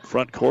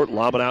 Front court,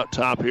 lob it out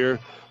top here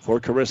for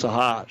Carissa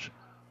Hodge.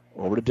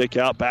 Over to Dick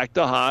out, back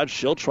to Hodge.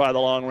 She'll try the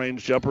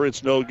long-range jumper.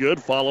 It's no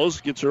good.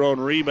 Follows, gets her own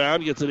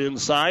rebound, gets it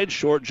inside.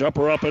 Short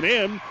jumper up and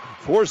in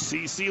for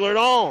Cece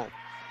Lerdahl.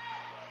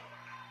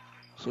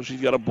 So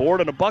she's got a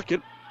board and a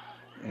bucket.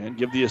 And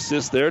give the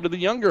assist there to the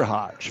younger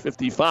Hodge.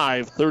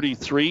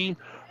 55-33.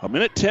 A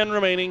minute 10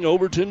 remaining.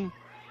 Overton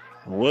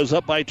was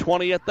up by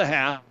 20 at the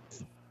half.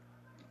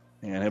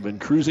 And have been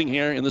cruising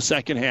here in the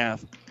second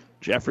half.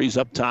 Jeffries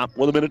up top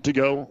with a minute to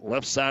go.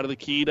 Left side of the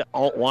key to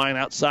Altwine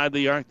outside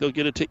the arc. They'll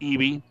get it to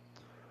Eby.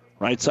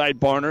 Right side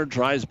Barner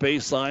drives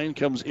baseline,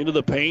 comes into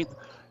the paint,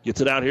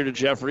 gets it out here to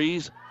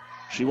Jeffries.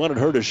 She wanted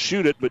her to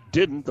shoot it, but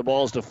didn't. The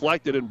ball's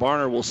deflected, and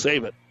Barner will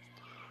save it.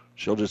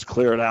 She'll just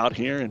clear it out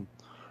here, and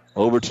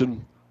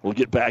Overton will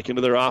get back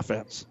into their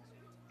offense.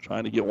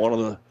 Trying to get one of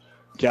the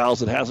gals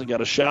that hasn't got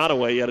a shot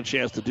away yet a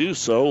chance to do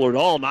so.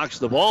 Lerdahl knocks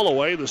the ball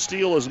away. The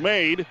steal is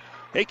made.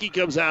 Hickey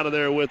comes out of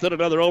there with it.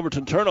 Another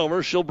Overton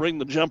turnover. She'll bring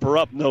the jumper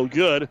up. No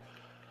good.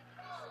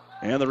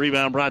 And the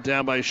rebound brought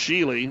down by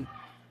Sheely.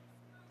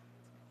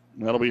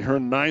 That'll be her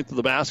 9th of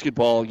the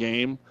basketball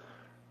game.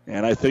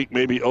 And I think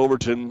maybe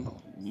Overton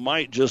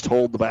might just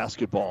hold the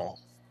basketball.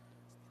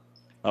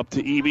 Up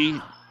to Eby.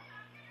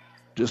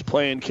 Just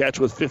playing catch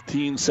with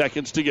 15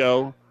 seconds to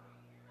go.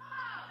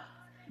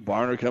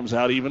 Barner comes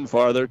out even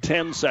farther.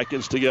 10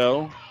 seconds to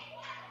go.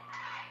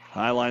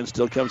 Highline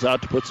still comes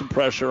out to put some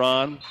pressure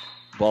on.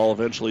 Ball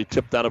eventually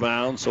tipped out of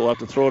bounds, so we'll have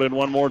to throw it in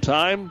one more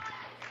time.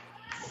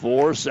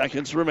 4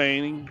 seconds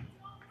remaining.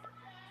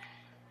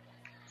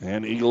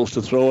 And Eagles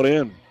to throw it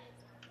in.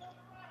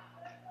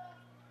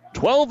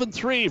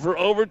 12-3 for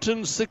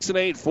Overton,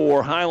 6-8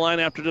 for Highline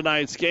after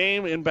tonight's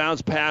game.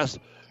 Inbounds pass,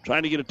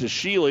 trying to get it to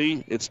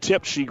Sheely. It's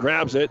tipped, she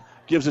grabs it,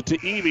 gives it to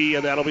Eby,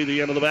 and that'll be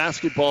the end of the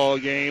basketball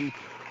game.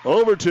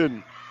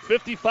 Overton,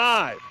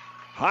 55.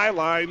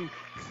 Highline,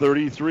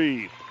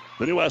 33.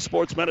 The New West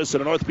Sports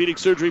Medicine and Orthopedic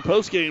Surgery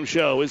postgame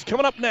show is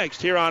coming up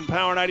next here on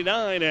Power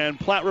 99 and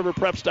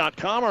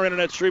PlatteRiverPreps.com. Our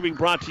internet streaming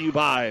brought to you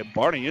by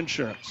Barney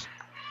Insurance.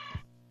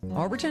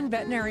 Overton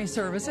Veterinary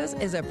Services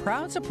is a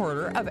proud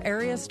supporter of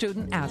area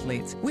student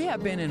athletes. We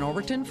have been in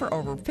Overton for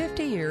over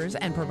 50 years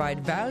and provide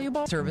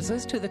valuable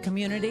services to the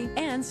community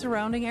and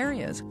surrounding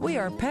areas. We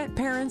are pet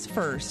parents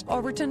first.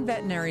 Overton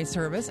Veterinary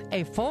Service,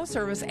 a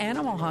full-service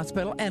animal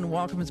hospital, and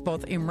welcomes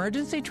both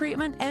emergency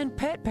treatment and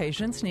pet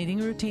patients needing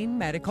routine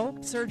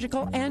medical,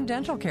 surgical, and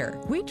dental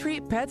care. We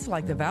treat pets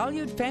like the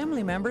valued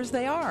family members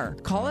they are.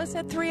 Call us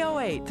at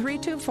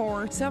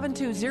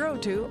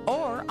 308-324-7202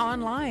 or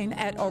online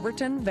at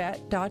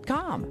overtonvet.com.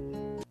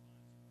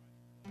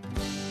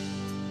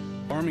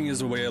 Farming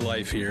is a way of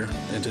life here,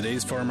 and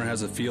today's farmer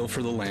has a feel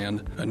for the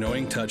land, a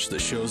knowing touch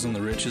that shows in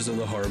the riches of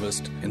the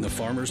harvest, and the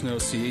farmers know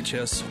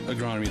CHS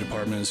Agronomy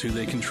Department is who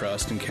they can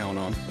trust and count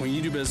on. When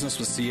you do business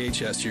with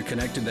CHS, you're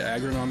connected to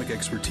agronomic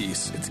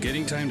expertise. It's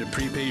getting time to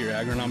prepay your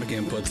agronomic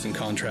inputs and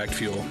contract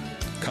fuel.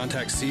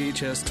 Contact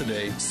CHS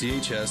today.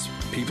 CHS,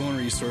 people and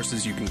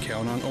resources you can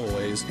count on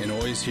always, and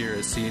always here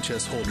at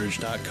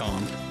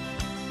chsholdridge.com.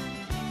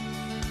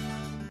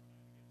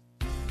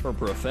 For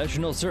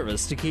professional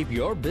service to keep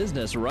your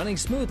business running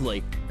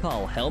smoothly,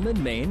 call Hellman,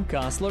 Maine,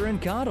 Kostler,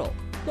 and Cottle.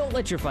 Don't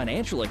let your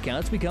financial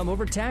accounts become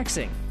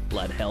overtaxing.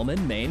 Let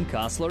Hellman, Maine,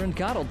 Kostler, and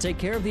Cottle take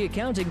care of the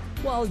accounting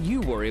while you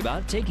worry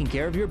about taking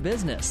care of your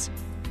business.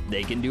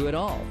 They can do it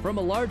all, from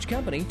a large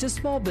company to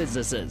small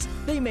businesses.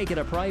 They make it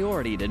a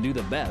priority to do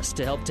the best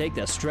to help take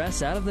the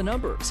stress out of the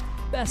numbers.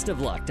 Best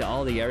of luck to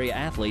all the area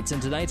athletes in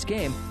tonight's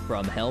game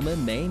from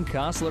Hellman, Maine,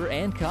 Kostler,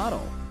 and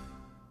Cottle.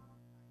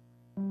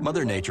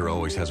 Mother Nature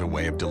always has a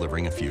way of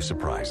delivering a few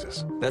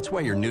surprises. That's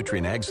why your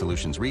Nutrient Ag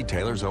Solutions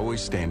retailer's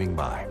always standing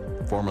by.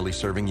 Formerly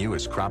serving you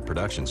as crop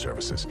production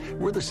services,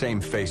 we're the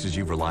same faces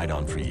you've relied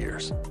on for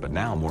years, but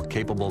now more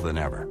capable than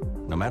ever,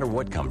 no matter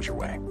what comes your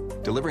way.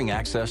 Delivering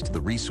access to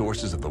the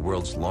resources of the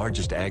world's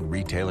largest ag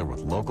retailer with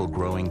local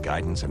growing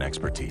guidance and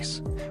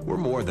expertise. We're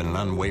more than an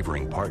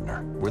unwavering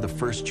partner. We're the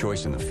first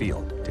choice in the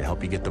field to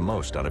help you get the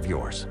most out of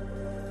yours.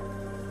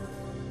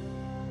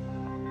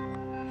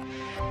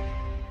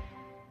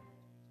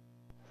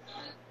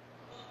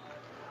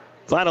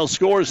 Final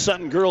scores: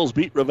 Sutton girls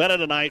beat Ravenna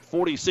tonight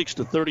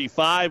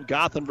 46-35.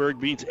 Gothenburg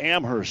beats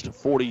Amherst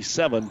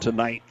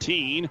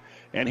 47-19.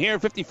 And here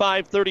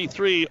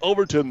 55-33,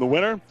 Overton the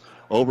winner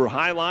over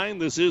Highline.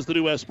 This is the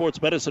New West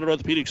Sports Medicine and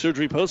Orthopedic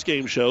Surgery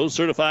postgame show.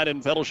 Certified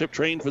and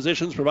fellowship-trained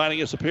physicians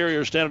providing a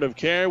superior standard of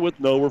care with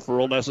no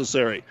referral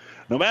necessary.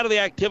 No matter the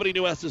activity,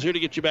 New West is here to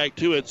get you back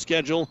to it.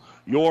 Schedule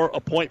your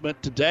appointment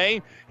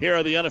today. Here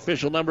are the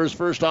unofficial numbers.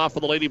 First off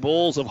for the Lady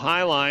Bulls of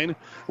Highline,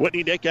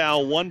 Whitney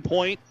Dickow, 1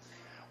 point,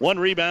 1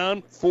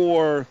 rebound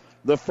for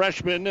the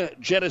freshman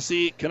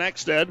Genesee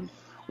Kneckstead.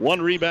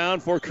 1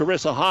 rebound for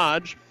Carissa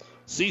Hodge.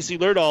 Cece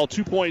Lerdahl,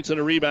 2 points and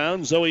a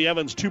rebound. Zoe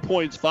Evans, 2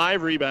 points,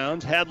 5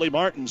 rebounds. Hadley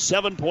Martin,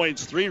 7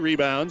 points, 3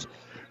 rebounds.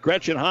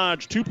 Gretchen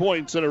Hodge, 2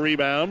 points and a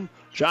rebound.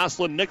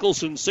 Jocelyn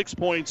Nicholson, 6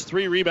 points,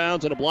 3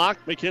 rebounds and a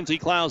block. Mackenzie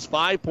Klaus,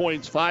 5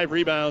 points, 5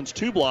 rebounds,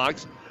 2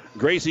 blocks.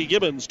 Gracie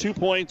Gibbons, 2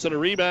 points and a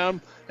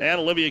rebound.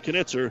 And Olivia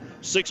Knitzer,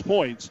 6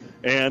 points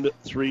and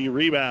 3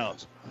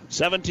 rebounds.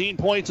 17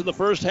 points in the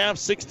first half,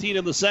 16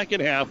 in the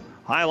second half.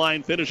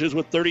 Highline finishes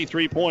with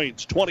 33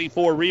 points,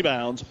 24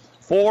 rebounds,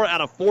 4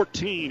 out of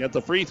 14 at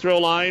the free throw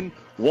line,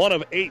 1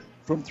 of 8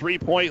 from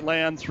three-point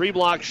land, 3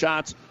 block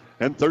shots,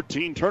 and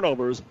 13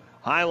 turnovers.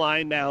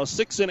 Highline now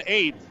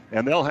 6-8,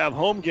 and they'll have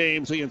home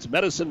games against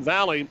Medicine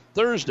Valley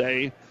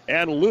Thursday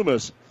and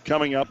Loomis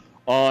coming up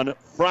on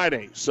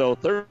Friday. So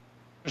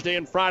Thursday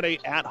and Friday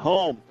at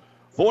home.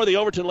 For the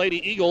Overton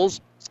Lady Eagles,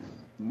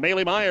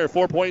 Maylee Meyer,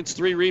 4 points,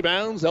 3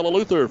 rebounds. Ella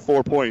Luther,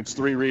 4 points,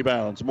 3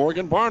 rebounds.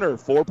 Morgan Barner,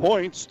 4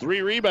 points,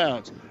 3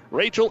 rebounds.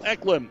 Rachel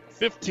Eklund,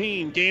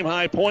 15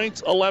 game-high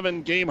points,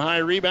 11 game-high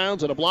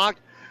rebounds and a block.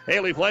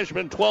 Haley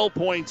Fleshman, 12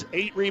 points,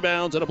 8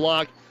 rebounds and a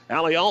block.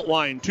 Allie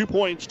Altwine, 2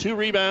 points, 2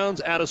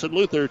 rebounds. Addison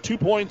Luther, 2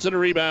 points and a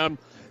rebound.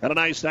 And a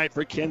nice night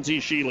for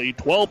Kenzie Shealy,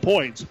 12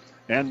 points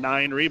and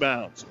 9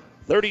 rebounds.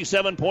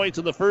 37 points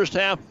in the first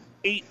half,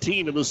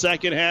 18 in the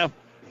second half.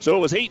 So it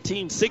was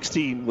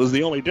 18-16 was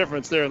the only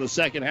difference there in the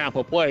second half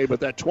of play, but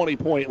that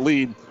 20-point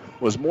lead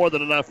was more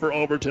than enough for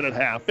Overton at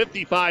half.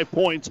 55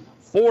 points,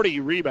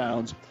 40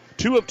 rebounds,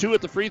 2 of 2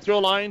 at the free throw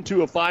line,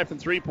 2 of 5 from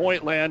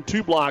three-point land,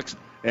 2 blocks,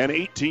 and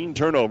 18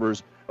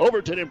 turnovers.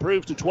 Overton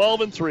improves to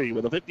 12-3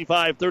 with a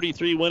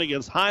 55-33 win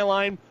against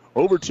Highline.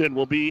 Overton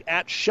will be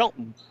at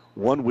Shelton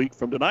 1 week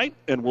from tonight,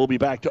 and we'll be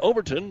back to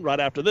Overton right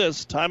after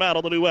this timeout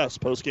on the New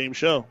West postgame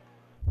show.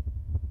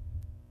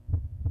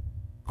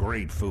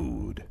 Great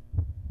food,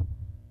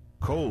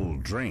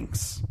 cold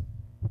drinks,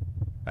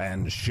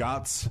 and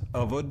shots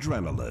of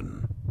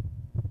adrenaline.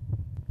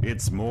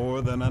 It's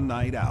more than a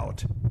night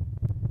out.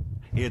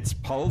 It's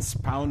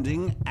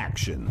pulse-pounding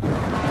action.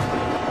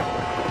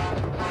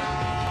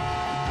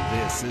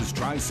 This is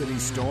Tri-City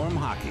Storm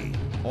Hockey,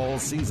 all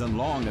season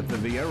long at the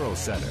Viero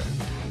Center.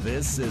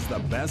 This is the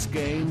best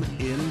game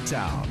in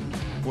town.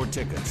 For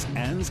tickets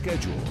and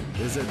schedule,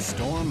 visit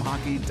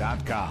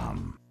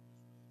stormhockey.com.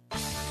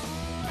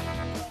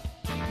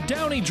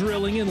 Downey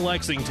Drilling in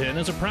Lexington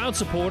is a proud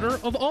supporter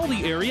of all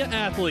the area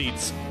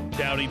athletes.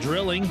 Downey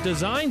Drilling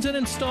designs and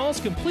installs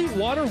complete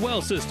water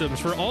well systems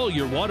for all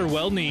your water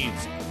well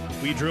needs.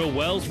 We drill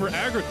wells for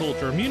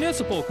agriculture,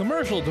 municipal,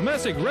 commercial,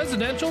 domestic,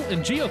 residential,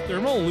 and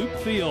geothermal loop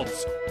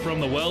fields. From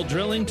the well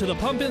drilling to the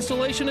pump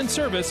installation and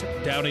service,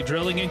 Downey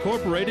Drilling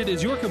Incorporated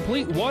is your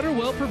complete water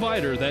well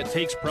provider that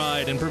takes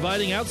pride in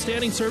providing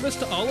outstanding service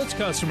to all its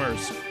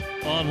customers.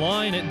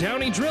 Online at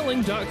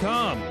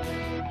downeydrilling.com.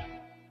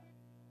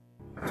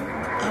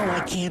 Oh, I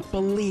can't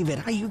believe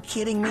it. Are you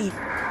kidding me?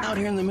 Out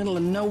here in the middle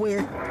of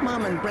nowhere,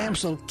 Mom and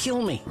Bramps will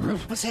kill me.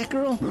 What's that,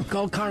 girl?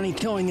 Call Carney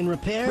Towing and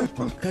Repair?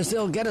 Because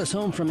they'll get us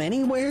home from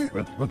anywhere?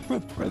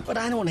 But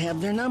I don't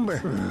have their number.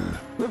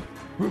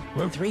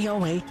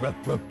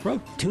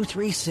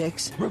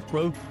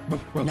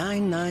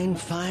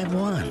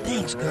 308-236-9951.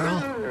 Thanks,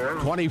 girl.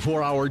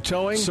 24-hour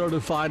towing,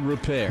 certified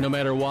repair. No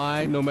matter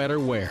why, no matter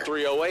where.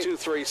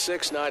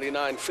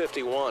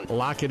 308-236-9951.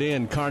 Lock it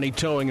in, Carney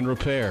Towing and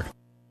Repair.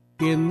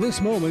 In this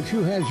moment,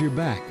 who has your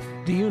back?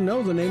 Do you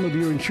know the name of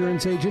your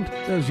insurance agent?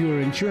 Does your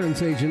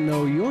insurance agent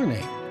know your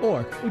name?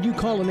 Or would you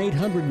call an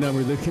 800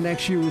 number that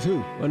connects you with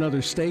who?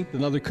 Another state,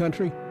 another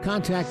country?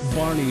 Contact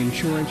Barney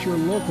Insurance, your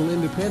local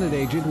independent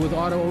agent with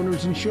Auto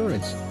Owners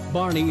Insurance.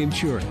 Barney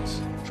Insurance.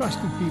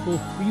 Trusted people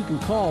who you can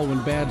call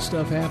when bad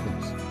stuff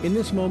happens. In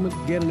this moment,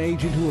 get an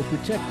agent who will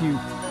protect you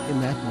in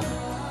that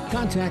moment.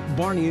 Contact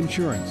Barney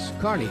Insurance,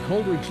 Kearney,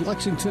 Holdridge,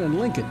 Lexington, and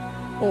Lincoln.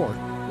 Or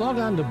log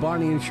on to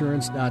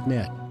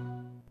barneyinsurance.net.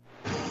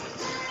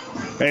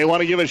 Hey, I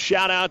want to give a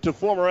shout-out to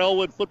former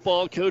Elwood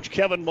football coach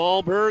Kevin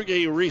Malberg.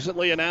 He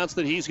recently announced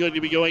that he's going to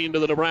be going into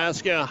the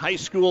Nebraska High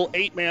School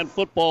 8-Man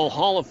Football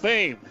Hall of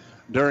Fame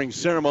during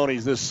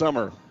ceremonies this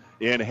summer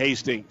in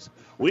Hastings.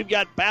 We've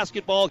got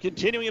basketball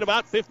continuing in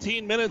about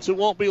 15 minutes. It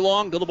won't be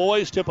long till the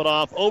boys tip it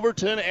off.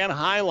 Overton and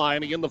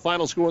Highline. Again, the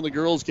final score in the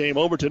girls' game.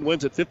 Overton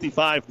wins at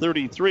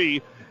 55-33.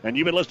 And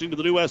you've been listening to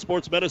the New West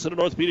Sports Medicine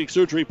and Orthopedic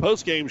Surgery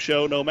postgame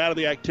show. No matter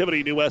the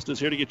activity, New West is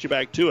here to get you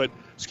back to it.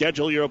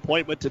 Schedule your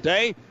appointment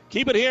today.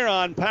 Keep it here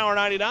on Power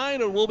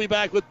 99, and we'll be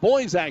back with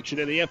boys action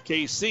in the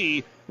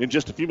FKC in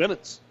just a few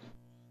minutes.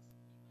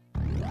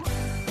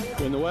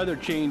 When the weather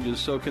changes,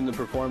 so can the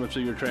performance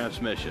of your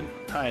transmission.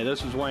 Hi,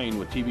 this is Wayne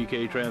with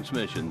TBK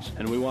Transmissions,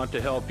 and we want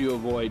to help you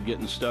avoid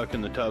getting stuck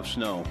in the tough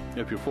snow.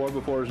 If your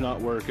 4x4 is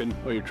not working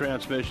or your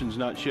transmission's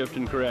not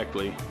shifting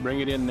correctly, bring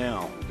it in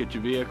now. Get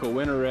your vehicle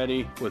winter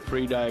ready with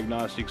free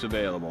diagnostics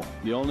available.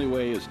 The only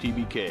way is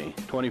TBK,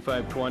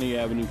 2520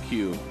 Avenue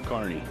Q,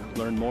 Kearney.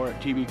 Learn more at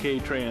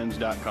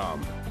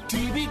tbktrans.com.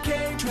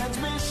 TBK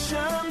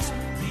Transmissions,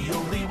 the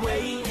only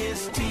way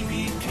is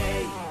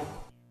TBK.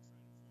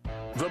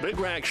 The Big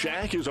Rack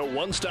Shack is a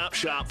one-stop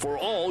shop for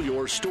all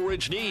your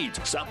storage needs.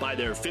 Stop by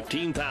their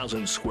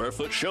 15,000 square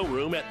foot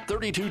showroom at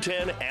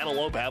 3210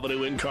 Antelope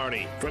Avenue in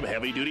Kearney. From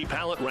heavy-duty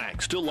pallet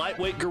racks to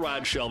lightweight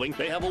garage shelving,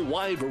 they have a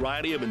wide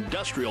variety of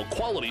industrial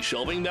quality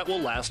shelving that will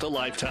last a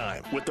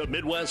lifetime. With the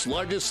Midwest's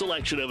largest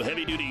selection of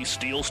heavy-duty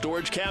steel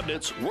storage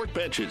cabinets,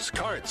 workbenches,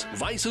 carts,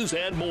 vices,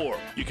 and more.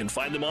 You can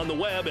find them on the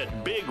web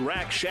at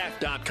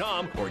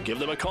BigRackShack.com or give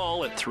them a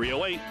call at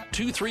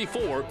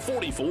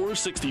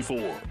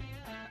 308-234-4464.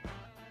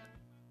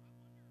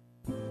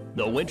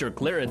 The winter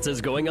clearance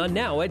is going on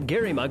now at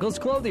Gary Michaels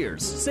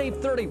Clothiers. Save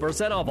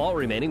 30% off all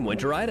remaining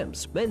winter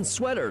items. Men's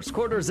sweaters,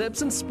 quarter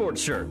zips, and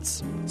sports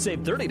shirts.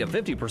 Save 30 to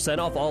 50%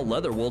 off all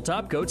leather wool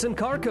top coats and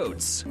car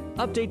coats.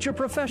 Update your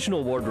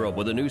professional wardrobe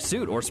with a new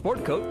suit or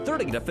sport coat,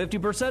 30 to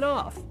 50%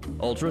 off.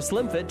 Ultra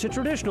slim fit to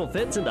traditional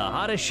fits in the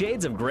hottest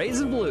shades of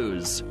grays and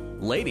blues.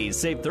 Ladies,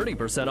 save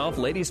 30% off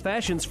ladies'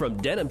 fashions from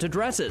denim to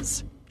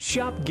dresses.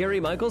 Shop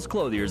Gary Michaels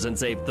Clothiers and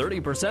save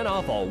 30%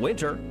 off all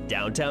winter,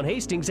 downtown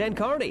Hastings and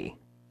Kearney.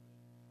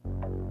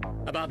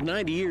 About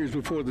 90 years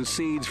before the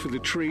seeds for the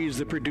trees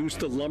that produce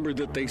the lumber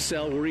that they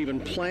sell were even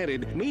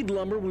planted, Mead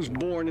Lumber was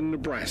born in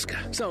Nebraska.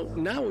 So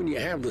now when you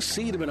have the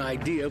seed of an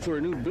idea for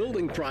a new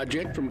building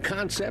project from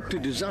concept to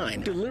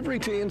design, delivery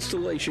to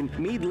installation,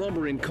 Mead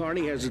Lumber in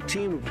Kearney has a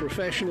team of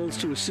professionals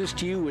to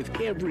assist you with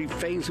every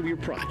phase of your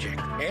project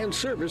and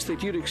service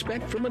that you'd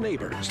expect from a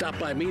neighbor. Stop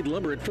by Mead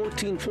Lumber at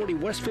 1440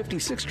 West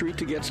 56th Street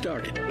to get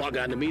started. Log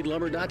on to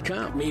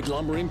meadlumber.com. Mead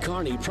Lumber in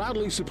Kearney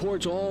proudly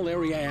supports all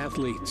area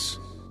athletes.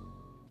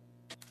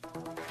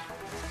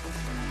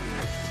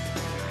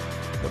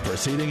 The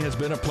proceeding has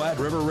been a Platte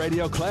River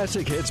Radio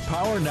Classic Hits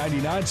Power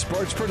 99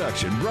 sports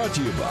production brought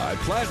to you by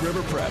Platte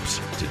River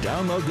Preps. To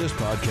download this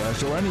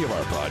podcast or any of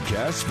our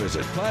podcasts,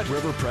 visit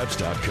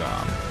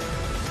PlatteRiverPreps.com.